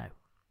Office, no.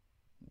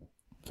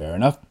 Fair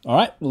enough. All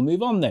right, we'll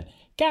move on then.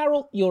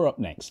 Carol, you're up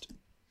next.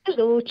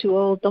 Hello to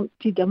all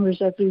Dumpty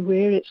Dummers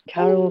everywhere. It's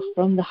Carol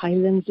from the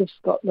Highlands of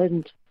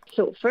Scotland.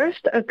 So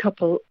first, a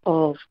couple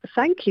of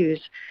thank yous.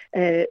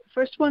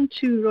 First one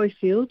to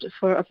Roifield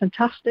for a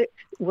fantastic,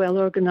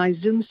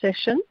 well-organised Zoom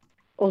session.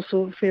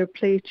 Also, fair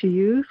play to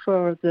you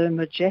for the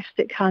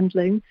majestic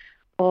handling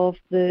of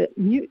the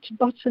mute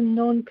button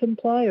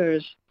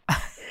non-compliers.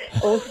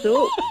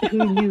 Also,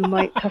 who knew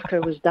Mike Tucker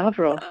was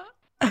Davros?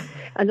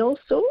 And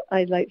also,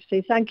 I'd like to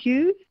say thank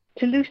you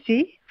to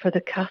Lucy for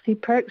the Kathy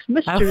Perks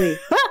mystery.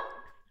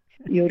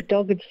 Your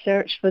dogged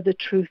search for the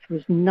truth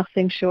was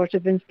nothing short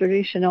of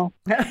inspirational.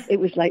 It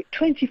was like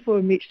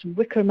 24 meets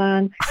Wicker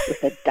Man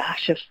with a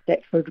dash of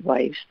Stepford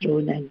Wives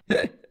thrown in.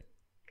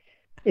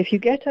 If you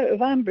get out of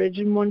Ambridge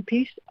in one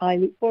piece, I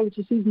look forward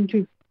to season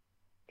 2.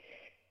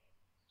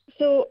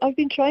 So I've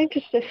been trying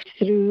to sift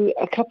through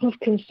a couple of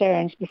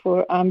concerns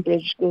before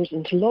Ambridge goes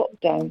into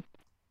lockdown.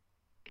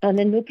 And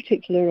in no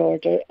particular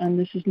order, and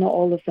this is not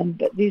all of them,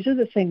 but these are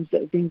the things that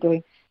have been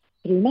going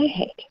through my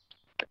head.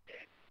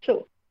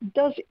 So,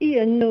 does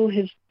Ian know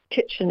his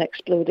kitchen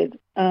exploded?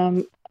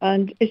 And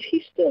is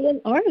he still in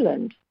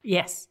Ireland?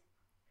 Yes.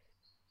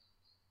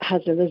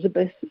 Has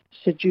Elizabeth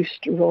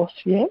seduced Ross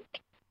yet?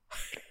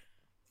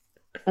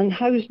 And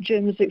how's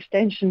Jim's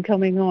extension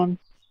coming on?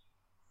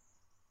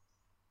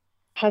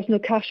 Has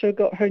Natasha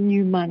got her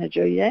new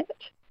manager yet?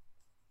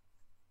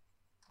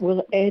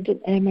 Will Ed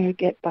and Emma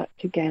get back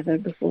together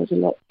before the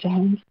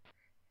lockdown?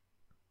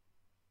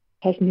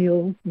 Has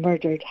Neil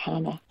murdered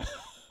Hannah?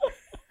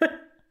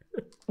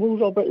 Will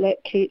Robert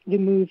let Kate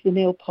remove the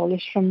nail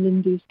polish from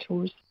Lindy's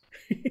toes?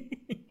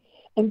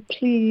 And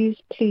please,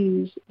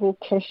 will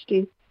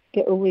Kirsty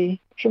get away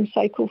from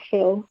Psycho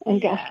Phil and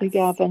Ghastly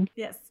Gavin?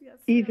 Yes.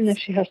 Even if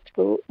she has to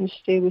go and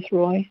stay with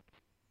Roy.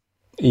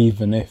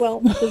 Even if. Well,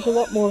 there's a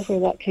lot more where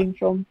that came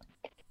from.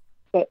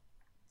 But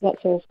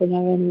that's all for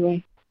now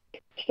anyway.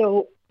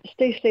 So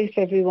stay safe,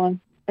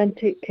 everyone, and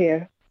take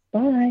care.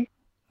 Bye.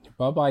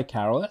 Bye-bye,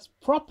 Carol. That's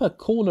proper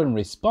call and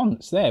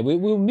response there. We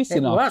were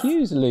missing our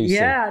cues, Lucy.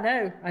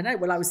 Yeah, I know.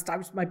 Well, I was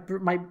my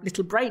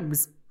little brain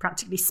was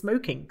practically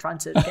smoking, trying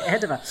to get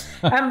ahead of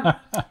her.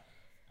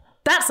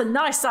 That's a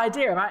nice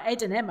idea about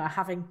Ed and Emma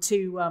having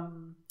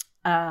to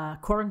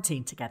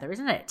quarantine together,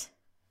 isn't it?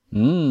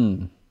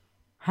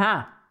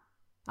 I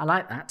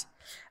like that.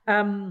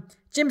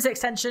 Jim's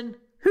extension,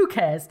 who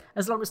cares,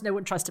 as long as no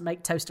one tries to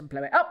make toast and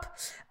blow it up.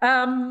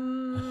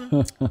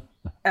 And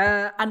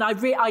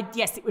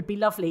yes, it would be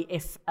lovely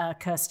if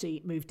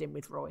Kirsty moved in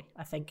with Roy,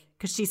 I think,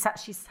 because she's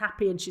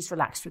happy and she's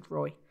relaxed with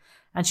Roy,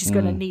 and she's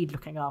going to need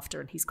looking after,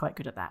 and he's quite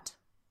good at that.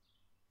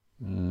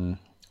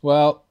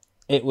 Well,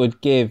 it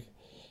would give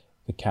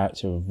the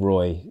character of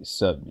Roy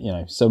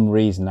some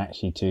reason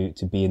actually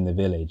to be in the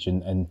village.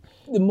 And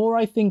the more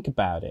I think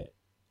about it,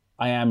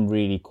 I am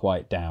really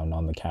quite down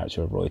on the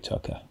character of Roy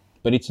Tucker.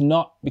 But it's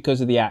not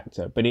because of the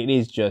actor, but it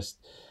is just,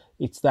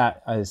 it's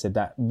that, as I said,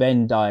 that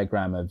Venn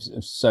diagram of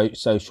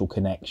social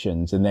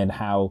connections, and then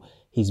how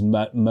he's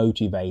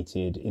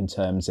motivated in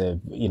terms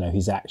of,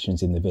 his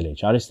actions in the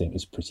village. I just think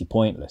it's pretty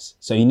pointless.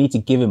 So you need to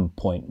give him a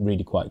point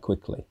really quite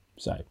quickly.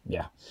 So,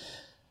 yeah.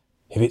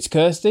 If it's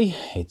Kirsty,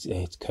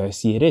 it's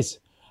Kirsty it is.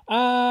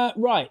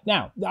 Right,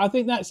 now, I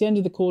think that's the end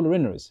of the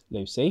caller-inners,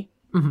 Lucy.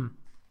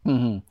 So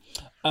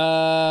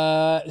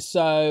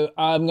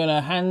I'm going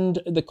to hand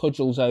the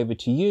cudgels over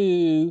to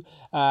you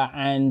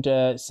and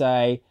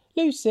say,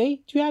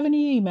 Lucy, do you have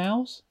any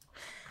emails?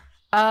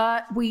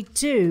 We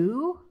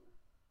do.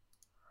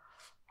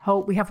 Oh,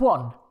 we have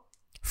one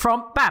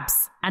from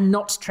Babs and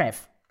not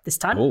Trev this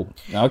time. Oh,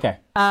 okay.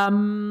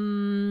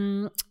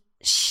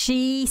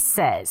 She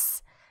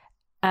says,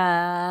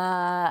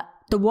 the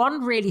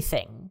one really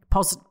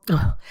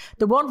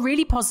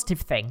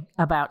positive thing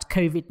about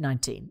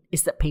COVID-19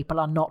 is that people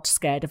are not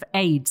scared of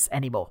AIDS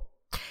anymore.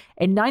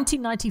 In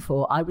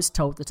 1994, I was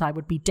told that I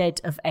would be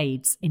dead of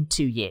AIDS in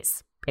 2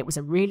 years. It was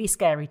a really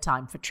scary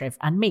time for Trev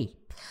and me.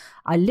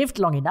 I lived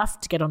long enough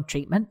to get on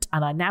treatment,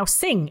 and I now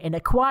sing in a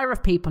choir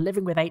of people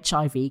living with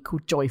HIV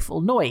called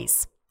Joyful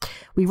Noise.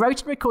 We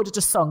wrote and recorded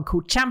a song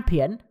called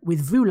Champion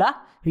with Vula,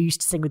 who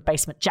used to sing with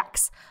Basement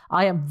Jaxx.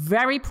 I am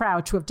very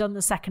proud to have done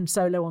the second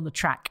solo on the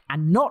track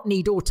and not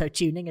need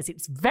auto-tuning, as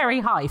it's very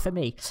high for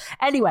me.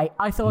 Anyway,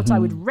 I thought I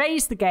would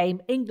raise the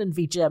game England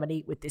v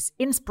Germany with this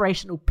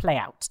inspirational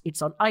playout.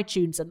 It's on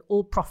iTunes and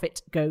all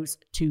profit goes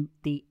to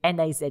the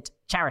NAZ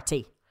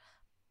charity.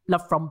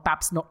 Love from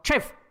Babs, not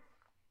Trev.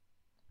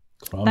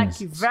 Thank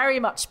you very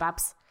much,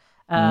 Babs.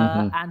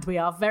 And we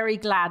are very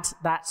glad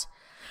that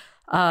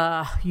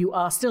you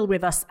are still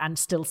with us and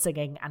still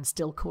singing and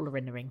still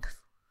caller-innering.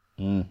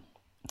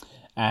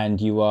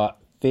 And you are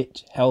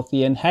fit,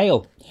 healthy and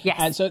hale. Yes.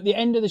 And so at the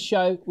end of the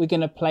show, we're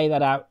going to play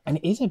that out. And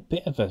it is a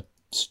bit of a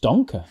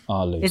stonker,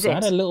 Lucy. Is it? I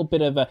had a little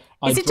bit of a...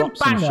 Is it a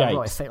banger,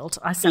 Royfield?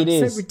 I sound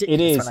so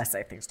ridiculous when I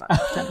say things like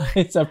that.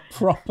 It's a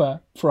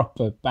proper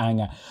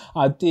banger.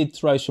 I did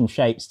throw some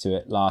shapes to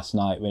it last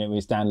night when it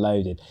was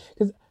downloaded.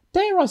 Because,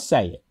 dare I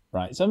say it,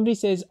 right? Somebody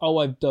says, oh,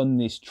 I've done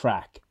this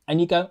track. And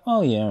you go,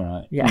 oh, yeah,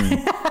 right. Yeah.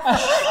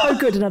 Oh,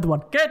 good, another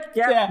one. Good,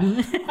 yeah. And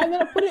then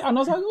I put it on, I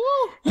was like,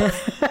 oh.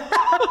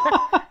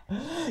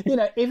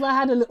 If I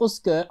had a little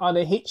skirt, I'd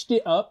have hitched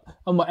it up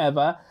and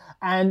whatever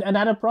and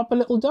had a proper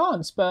little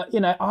dance. But,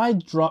 I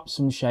dropped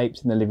some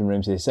shapes in the living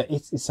room to this. So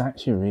it's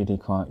actually really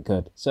quite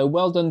good. So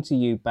well done to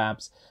you,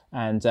 Babs.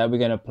 And we're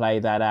going to play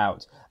that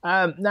out.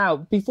 Now,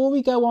 before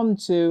we go on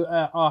to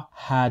our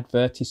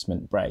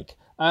advertisement break,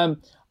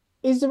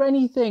 is there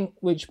anything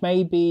which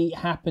maybe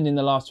happened in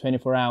the last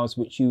 24 hours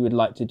which you would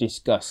like to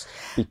discuss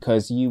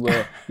because you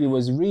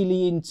was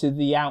really into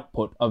the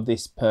output of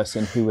this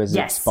person who has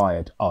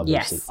expired? Oh, Lucy.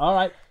 Yes. All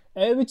right,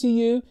 over to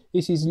you.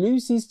 This is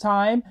Lucy's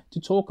time to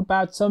talk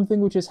about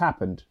something which has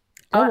happened.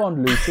 Go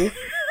on, Lucy.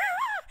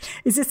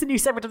 Is this a new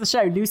segment of the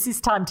show?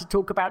 Lucy's time to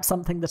talk about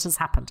something that has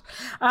happened.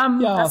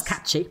 That's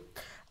catchy.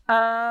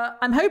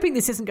 I'm hoping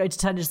this isn't going to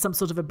turn into some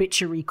sort of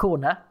obituary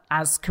corner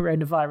as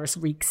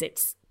coronavirus wreaks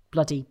its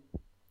bloody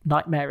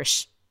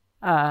nightmarish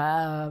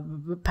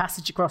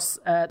passage across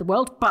the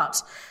world,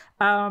 but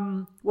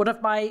one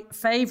of my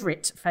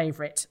favourite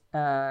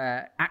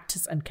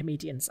actors and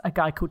comedians, a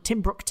guy called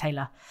Tim Brooke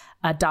Taylor,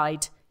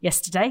 died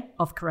yesterday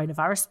of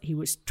coronavirus. He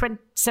was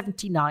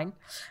 79,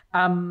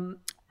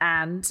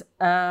 and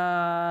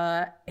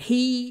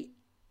he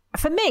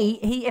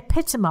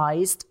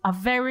epitomised a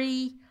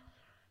very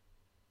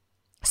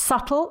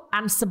subtle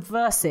and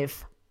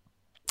subversive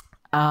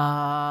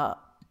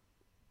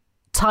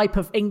type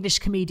of English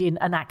comedian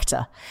and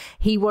actor.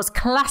 He was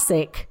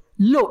classic,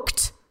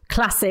 looked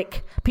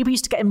classic. People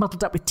used to get him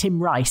muddled up with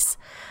Tim Rice.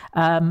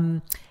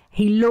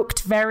 He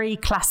looked very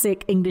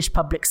classic English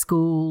public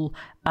school,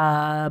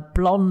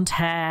 blonde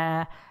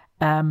hair,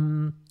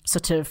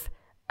 sort of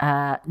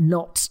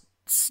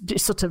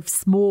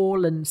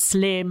small and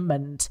slim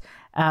and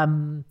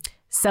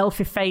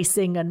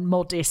self-effacing and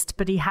modest,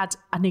 but he had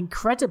an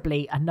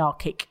incredibly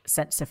anarchic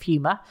sense of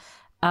humour.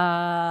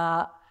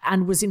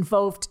 And was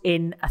involved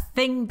in a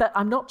thing that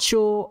I'm not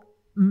sure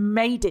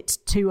made it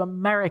to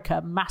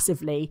America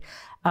massively,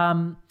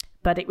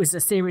 but it was a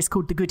series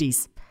called The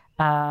Goodies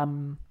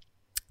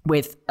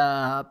with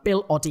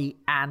Bill Oddie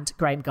and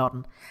Graham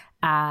Garden.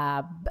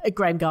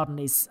 Graham Garden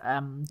is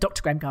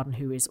Dr. Graham Garden,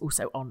 who is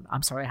also on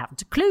I'm Sorry I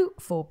Haven't a Clue,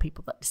 for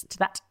people that listen to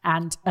that.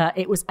 And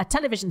it was a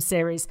television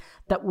series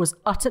that was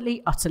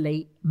utterly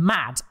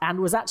mad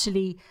and was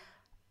actually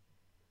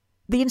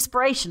the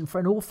inspiration for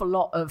an awful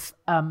lot of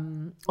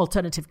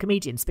alternative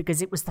comedians,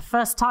 because it was the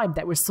first time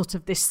there was sort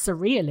of this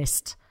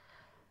surrealist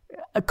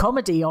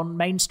comedy on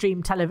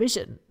mainstream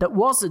television that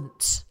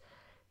wasn't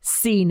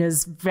seen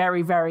as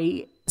very,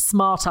 very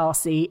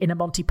smart-arsey in a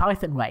Monty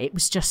Python way. It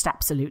was just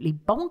absolutely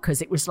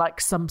bonkers. It was like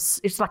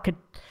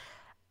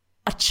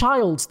a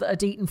child that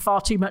had eaten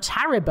far too much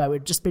Haribo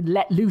had just been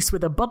let loose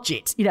with a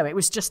budget. You know, it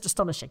was just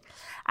astonishing.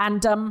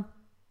 And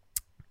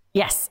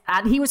yes,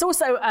 and he was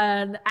also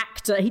an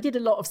actor. He did a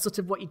lot of sort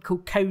of what you'd call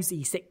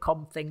cozy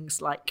sitcom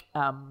things like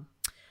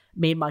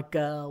Me and My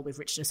Girl with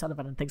Richard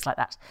O'Sullivan and things like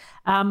that.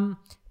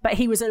 But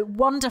he was a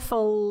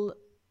wonderful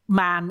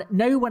man.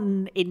 No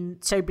one in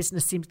show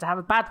business seems to have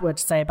a bad word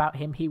to say about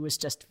him. He was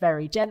just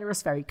very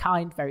generous, very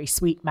kind, very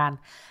sweet man.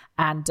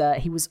 And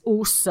he was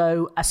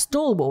also a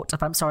stalwart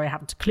of I'm Sorry I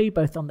Haven't a Clue,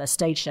 both on their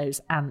stage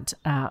shows and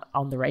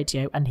on the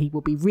radio. And he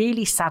will be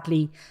really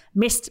sadly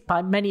missed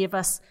by many of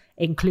us,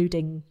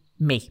 including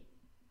me.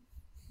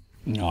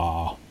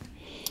 Ah,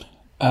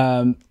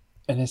 an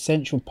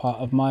essential part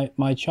of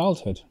my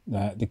childhood,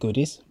 the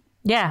Goodies.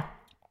 Yeah.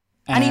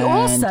 And he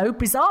also,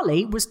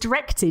 bizarrely, was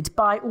directed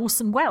by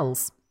Orson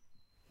Welles.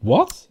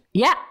 What?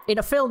 Yeah, in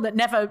a film that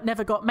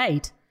never got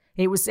made.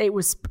 It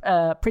was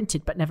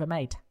printed but never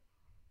made.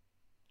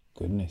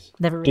 Goodness.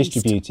 Never released.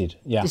 Distributed,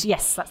 yeah.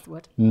 Yes, that's the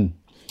word.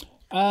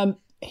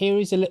 Here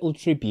is a little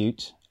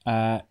tribute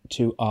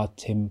to our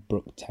Tim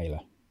Brooke Taylor.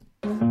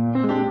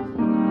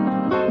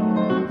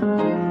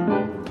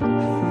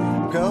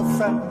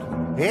 Girlfriend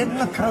in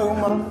the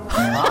coma,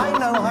 I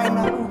know,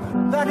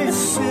 that is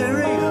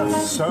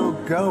serious. So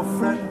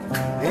girlfriend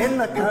in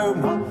the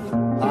coma,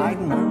 I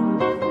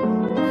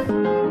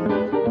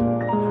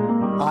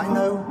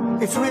know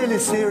it's really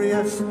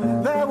serious.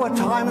 There were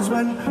times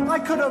when I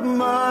could have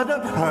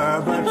murdered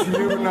her, but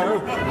you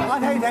know,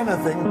 I'd hate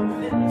anything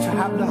to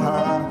happen to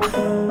her.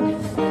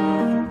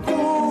 Do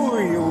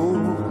you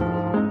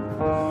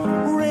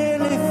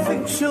really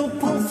think she'll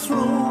pull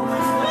through?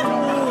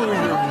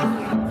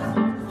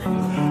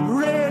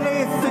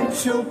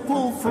 She'll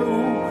pull through.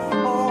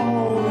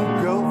 Oh,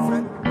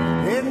 girlfriend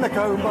in the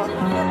coma,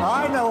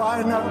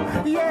 I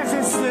know. Yes,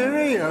 it's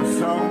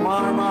serious. Oh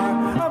my.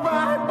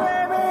 Bye,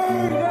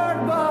 baby,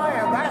 goodbye,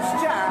 and that's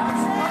jazz.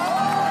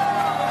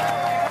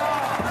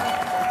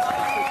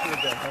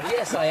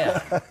 Yes, I am.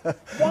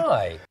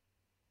 Why?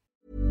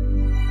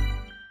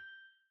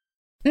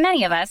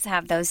 Many of us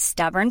have those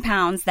stubborn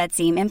pounds that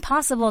seem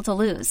impossible to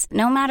lose,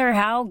 no matter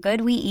how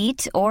good we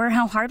eat or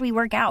how hard we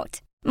work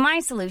out. My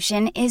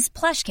solution is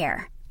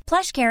PlushCare.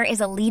 PlushCare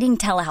is a leading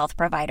telehealth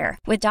provider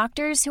with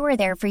doctors who are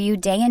there for you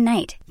day and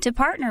night to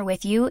partner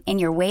with you in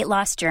your weight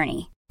loss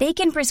journey. They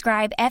can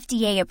prescribe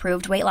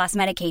FDA-approved weight loss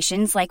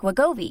medications like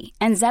Wegovy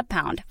and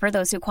Zepbound for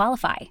those who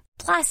qualify.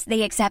 Plus,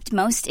 they accept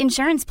most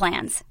insurance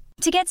plans.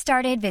 To get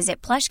started,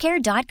 visit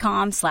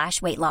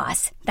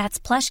plushcare.com/weightloss. That's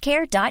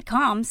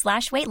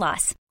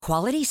plushcare.com/weightloss.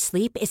 Quality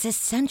sleep is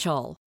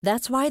essential.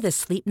 That's why the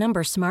Sleep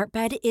Number Smart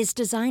Bed is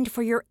designed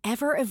for your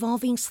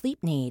ever-evolving sleep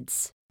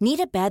needs. Need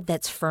a bed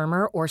that's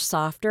firmer or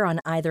softer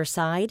on either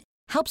side?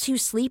 Helps you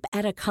sleep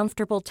at a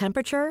comfortable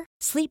temperature?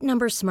 Sleep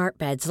Number Smart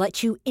Beds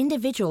let you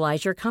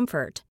individualize your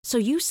comfort, so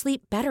you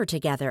sleep better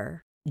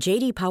together.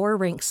 J.D. Power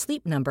ranks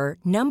Sleep Number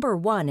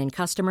 #1 in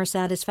customer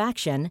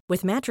satisfaction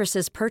with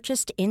mattresses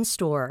purchased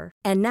in-store.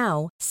 And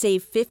now,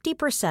 save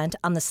 50%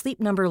 on the Sleep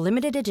Number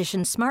Limited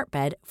Edition Smart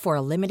Bed for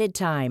a limited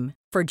time.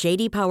 For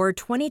J.D. Power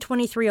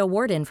 2023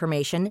 award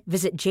information,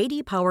 visit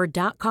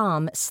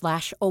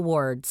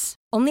jdpower.com/awards.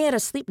 Only at a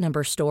Sleep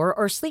Number store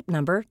or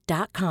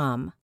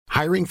sleepnumber.com.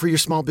 Hiring for your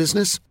small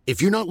business?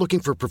 If you're not looking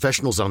for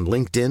professionals on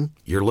LinkedIn,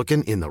 you're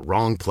looking in the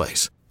wrong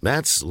place.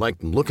 That's like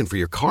looking for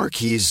your car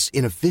keys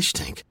in a fish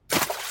tank.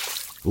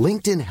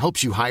 LinkedIn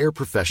helps you hire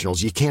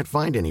professionals you can't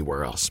find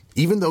anywhere else,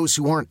 even those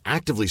who aren't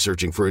actively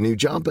searching for a new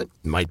job but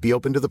might be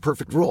open to the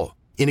perfect role.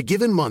 In a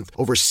given month,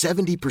 over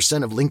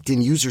 70% of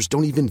LinkedIn users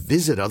don't even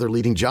visit other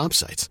leading job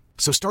sites.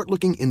 So start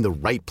looking in the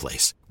right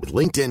place. With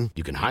LinkedIn,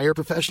 you can hire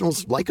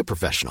professionals like a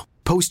professional.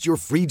 Post your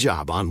free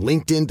job on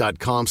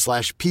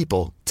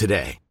linkedin.com/people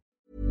today.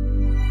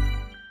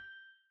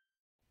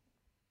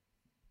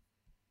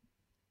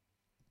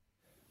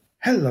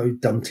 Hello,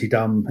 Dumpty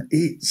Dum.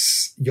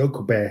 It's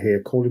Yokel Bear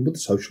here, calling with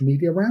the social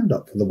media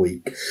roundup for the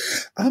week.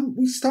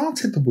 We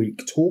started the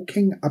week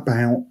talking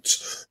about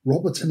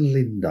Robert and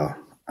Linda,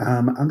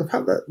 and the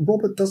fact that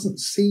Robert doesn't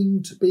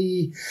seem to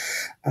be,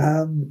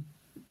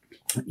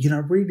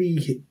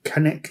 really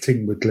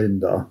connecting with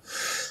Linda,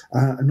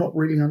 and not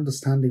really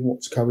understanding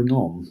what's going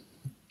on.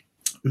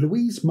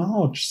 Louise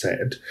Marge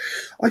said,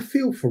 "I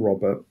feel for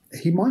Robert.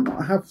 He might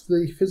not have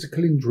the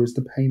physical injuries,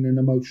 the pain and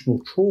emotional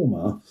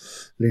trauma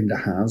Linda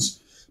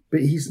has, but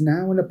he's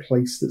now in a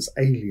place that's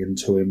alien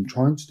to him,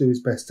 trying to do his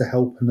best to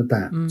help and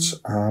adapt.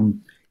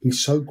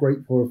 He's so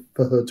grateful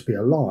for her to be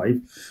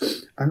alive,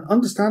 and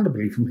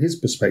understandably, from his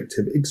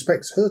perspective,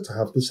 expects her to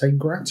have the same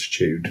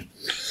gratitude."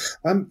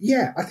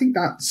 I think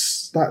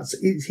that's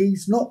it.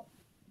 He's not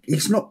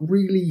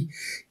really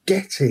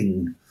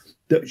getting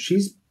that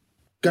she's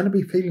going to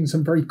be feeling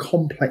some very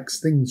complex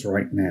things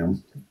right now.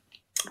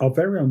 Our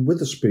very own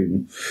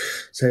Witherspoon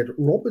said,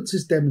 "Roberts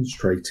is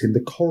demonstrating the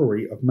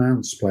corollary of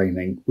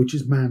mansplaining, which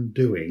is man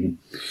doing.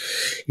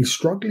 He's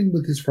struggling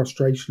with his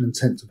frustration and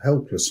sense of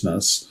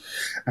helplessness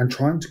and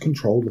trying to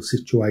control the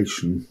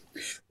situation.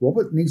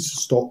 Robert needs to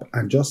stop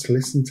and just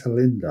listen to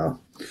Linda.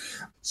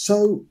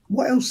 So,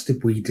 what else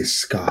did we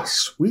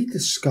discuss? We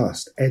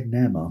discussed Ed and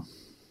Emma.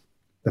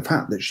 The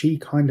fact that she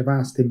kind of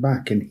asked him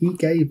back and he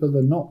gave her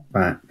the knock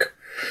back.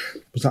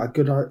 Was that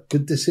a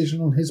good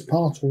decision on his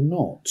part or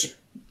not?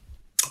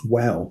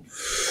 Well,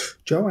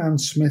 Joanne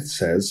Smith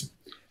says,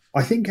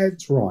 I think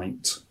Ed's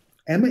right.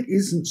 Emma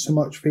isn't so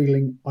much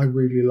feeling I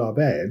really love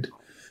Ed.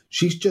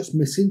 She's just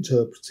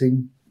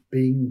misinterpreting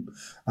being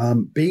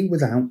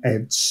without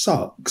Ed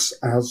sucks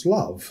as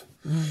love.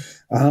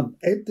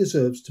 Ed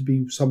deserves to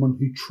be someone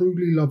who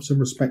truly loves and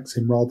respects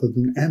him rather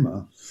than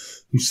Emma,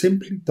 who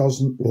simply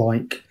doesn't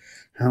like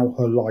how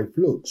her life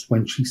looks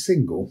when she's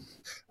single.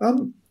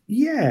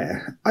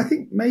 Yeah, I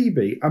think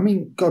maybe. I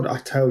mean, God, I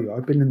tell you,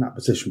 I've been in that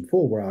position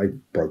before where I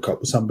broke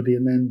up with somebody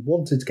and then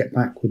wanted to get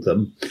back with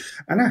them.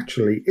 And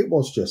actually, it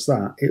was just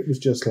that. It was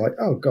just like,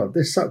 oh, God,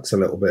 this sucks a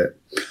little bit.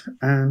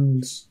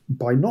 And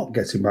by not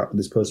getting back with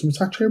this person was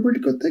actually a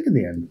really good thing in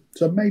the end.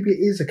 So maybe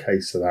it is a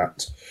case of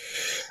that.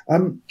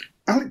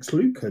 Alex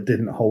Luca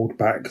didn't hold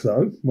back,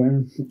 though,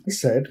 when he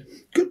said,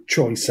 good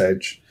choice,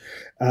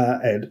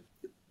 Ed.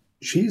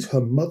 She's her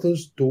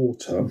mother's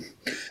daughter,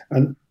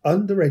 an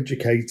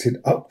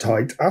undereducated,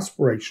 uptight,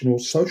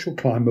 aspirational social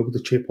climber with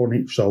a chip on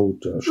its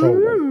shoulder.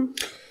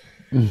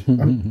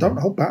 Don't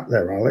hold back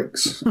there,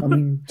 Alex. I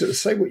mean,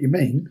 say what you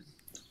mean.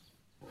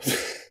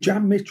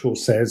 Jan Mitchell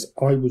says,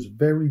 I was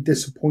very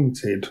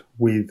disappointed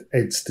with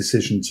Ed's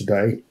decision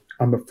today.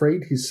 I'm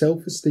afraid his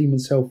self-esteem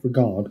and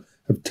self-regard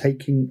have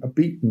taken a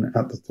beating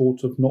at the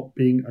thought of not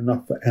being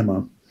enough for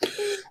Emma.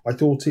 I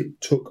thought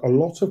it took a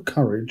lot of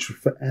courage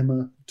for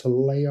Emma to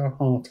lay her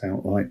heart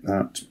out like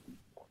that.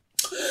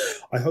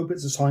 I hope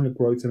it's a sign of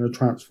growth and a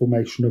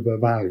transformation of her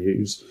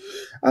values.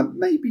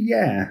 Maybe,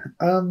 yeah.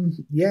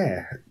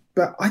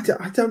 But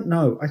I don't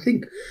know. I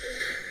think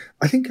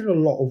in a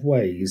lot of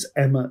ways,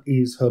 Emma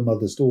is her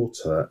mother's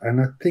daughter,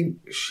 and I think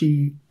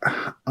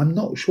I'm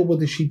not sure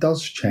whether she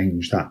does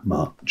change that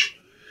much.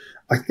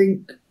 I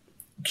think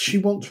she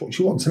wants what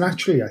she wants, and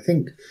actually, I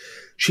think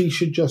she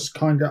should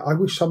just I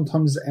wish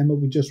sometimes Emma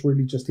would just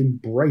really just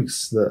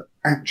embrace that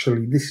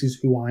actually this is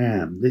who I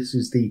am. This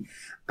is the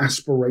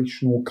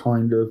aspirational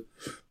kind of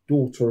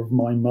daughter of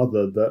my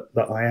mother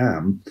that I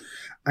am,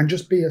 and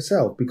just be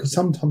herself, because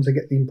sometimes I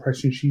get the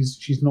impression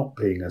she's not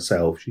being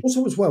herself.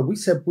 Also, as well, we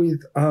said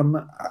with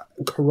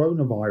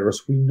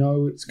coronavirus, we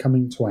know it's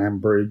coming to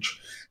Ambridge.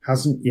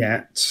 Hasn't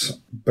yet,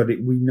 but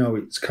we know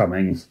it's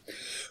coming.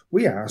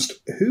 We asked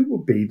who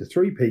would be the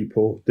 3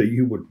 people that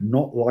you would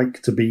not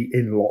like to be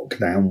in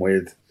lockdown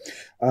with.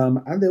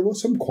 And there were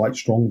some quite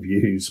strong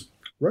views.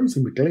 Rosie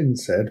McGlynn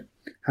said,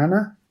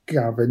 Hannah,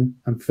 Gavin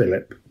and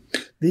Philip.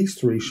 These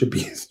 3 should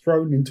be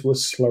thrown into a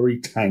slurry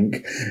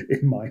tank,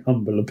 in my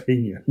humble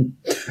opinion.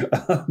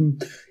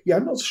 Yeah,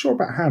 I'm not so sure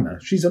about Hannah.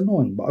 She's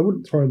annoying, but I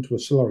wouldn't throw her into a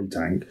slurry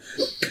tank.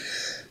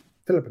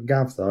 Philip and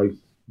Gav, though,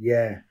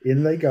 yeah,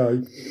 in they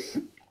go.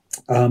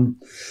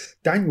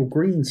 Daniel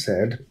Green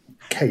said,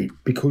 Kate,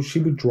 because she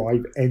would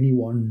drive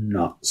anyone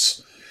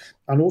nuts.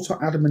 And also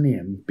Adam and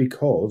Ian,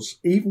 because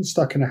even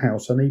stuck in a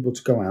house, unable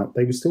to go out,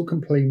 they would still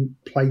complain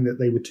that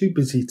they were too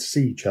busy to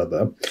see each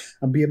other,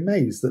 and be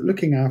amazed that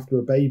looking after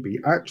a baby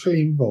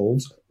actually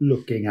involves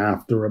looking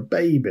after a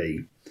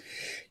baby.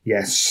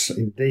 Yes,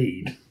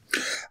 indeed.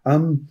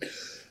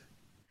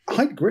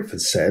 Heidi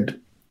Griffith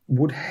said,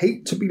 would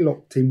hate to be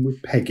locked in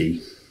with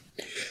Peggy.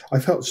 I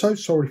felt so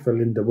sorry for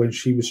Linda when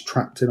she was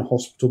trapped in a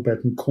hospital bed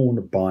and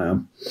cornered by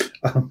him.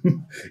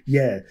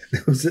 Yeah,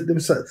 there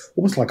was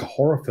almost like a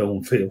horror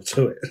film feel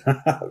to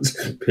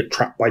it.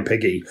 Trapped by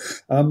Peggy.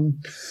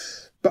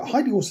 But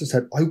Heidi also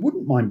said, I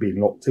wouldn't mind being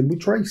locked in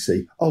with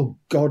Tracy. Oh,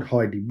 God,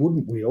 Heidi,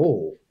 wouldn't we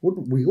all?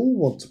 Wouldn't we all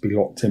want to be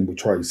locked in with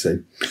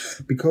Tracy?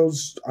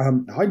 Because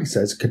Heidi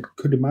says,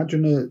 could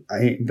imagine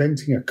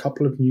inventing a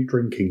couple of new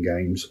drinking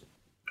games.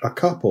 A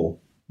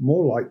couple.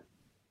 More like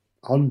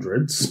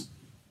hundreds.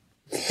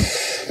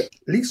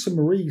 Lisa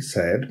Marie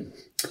said,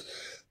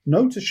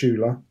 no to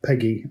Shula,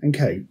 Peggy and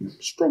Kate.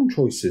 Strong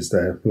choices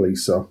there,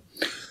 Lisa.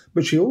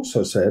 But she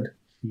also said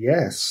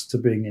yes to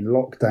being in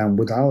lockdown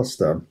with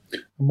Alistair.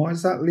 And why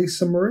is that,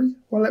 Lisa Marie?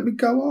 Well, let me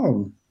go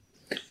on.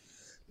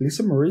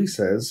 Lisa Marie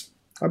says,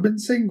 I've been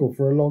single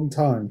for a long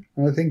time,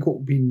 and I think it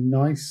would be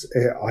nice.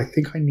 I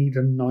think I need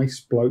a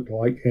nice bloke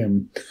like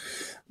him.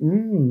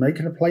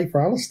 Making a play for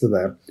Alistair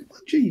there.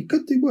 Well, gee, you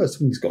could do worse. I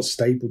mean, he's got a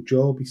stable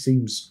job. He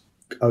seems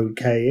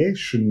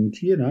okay-ish and,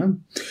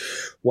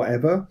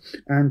 whatever.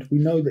 And we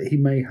know that he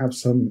may have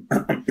some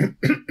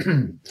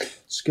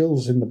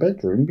skills in the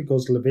bedroom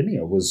because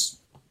Lavinia was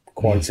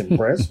quite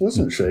impressed,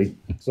 wasn't she?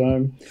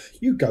 So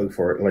you go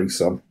for it,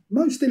 Lisa.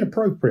 Most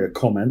inappropriate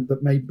comment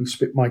that made me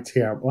spit my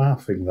tea out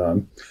laughing,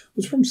 though,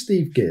 was from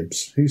Steve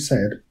Gibbs, who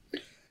said,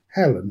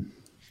 Helen,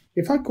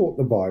 if I caught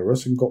the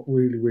virus and got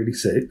really, really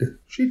sick,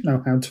 she'd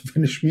know how to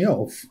finish me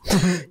off.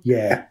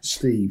 Yeah,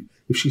 Steve,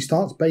 if she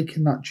starts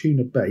baking that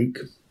tuna bake,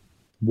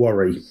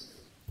 worry.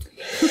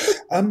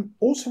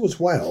 Also as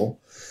well,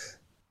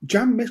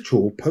 Jan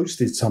Mitchell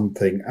posted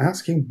something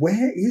asking,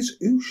 where is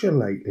Usha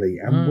lately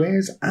and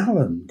where's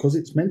Alan? Because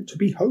it's meant to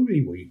be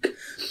Holy Week.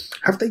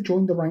 Have they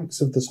joined the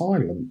ranks of the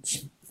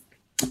Silence?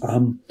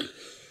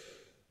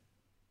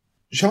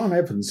 Sean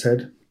Evans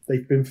said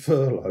they've been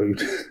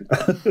furloughed.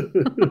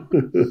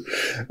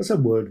 That's a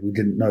word we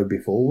didn't know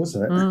before,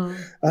 wasn't it?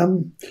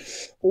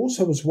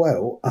 Also, as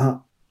well,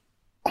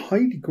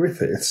 Heidi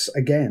Griffiths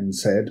again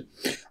said,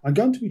 I'm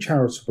going to be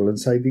charitable and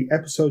say the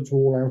episodes are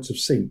all out of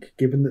sync,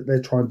 given that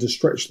they're trying to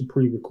stretch the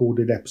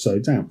pre-recorded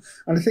episodes out.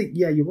 And I think,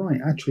 yeah, you're right.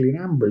 Actually, in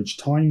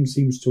Ambridge, time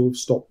seems to have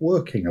stopped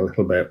working a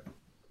little bit.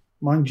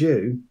 Mind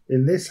you,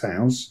 in this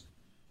house,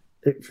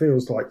 it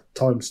feels like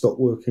time stopped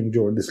working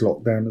during this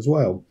lockdown as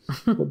well.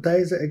 What day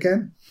is it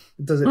again?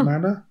 Does it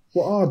matter?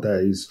 What are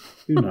days?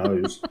 Who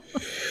knows?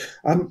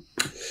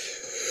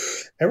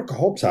 Erica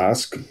Hobbs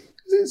asks,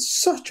 is it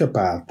such a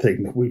bad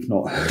thing that we've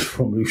not heard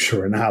from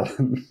Usha and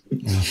Alan?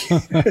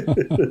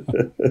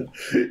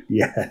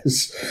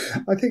 Yes.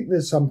 I think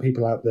there's some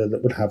people out there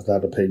that would have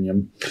that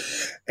opinion.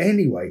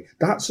 Anyway,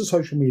 that's the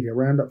social media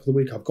roundup for the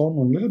week. I've gone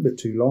on a little bit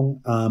too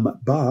long,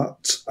 but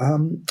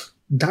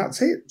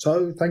that's it.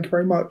 So thank you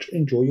very much.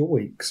 Enjoy your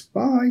weeks.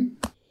 Bye.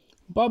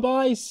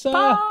 Bye-bye, sir.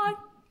 Bye.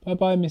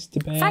 Bye-bye,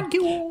 Mr. Bear. Thank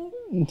you all.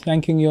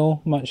 Thanking you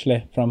all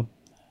muchly from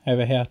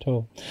over here at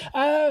all.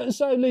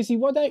 So, Lucy,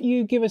 why don't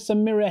you give us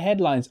some mirror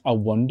headlines? I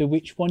wonder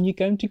which one you're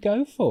going to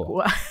go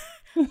for.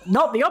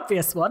 Not the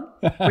obvious one,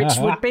 which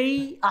would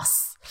be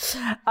us.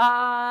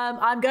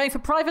 I'm going for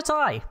Private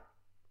Eye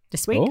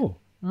this week.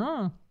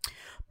 Oh.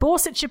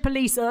 Borsetshire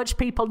police urge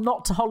people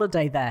not to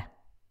holiday there.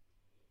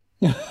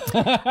 There's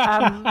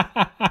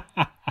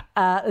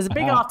a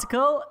big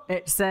article.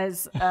 It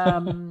says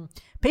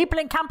people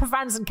in camper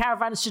vans and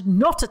caravans should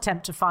not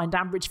attempt to find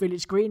Ambridge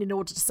Village Green in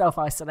order to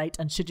self-isolate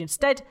and should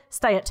instead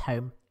stay at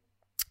home.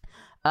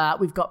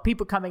 We've got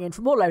people coming in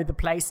from all over the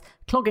place,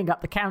 clogging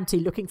up the county,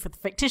 looking for the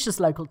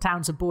fictitious local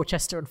towns of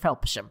Borchester and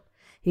Felpersham.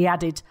 He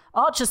added,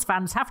 Archers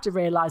fans have to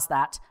realise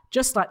that,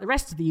 just like the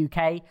rest of the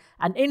UK,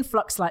 an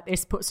influx like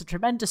this puts a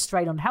tremendous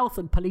strain on health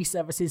and police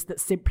services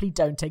that simply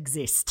don't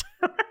exist.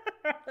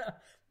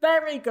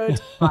 Very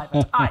good,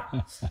 Private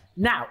Eye.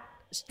 Now,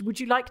 would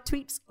you like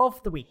tweets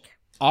of the week?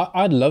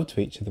 I'd love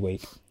tweets of the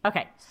week.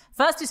 Okay.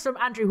 First is from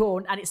Andrew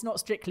Horn, and it's not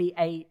strictly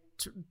a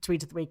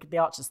tweet of the week, the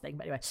Archers thing,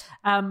 but anyway.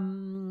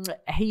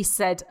 He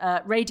said,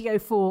 Radio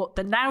 4,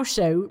 The Now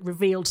Show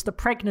revealed the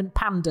pregnant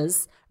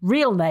pandas'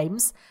 real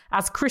names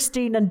as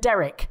Christine and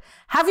Derek.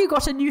 Have you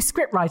got a new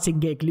script writing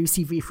gig,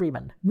 Lucy V.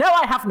 Freeman? No,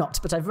 I have not,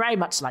 but I very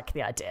much like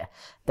the idea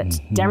that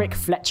Derek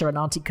Fletcher and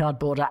Auntie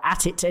Cardboard are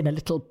at it in a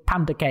little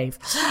panda cave.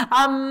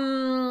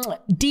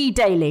 D.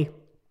 Daly.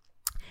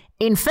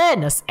 In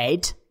fairness,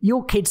 Ed,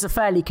 your kids are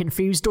fairly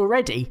confused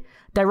already.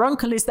 Their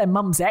uncle is their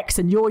mum's ex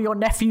and you're your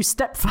nephew's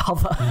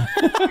stepfather.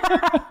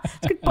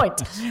 Good point.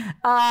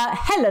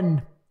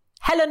 Helen,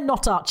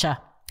 not Archer.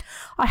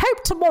 I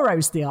hope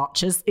tomorrow's The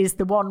Archers is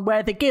the one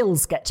where the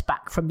Gills get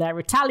back from their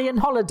Italian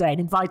holiday and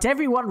invite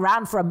everyone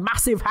round for a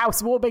massive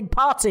housewarming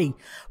party.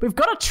 We've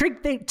got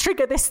to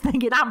trigger this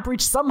thing in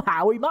Ambridge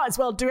somehow. We might as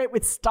well do it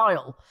with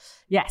style.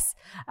 Yes.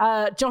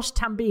 Josh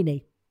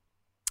Tambini.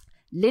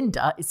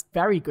 Linda is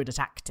very good at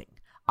acting.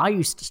 I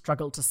used to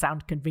struggle to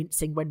sound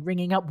convincing when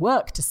ringing up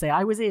work to say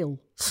I was ill.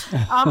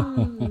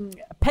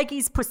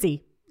 Peggy's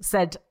Pussy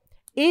said,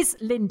 is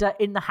Linda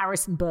in the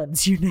Harrison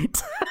Burns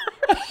unit?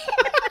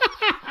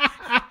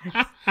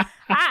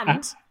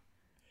 And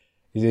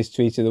is this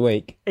tweet of the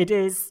week? It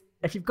is.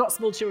 If you've got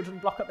small children,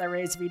 block up their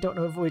ears if you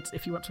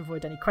want to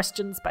avoid any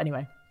questions. But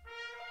anyway.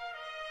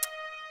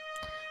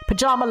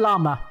 Pajama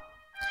Llama.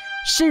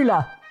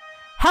 Shula,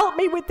 help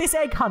me with this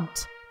egg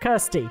hunt.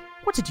 Kirsty,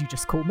 what did you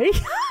just call me?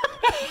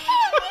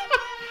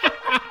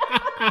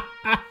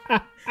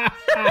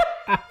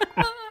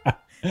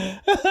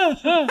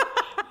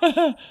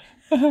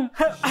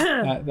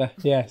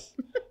 Yes.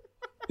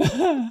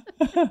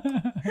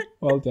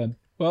 Well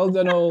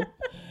done all.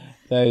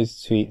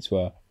 Those tweets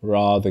were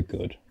rather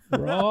good,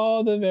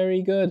 rather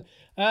very good.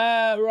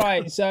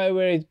 Right, so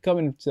we're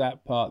coming to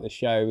that part of the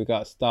show. We've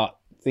got to start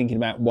thinking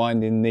about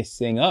winding this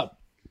thing up,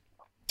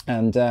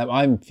 and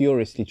I'm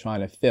furiously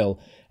trying to fill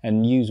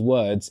and use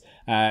words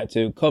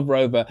to cover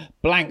over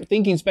blank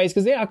thinking space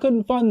because I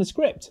couldn't find the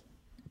script.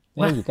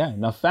 There you go.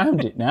 And I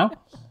found it now.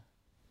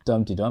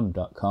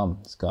 Dumtydum.com.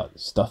 It's got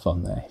stuff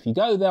on there. If you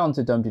go there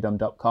onto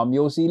dumtydum.com,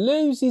 you'll see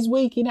Lucy's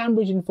week in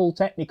Ambridge in full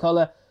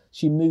Technicolor.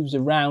 She moves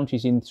around.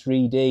 She's in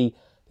 3D.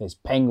 There's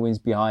penguins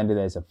behind her.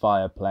 There's a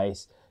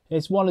fireplace.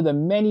 It's one of the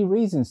many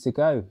reasons to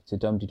go to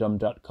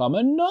dumtydum.com.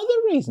 Another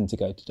reason to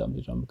go to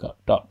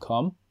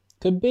dumtydum.com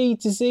could be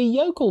to see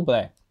Yokel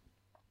Bear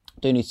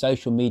doing his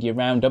social media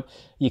roundup.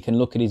 You can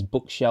look at his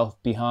bookshelf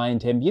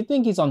behind him. You'd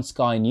think he's on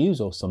Sky News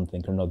or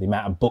something, or the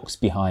amount of books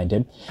behind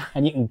him.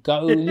 And you can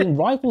go and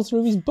rifle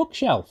through his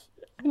bookshelf.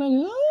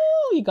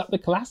 You got the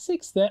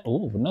classics there.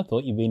 Oh, wouldn't have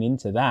thought you'd been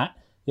into that.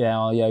 Yeah,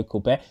 our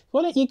Yokel Bear.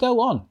 Why don't you go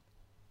on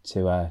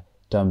to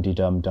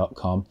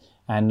dumdydum.com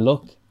and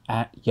look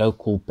at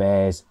Yokel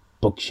Bear's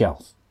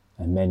bookshelf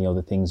and many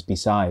other things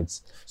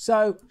besides.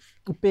 So,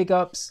 big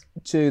ups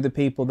to the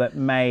people that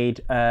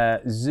made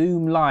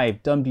Zoom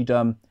Live.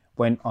 Dumdydum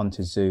went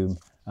onto Zoom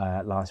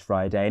last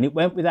Friday, and it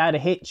went without a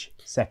hitch.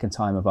 Second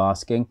time of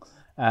asking.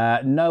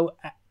 No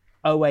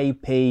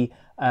OAP,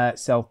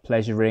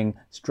 self-pleasuring,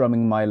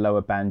 strumming my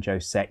lower banjo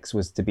sex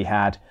was to be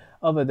had.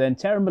 Other than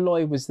Terry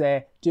Malloy was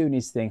there doing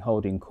his thing,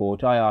 holding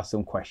court. I asked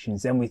some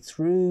questions, then we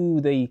threw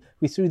the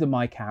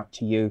mic out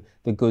to you,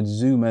 the good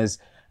Zoomers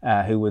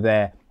who were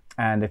there,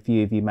 and a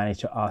few of you managed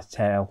to ask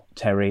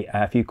Terry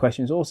a few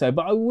questions also.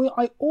 But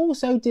I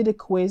also did a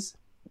quiz,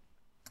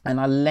 and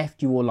I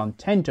left you all on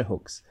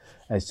tenterhooks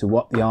as to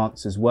what the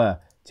answers were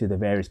to the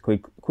various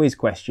quiz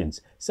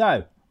questions.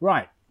 So,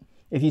 right,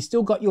 if you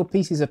still got your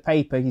pieces of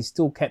paper, you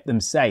still kept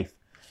them safe.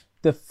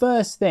 The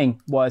first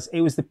thing was,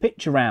 it was the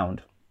picture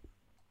round.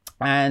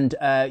 And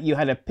you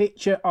had a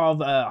picture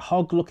of a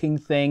hog-looking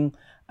thing.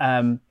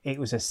 It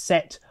was a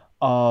set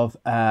of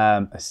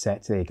there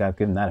you go,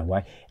 giving that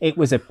away. It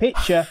was a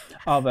picture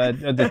of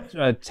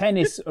the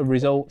tennis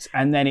results,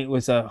 and then it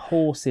was a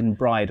horse in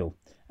bridle,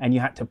 and you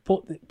had to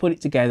put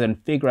it together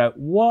and figure out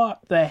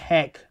what the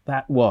heck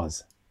that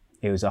was.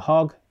 It was a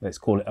hog, let's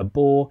call it a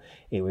boar.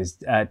 It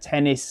was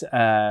tennis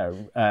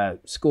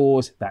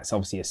scores, that's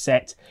obviously a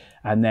set.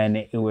 And then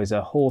it was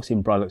a horse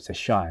in bridle, it's a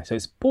shire. So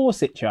it's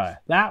Borsetshire.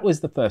 That was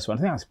the first one. I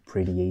think that was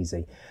pretty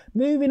easy.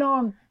 Moving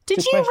on.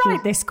 Did you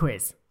write this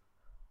quiz?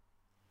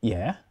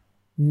 Yeah.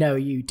 No,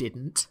 you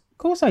didn't. Of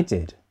course I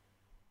did.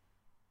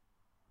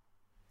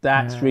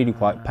 That's really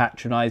quite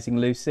patronising,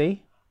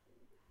 Lucy.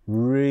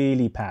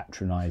 Really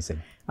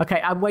patronising.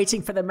 Okay, I'm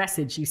waiting for the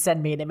message you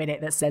send me in a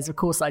minute that says, of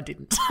course I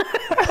didn't.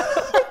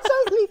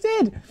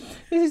 Did.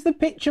 This is the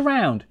picture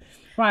round.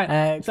 Right.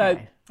 Okay. So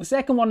the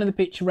second one in the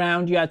picture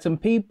round, you had some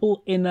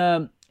people in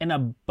a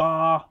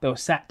bar. They were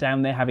sat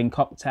down there having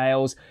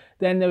cocktails.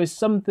 Then there was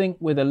something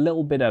with a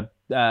little bit of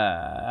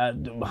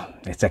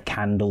it's a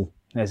candle.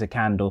 There's a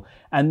candle.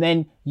 And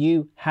then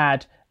you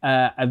had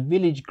a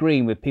village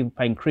green with people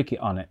playing cricket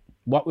on it.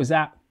 What was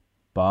that?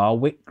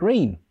 Barwick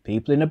Green.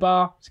 People in a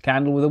bar. It's a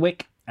candle with a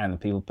wick, and the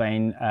people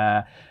playing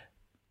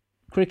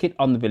cricket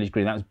on the village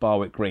green. That was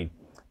Barwick Green.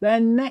 The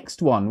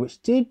next one,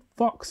 which did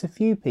fox a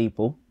few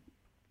people,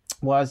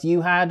 was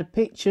you had a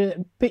picture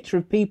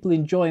of people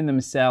enjoying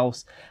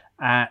themselves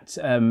at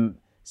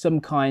some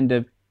kind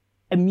of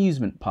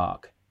amusement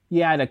park.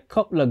 You had a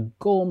couple of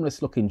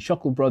gormless-looking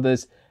Chuckle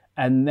Brothers,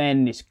 and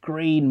then this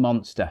green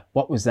monster.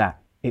 What was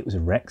that? It was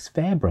Rex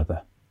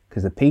Fairbrother,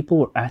 because the people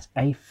were at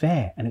a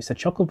fair, and it's the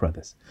Chuckle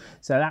Brothers.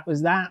 So that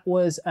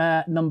was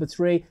number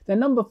 3. Then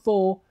number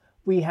 4,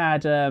 we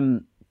had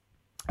a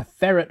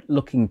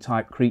ferret-looking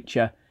type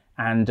creature,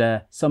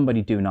 and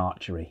somebody doing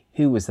archery.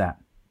 Who was that?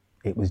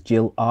 It was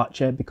Jill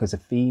Archer, because a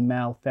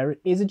female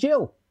ferret is a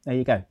Jill. There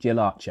you go, Jill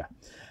Archer.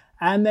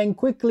 And then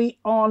quickly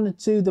on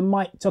to the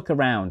Mike Tucker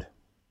round.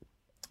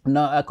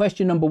 Now,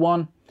 question number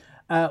 1.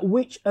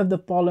 Which of the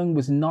following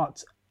was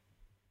not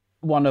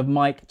one of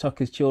Mike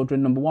Tucker's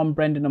children? Number 1,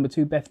 Brenda. Number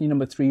 2, Bethany.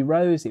 Number 3,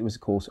 Rose. It was,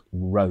 of course,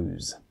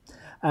 Rose.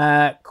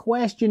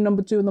 Question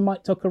number 2 on the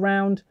Mike Tucker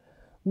round.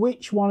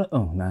 Which one?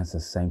 Oh, that's the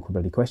same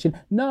bloody question.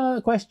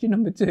 No, question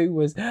number 2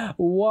 was,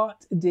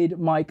 what did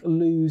Mike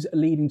lose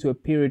leading to a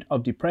period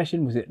of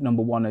depression? Was it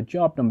number 1, a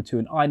job? Number 2,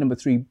 an eye? Number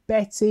 3,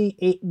 Betty?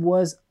 It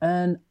was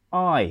an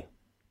eye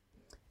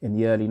in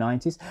the early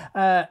 90s.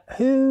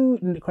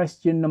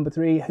 Question number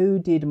 3, who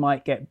did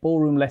Mike get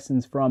ballroom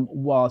lessons from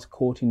whilst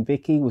courting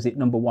Vicky? Was it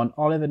number 1,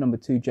 Oliver? Number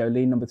 2,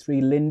 Jolene? Number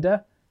 3,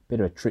 Linda?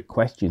 Bit of a trick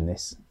question,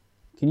 this.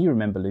 Can you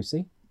remember,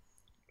 Lucy?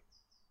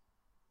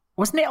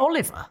 Wasn't it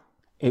Oliver?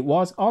 It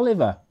was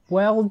Oliver.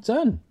 Well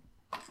done.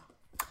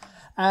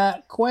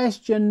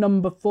 Question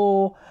number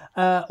 4.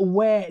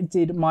 Where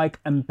did Mike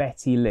and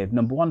Betty live?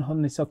 Number 1,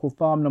 Honeysuckle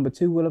Farm. Number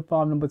 2, Willow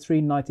Farm. Number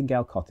 3,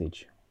 Nightingale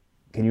Cottage.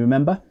 Can you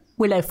remember?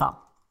 Willow Farm.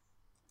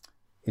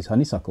 It's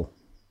Honeysuckle.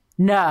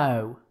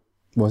 No.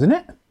 Wasn't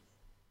it?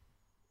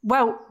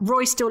 Well,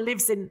 Roy still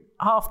lives in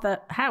half the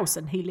house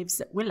and he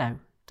lives at Willow,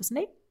 doesn't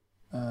he?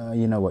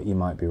 You know what? You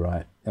might be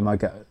right.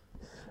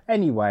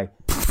 Anyway.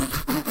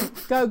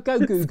 Go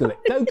Google it.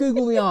 Go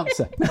Google the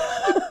answer.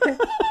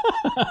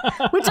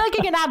 We're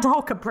taking an ad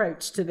hoc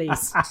approach to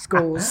these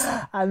scores.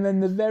 And then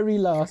the very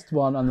last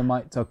one on the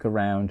Mike Tucker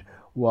round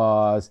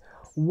was,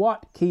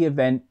 what key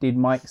event did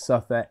Mike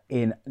suffer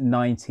in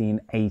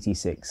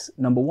 1986?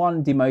 Number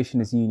 1,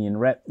 demotion as union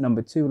rep.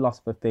 Number 2,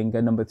 loss of a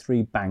finger. Number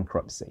 3,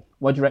 bankruptcy.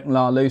 What do you reckon,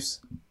 La Luce?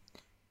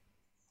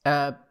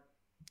 The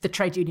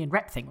trade union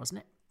rep thing, wasn't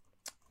it?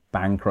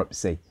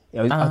 Bankruptcy.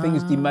 I think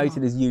it was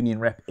demoted as union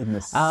rep in the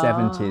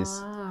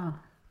 70s.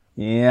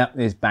 Yeah,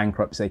 there's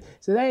bankruptcy.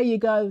 So there you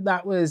go.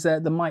 That was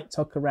the Mike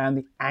Tucker round,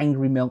 the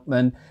Angry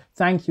Milkman.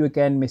 Thank you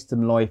again, Mr.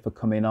 Malloy, for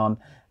coming on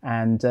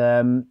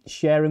and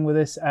sharing with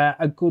us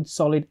a good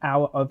solid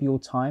hour of your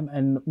time.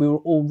 And we were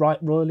all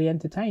royally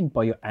entertained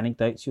by your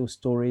anecdotes, your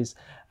stories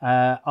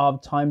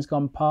of times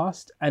gone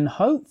past. And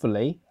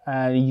hopefully,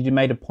 you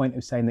made a point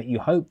of saying that you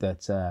hope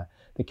that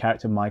the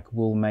character Mike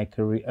will make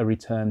a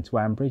return to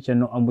Ambridge.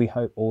 And we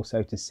hope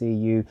also to see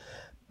you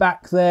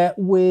back there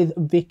with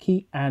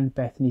Vicky and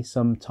Bethany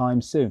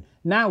sometime soon.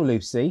 Now,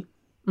 Lucy,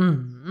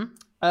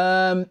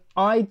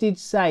 I did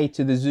say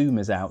to the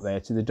Zoomers out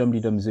there, to the Dum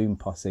Dum Zoom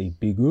posse,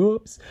 big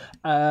ups,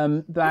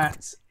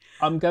 that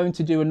I'm going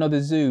to do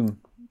another Zoom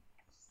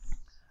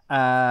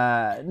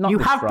Not you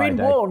this have Friday.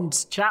 been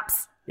warned,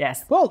 chaps.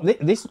 Yes. Well,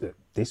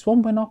 this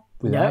one went off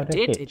No, without it a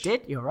did. hitch. It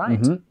did. You're right.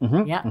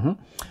 Yeah.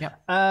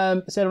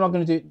 Yeah. So I'm not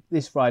going to do it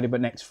this Friday,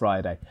 but next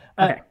Friday.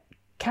 Okay.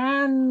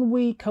 Can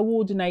we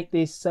coordinate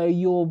this so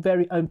your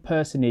very own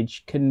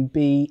personage can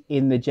be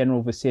in the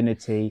general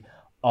vicinity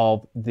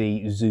of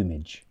the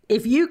Zoomage?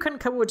 If you can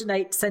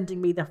coordinate sending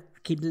me the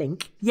fucking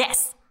link,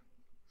 yes.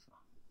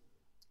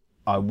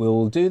 I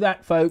will do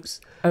that,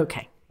 folks.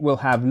 Okay. We'll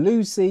have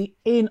Lucy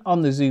in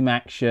on the Zoom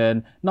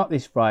action, not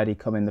this Friday,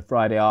 coming the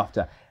Friday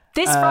after.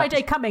 This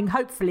Friday coming,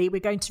 hopefully,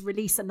 we're going to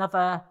release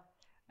another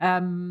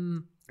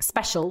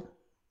special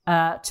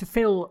to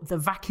fill the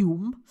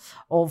vacuum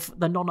of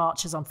the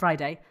non-archers on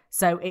Friday.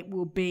 So it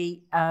will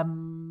be,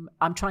 I'm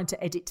trying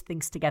to edit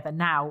things together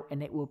now,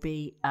 and it will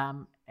be,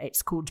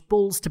 it's called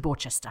Balls to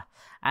Borchester,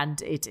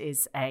 and it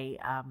is a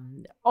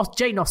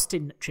Jane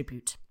Austen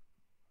tribute.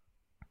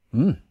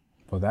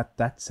 Well,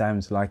 that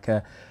sounds like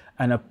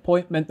an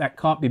appointment that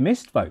can't be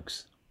missed,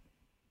 folks.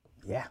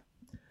 Yeah.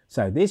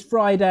 So this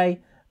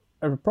Friday,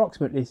 at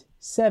approximately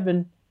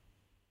 7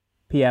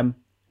 p.m,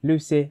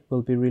 Lucy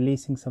will be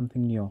releasing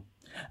something new.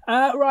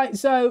 Right,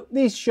 so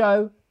this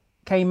show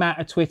came out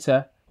of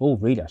Twitter. Oh,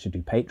 really, I should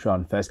do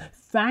Patreon first.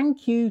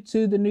 Thank you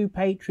to the new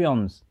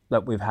Patreons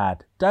that we've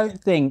had.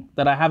 Don't think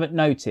that I haven't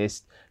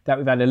noticed that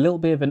we've had a little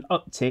bit of an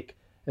uptick,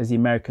 as the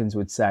Americans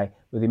would say,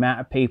 with the amount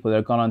of people that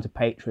have gone onto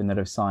Patreon that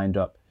have signed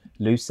up.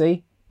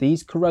 Lucy,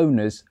 these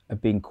coronas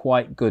have been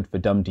quite good for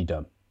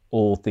Dum-de-Dum,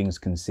 all things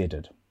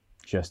considered.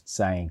 Just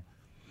saying.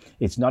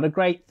 It's not a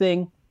great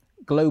thing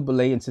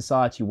globally and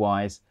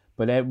society-wise,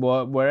 but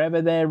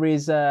wherever there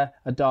is a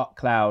dark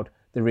cloud,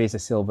 there is a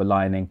silver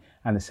lining.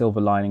 And the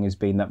silver lining has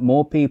been that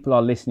more people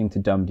are listening to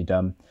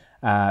Dum-de-Dum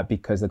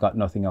because they've got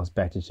nothing else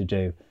better to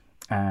do.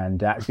 And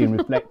that's been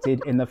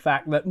reflected in the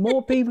fact that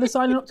more people are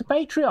signing up to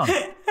Patreon.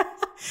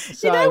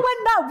 So, you know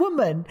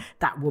when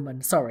that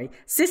woman,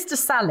 Sister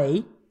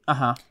Sally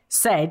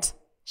said,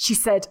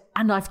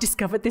 and I've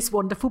discovered this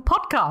wonderful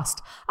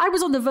podcast. I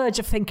was on the verge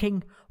of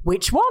thinking,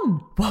 which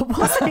one? What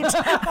was it?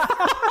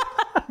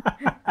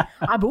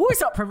 I'm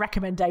always up for a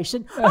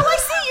recommendation. Oh, I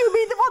see you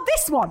mean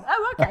this one.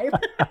 Oh, okay.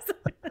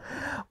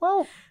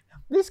 Well,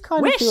 this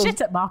kind We're of feels...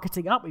 shit at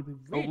marketing, aren't we?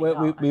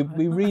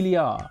 We really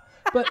are.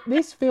 But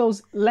this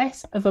feels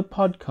less of a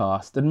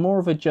podcast and more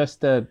of a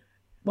just a...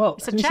 Well,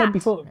 It's a as we chat. said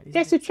before,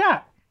 it's a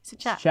chat. It's a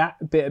chat.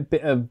 A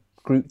bit of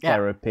group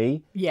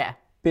therapy. Yeah.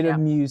 Bit of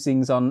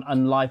musings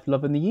on life,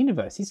 love, and the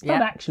universe. It's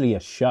not actually a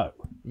show.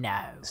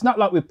 No. It's not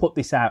like we put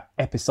this out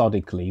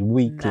episodically,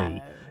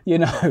 weekly, you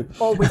know.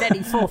 Or with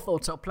any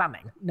forethought or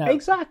planning. No.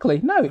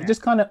 Exactly. No, it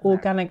just kind of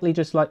organically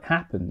just like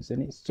happens,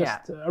 and it's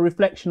just a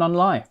reflection on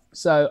life.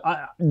 So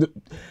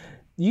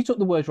you took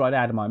the words right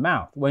out of my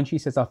mouth. When she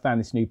says, I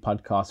found this new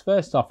podcast,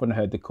 first off, when I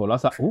heard the call, I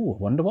was like, oh, I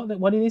wonder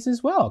what it is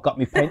as well. I got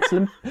my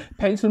pencil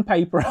and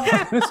paper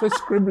out and started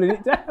scribbling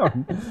it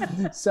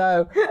down.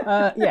 So,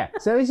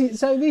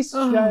 So this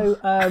show,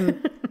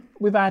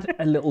 we've had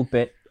a little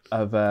bit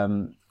of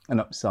an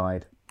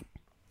upside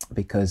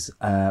because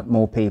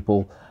more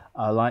people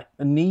are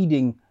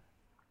needing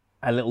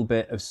a little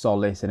bit of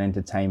solace and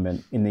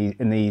entertainment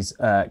in these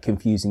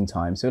confusing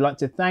times. So I'd like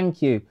to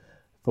thank you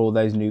for all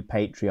those new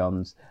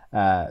Patreons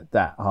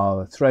that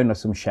are throwing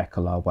us some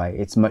shekel our way.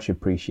 It's much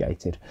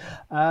appreciated.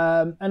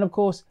 And of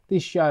course,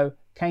 this show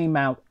came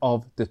out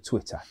of the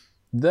Twitter,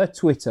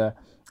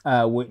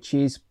 which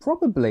is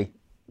probably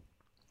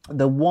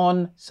the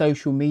one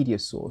social media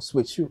source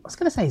which I was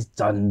going to say has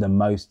done the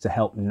most to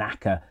help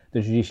knacker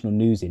the traditional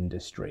news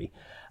industry.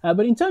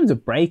 But in terms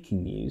of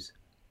breaking news,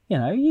 you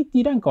know,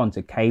 you don't go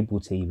onto cable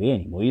TV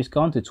anymore. You just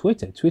go onto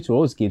Twitter. Twitter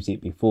always gives it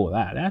before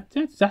that.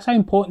 That's how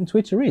important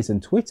Twitter is.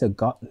 And Twitter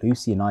got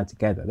Lucy and I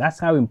together. That's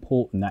how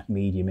important that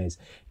medium is.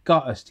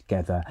 Got us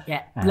together.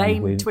 Yeah,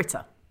 blame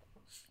Twitter.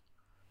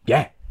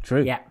 Yeah,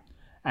 true. Yeah.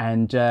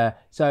 And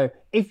so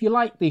if you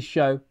like this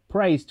show,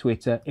 praise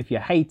Twitter. If you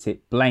hate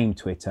it, blame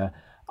Twitter.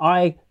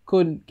 I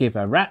couldn't give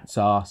a rat's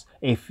ass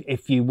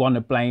if you want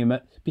to blame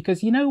it.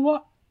 Because you know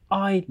what?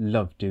 I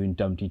love doing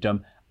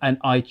Dum-de-Dum. And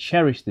I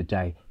cherish the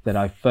day that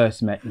I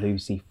first met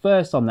Lucy,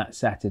 first on that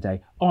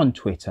Saturday on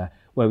Twitter,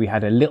 where we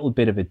had a little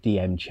bit of a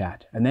DM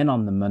chat. And then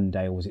on the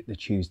Monday, or was it the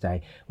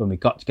Tuesday, when we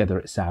got together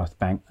at South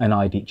Bank and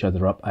eyed each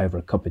other up over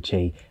a cup of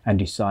tea and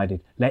decided,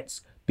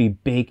 let's be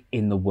big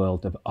in the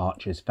world of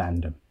Archers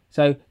fandom.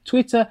 So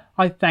Twitter,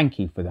 I thank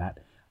you for that.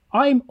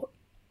 I'm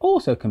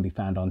also can be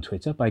found on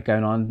Twitter by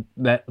going on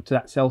to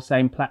that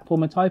same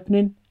platform and typing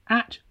in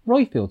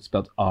 @Roifield,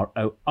 spelled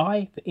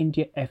R-O-I for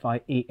India,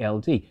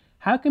 F-I-E-L-D.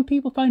 How can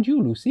people find you,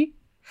 Lucy?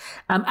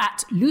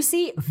 At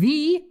Lucy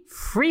V.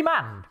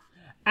 Freeman.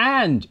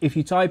 And if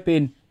you type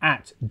in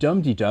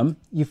 @Dum-de-Dum,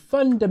 you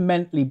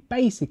fundamentally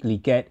basically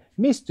get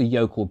Mr.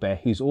 Yokel Bear,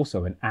 who's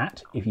also an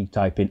 @. If you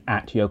type in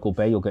 @Yokel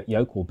Bear, you'll get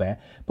Yokel Bear.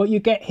 But you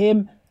get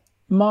him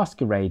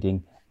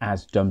masquerading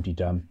as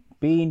Dum-de-Dum,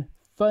 being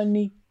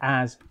funny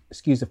as,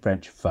 excuse the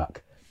French,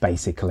 fuck,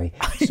 basically.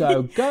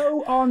 So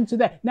go on to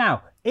there.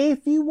 Now,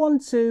 if you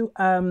want to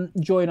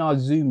join our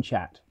Zoom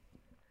chat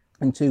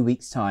in 2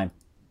 weeks' time,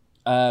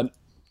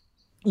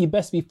 you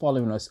best be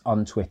following us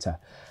on Twitter.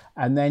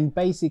 And then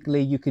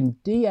basically you can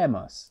DM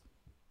us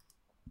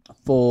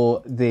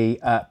for the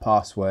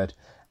password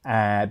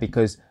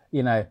because,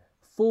 you know,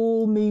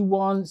 fool me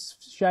once,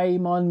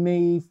 shame on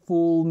me,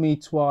 fool me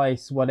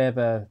twice,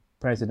 whatever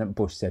President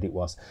Bush said it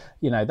was.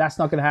 You know, that's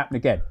not going to happen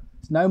again.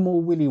 There's no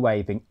more willy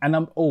waving.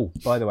 And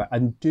by the way, I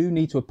do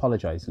need to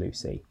apologise,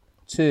 Lucy,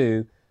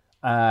 to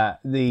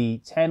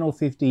the 10 or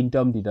 15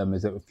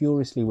 dum-de-dummers that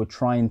furiously were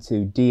trying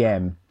to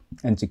DM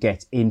and to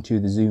get into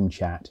the Zoom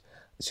chat.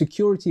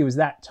 Security was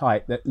that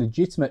tight that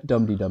legitimate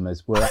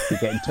dum-de-dummers were actually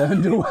getting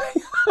turned away.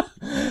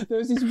 There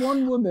was this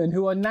one woman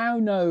who I now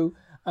know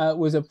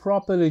was a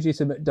proper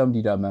legitimate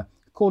dum-de-dummer,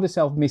 called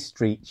herself Miss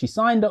Street. She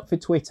signed up for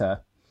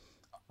Twitter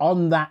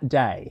on that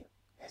day,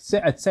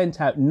 had sent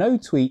out no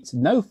tweets,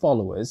 no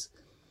followers,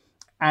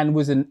 and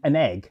was an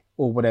egg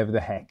or whatever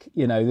the heck.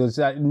 You know, there was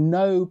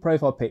no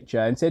profile picture,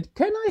 and said,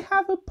 "Can I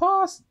have the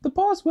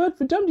password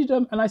for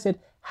dum-de-dum?" And I said,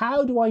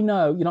 "How do I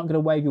know you're not going to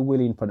wave your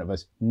willy in front of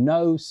us?"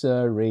 No,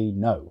 sirree,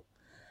 no.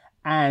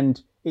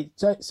 And it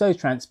so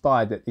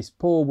transpired that this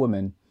poor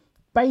woman,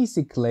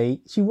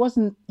 basically, she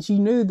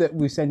knew that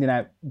we were sending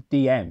out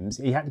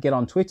DMs. He had to get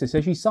on Twitter,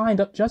 so she signed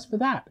up just for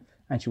that.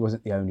 And she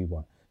wasn't the only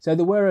one. So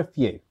there were a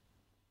few.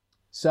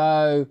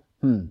 So,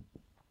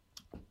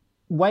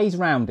 ways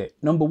around it.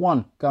 Number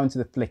one, go into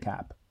the Flick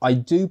app. I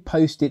do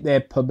post it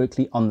there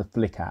publicly on the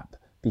Flick app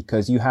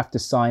because you have to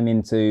sign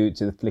into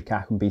the Flick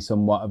app and be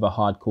somewhat of a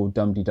hardcore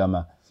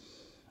dum-de-dummer.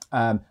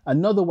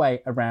 Another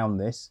way around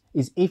this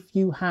is if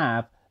you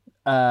have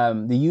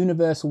the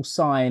universal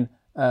sign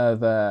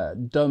of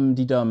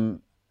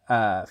dum-de-dum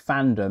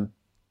fandom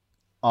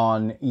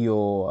on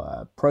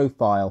your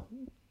profile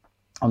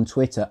on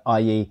Twitter,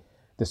 i.e.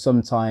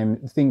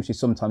 the thing which is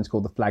sometimes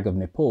called the flag of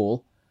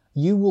Nepal,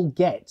 you will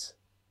get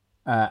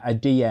a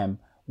DM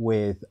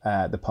with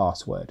the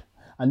password.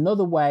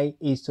 Another way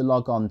is to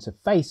log on to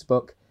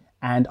Facebook,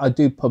 and I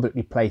do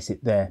publicly place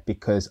it there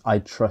because I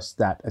trust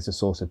that as a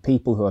source of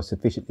people who are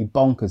sufficiently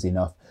bonkers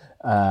enough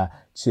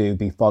to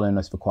be following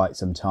us for quite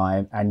some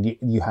time, and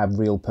you have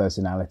real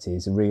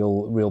personalities,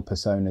 real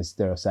personas,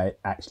 dare I say,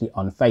 actually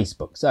on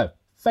Facebook. So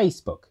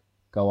Facebook,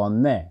 go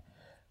on there.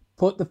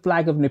 Put the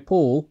flag of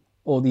Nepal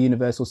or the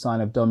universal sign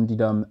of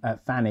dum-de-dum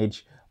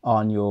fanage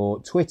on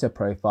your Twitter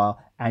profile,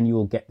 and you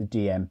will get the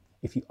DM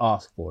if you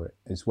ask for it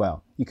as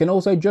well. You can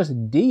also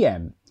just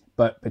DM,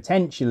 but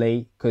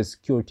potentially, because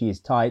security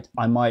is tight,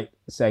 I might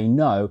say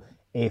no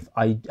if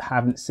I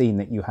haven't seen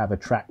that you have a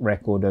track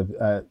record of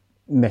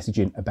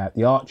messaging about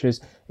the Archers,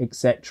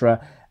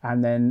 etc.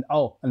 And then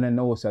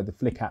also the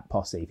Flick app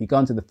posse. If you go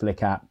onto the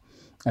Flick app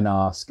and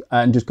ask,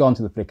 and just go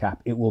onto the Flick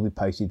app, it will be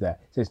posted there.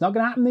 So it's not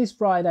going to happen this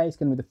Friday, it's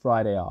going to be the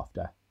Friday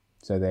after.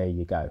 So there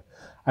you go.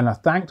 And I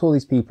thanked all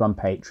these people on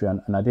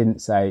Patreon, and I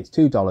didn't say it's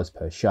 $2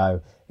 per show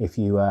if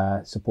you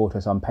support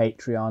us on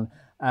Patreon.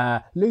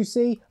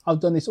 Lucy, I've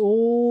done this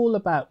all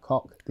about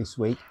cock this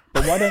week,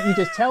 but why don't you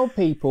just tell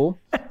people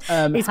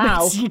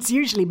how... It's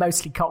usually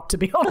mostly cock, to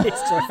be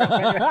honest.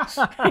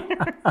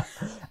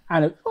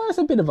 And it's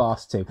a bit of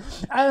arse too.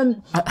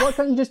 Why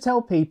don't you just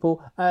tell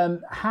people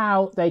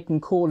how they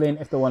can call in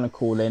if they want to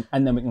call in,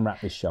 and then we can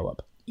wrap this show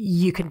up.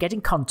 You can get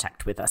in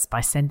contact with us by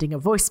sending a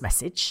voice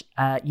message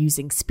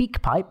using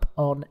SpeakPipe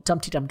on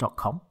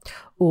dumptydum.com,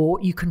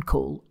 or you can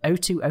call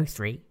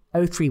 0203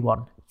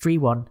 031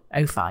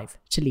 3105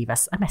 to leave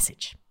us a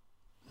message.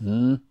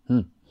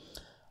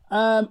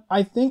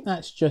 I think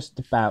that's just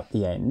about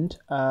the end.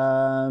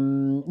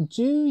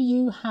 Do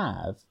you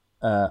have,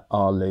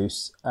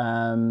 Arloose,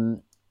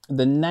 the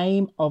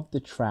name of the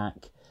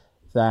track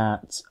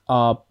that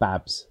our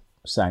Babs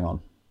sang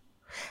on?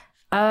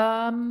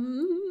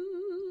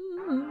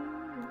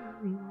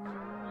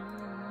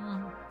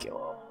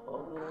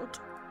 God.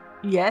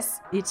 Yes,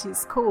 it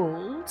is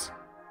called...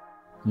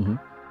 Mm-hmm.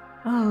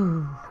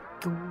 Oh,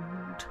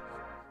 God.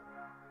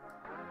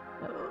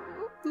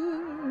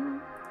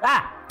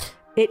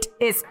 It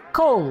is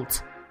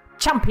called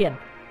Champion.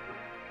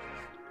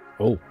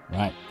 Oh,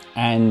 right.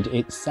 And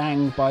it's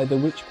sang by the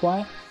which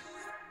choir?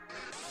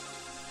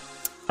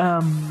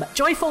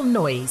 Joyful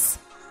Noise.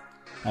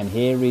 And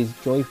here is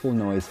Joyful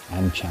Noise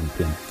and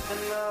Champion.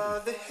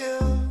 Another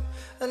hill,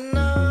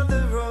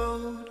 another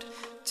road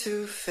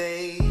to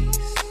face.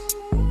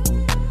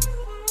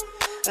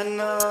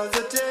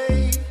 Another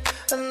day,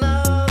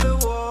 another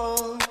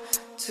wall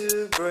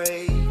to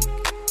break.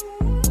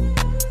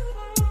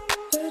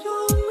 But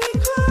on we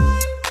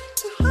climb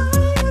to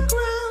higher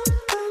ground,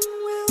 and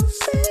we'll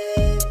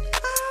sing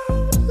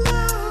out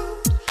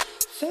loud.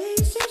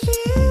 Facing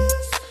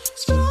fears,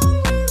 strong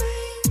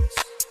remains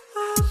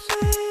our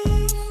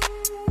faith.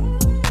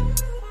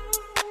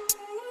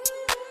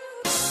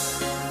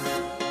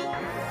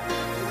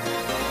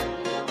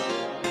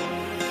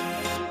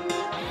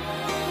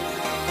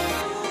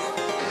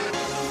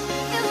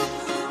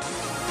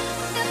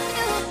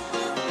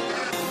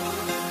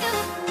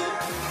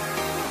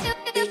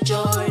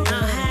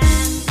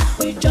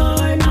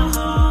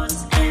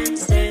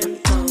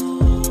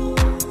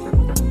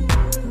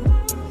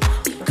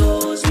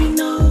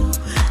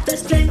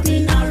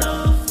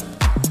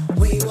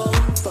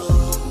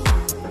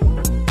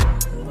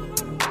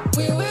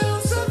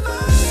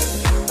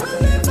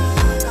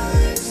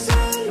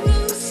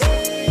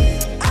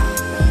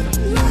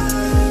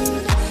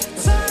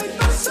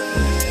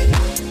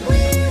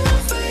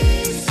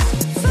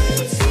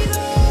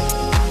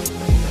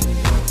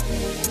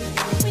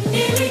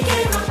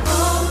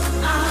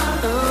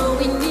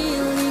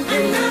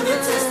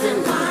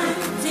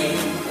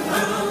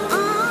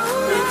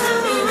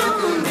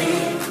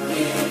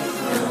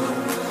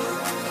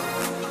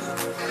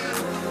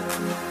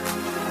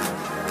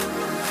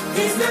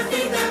 There's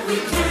nothing that we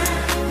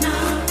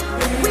cannot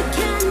bear. We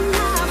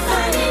cannot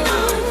fighting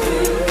on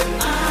through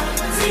our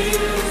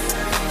tears.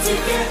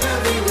 Together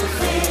we will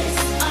face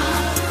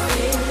our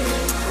fears.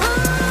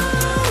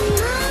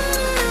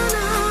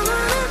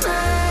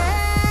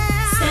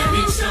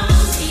 Standing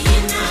strong,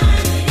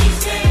 united each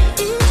day.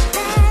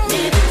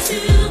 Never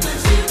too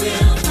much, we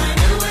will find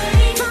a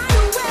way.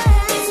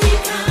 It's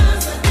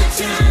because of the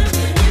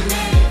champion you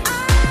made.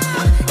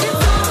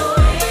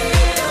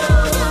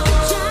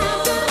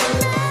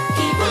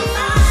 Keep on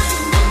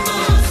fighting, no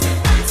more step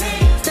by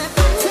step.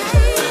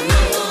 Find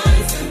my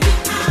voice and be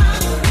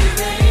power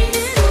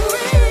erased.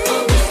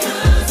 All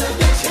because of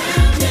the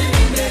champion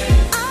you made.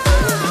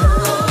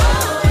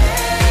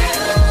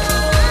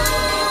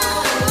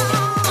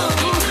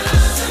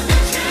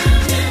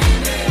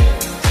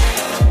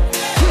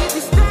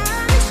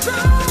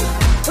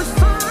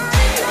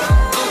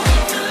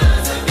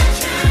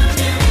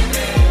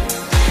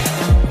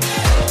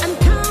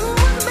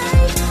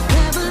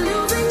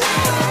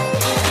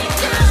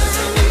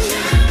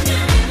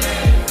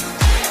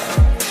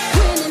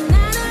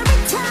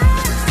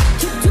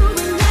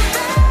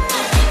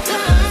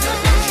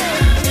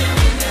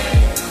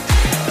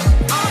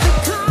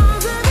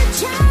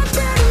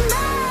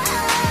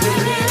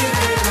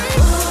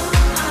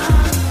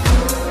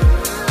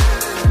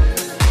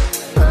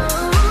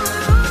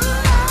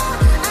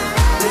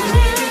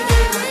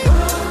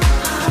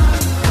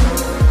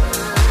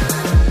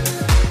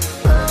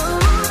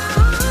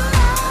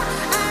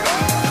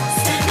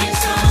 Standing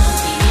strong,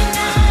 united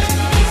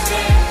each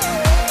day.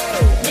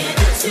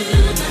 Never too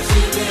much,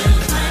 we will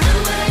find a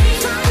way.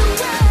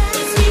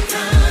 It's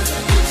because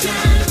of the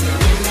champion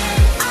you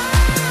made.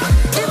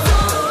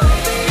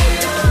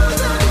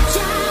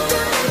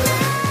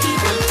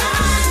 Keep on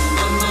fighting,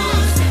 no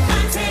more step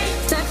by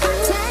step.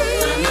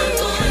 Find my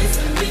voice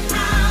and be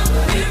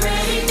power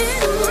erased.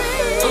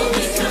 All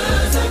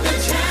because of the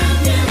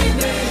champion you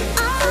made.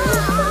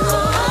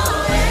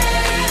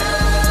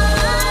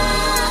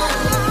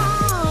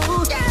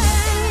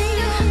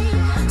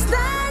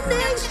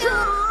 Standing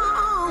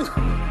strong,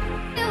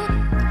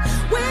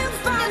 we'll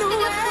find a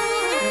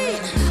way.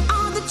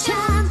 I'm the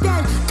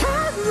champion,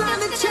 'cause I'm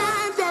the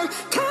champion,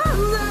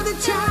 'cause I'm the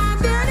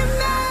champion in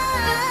me.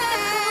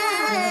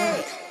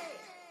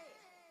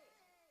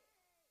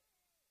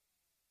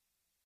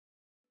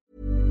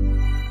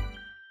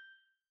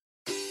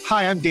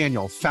 Hi, I'm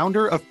Daniel,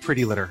 founder of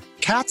Pretty Litter.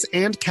 Cats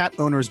and cat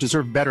owners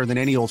deserve better than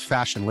any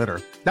old-fashioned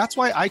litter. That's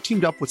why I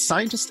teamed up with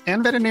scientists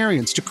and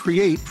veterinarians to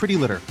create Pretty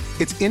Litter.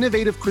 Its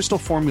innovative crystal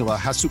formula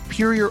has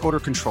superior odor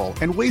control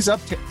and weighs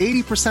up to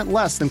 80%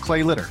 less than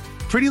clay litter.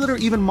 Pretty Litter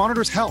even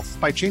monitors health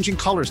by changing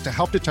colors to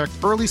help detect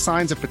early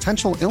signs of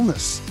potential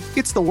illness.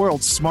 It's the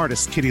world's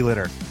smartest kitty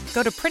litter.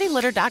 Go to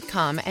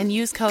prettylitter.com and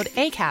use code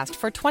ACAST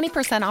for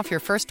 20% off your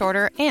first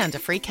order and a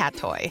free cat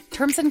toy.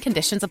 Terms and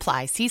conditions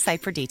apply. See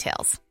site for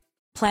details.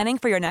 Planning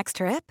for your next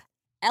trip?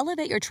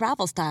 Elevate your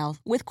travel style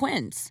with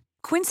Quince.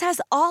 Quince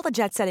has all the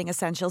jet-setting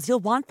essentials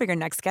you'll want for your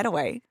next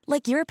getaway,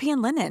 like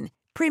European linen,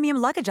 premium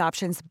luggage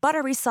options,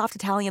 buttery soft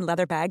Italian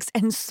leather bags,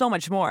 and so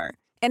much more.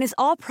 And is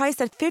all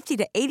priced at 50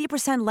 to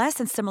 80% less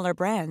than similar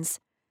brands.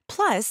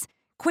 Plus,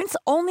 Quince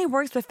only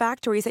works with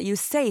factories that use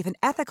safe and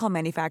ethical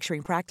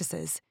manufacturing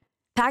practices.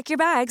 Pack your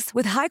bags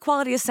with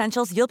high-quality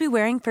essentials you'll be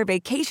wearing for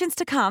vacations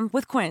to come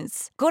with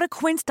Quince. Go to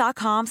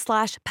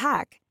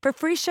quince.com/pack for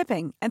free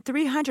shipping and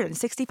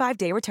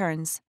 365-day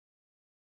returns.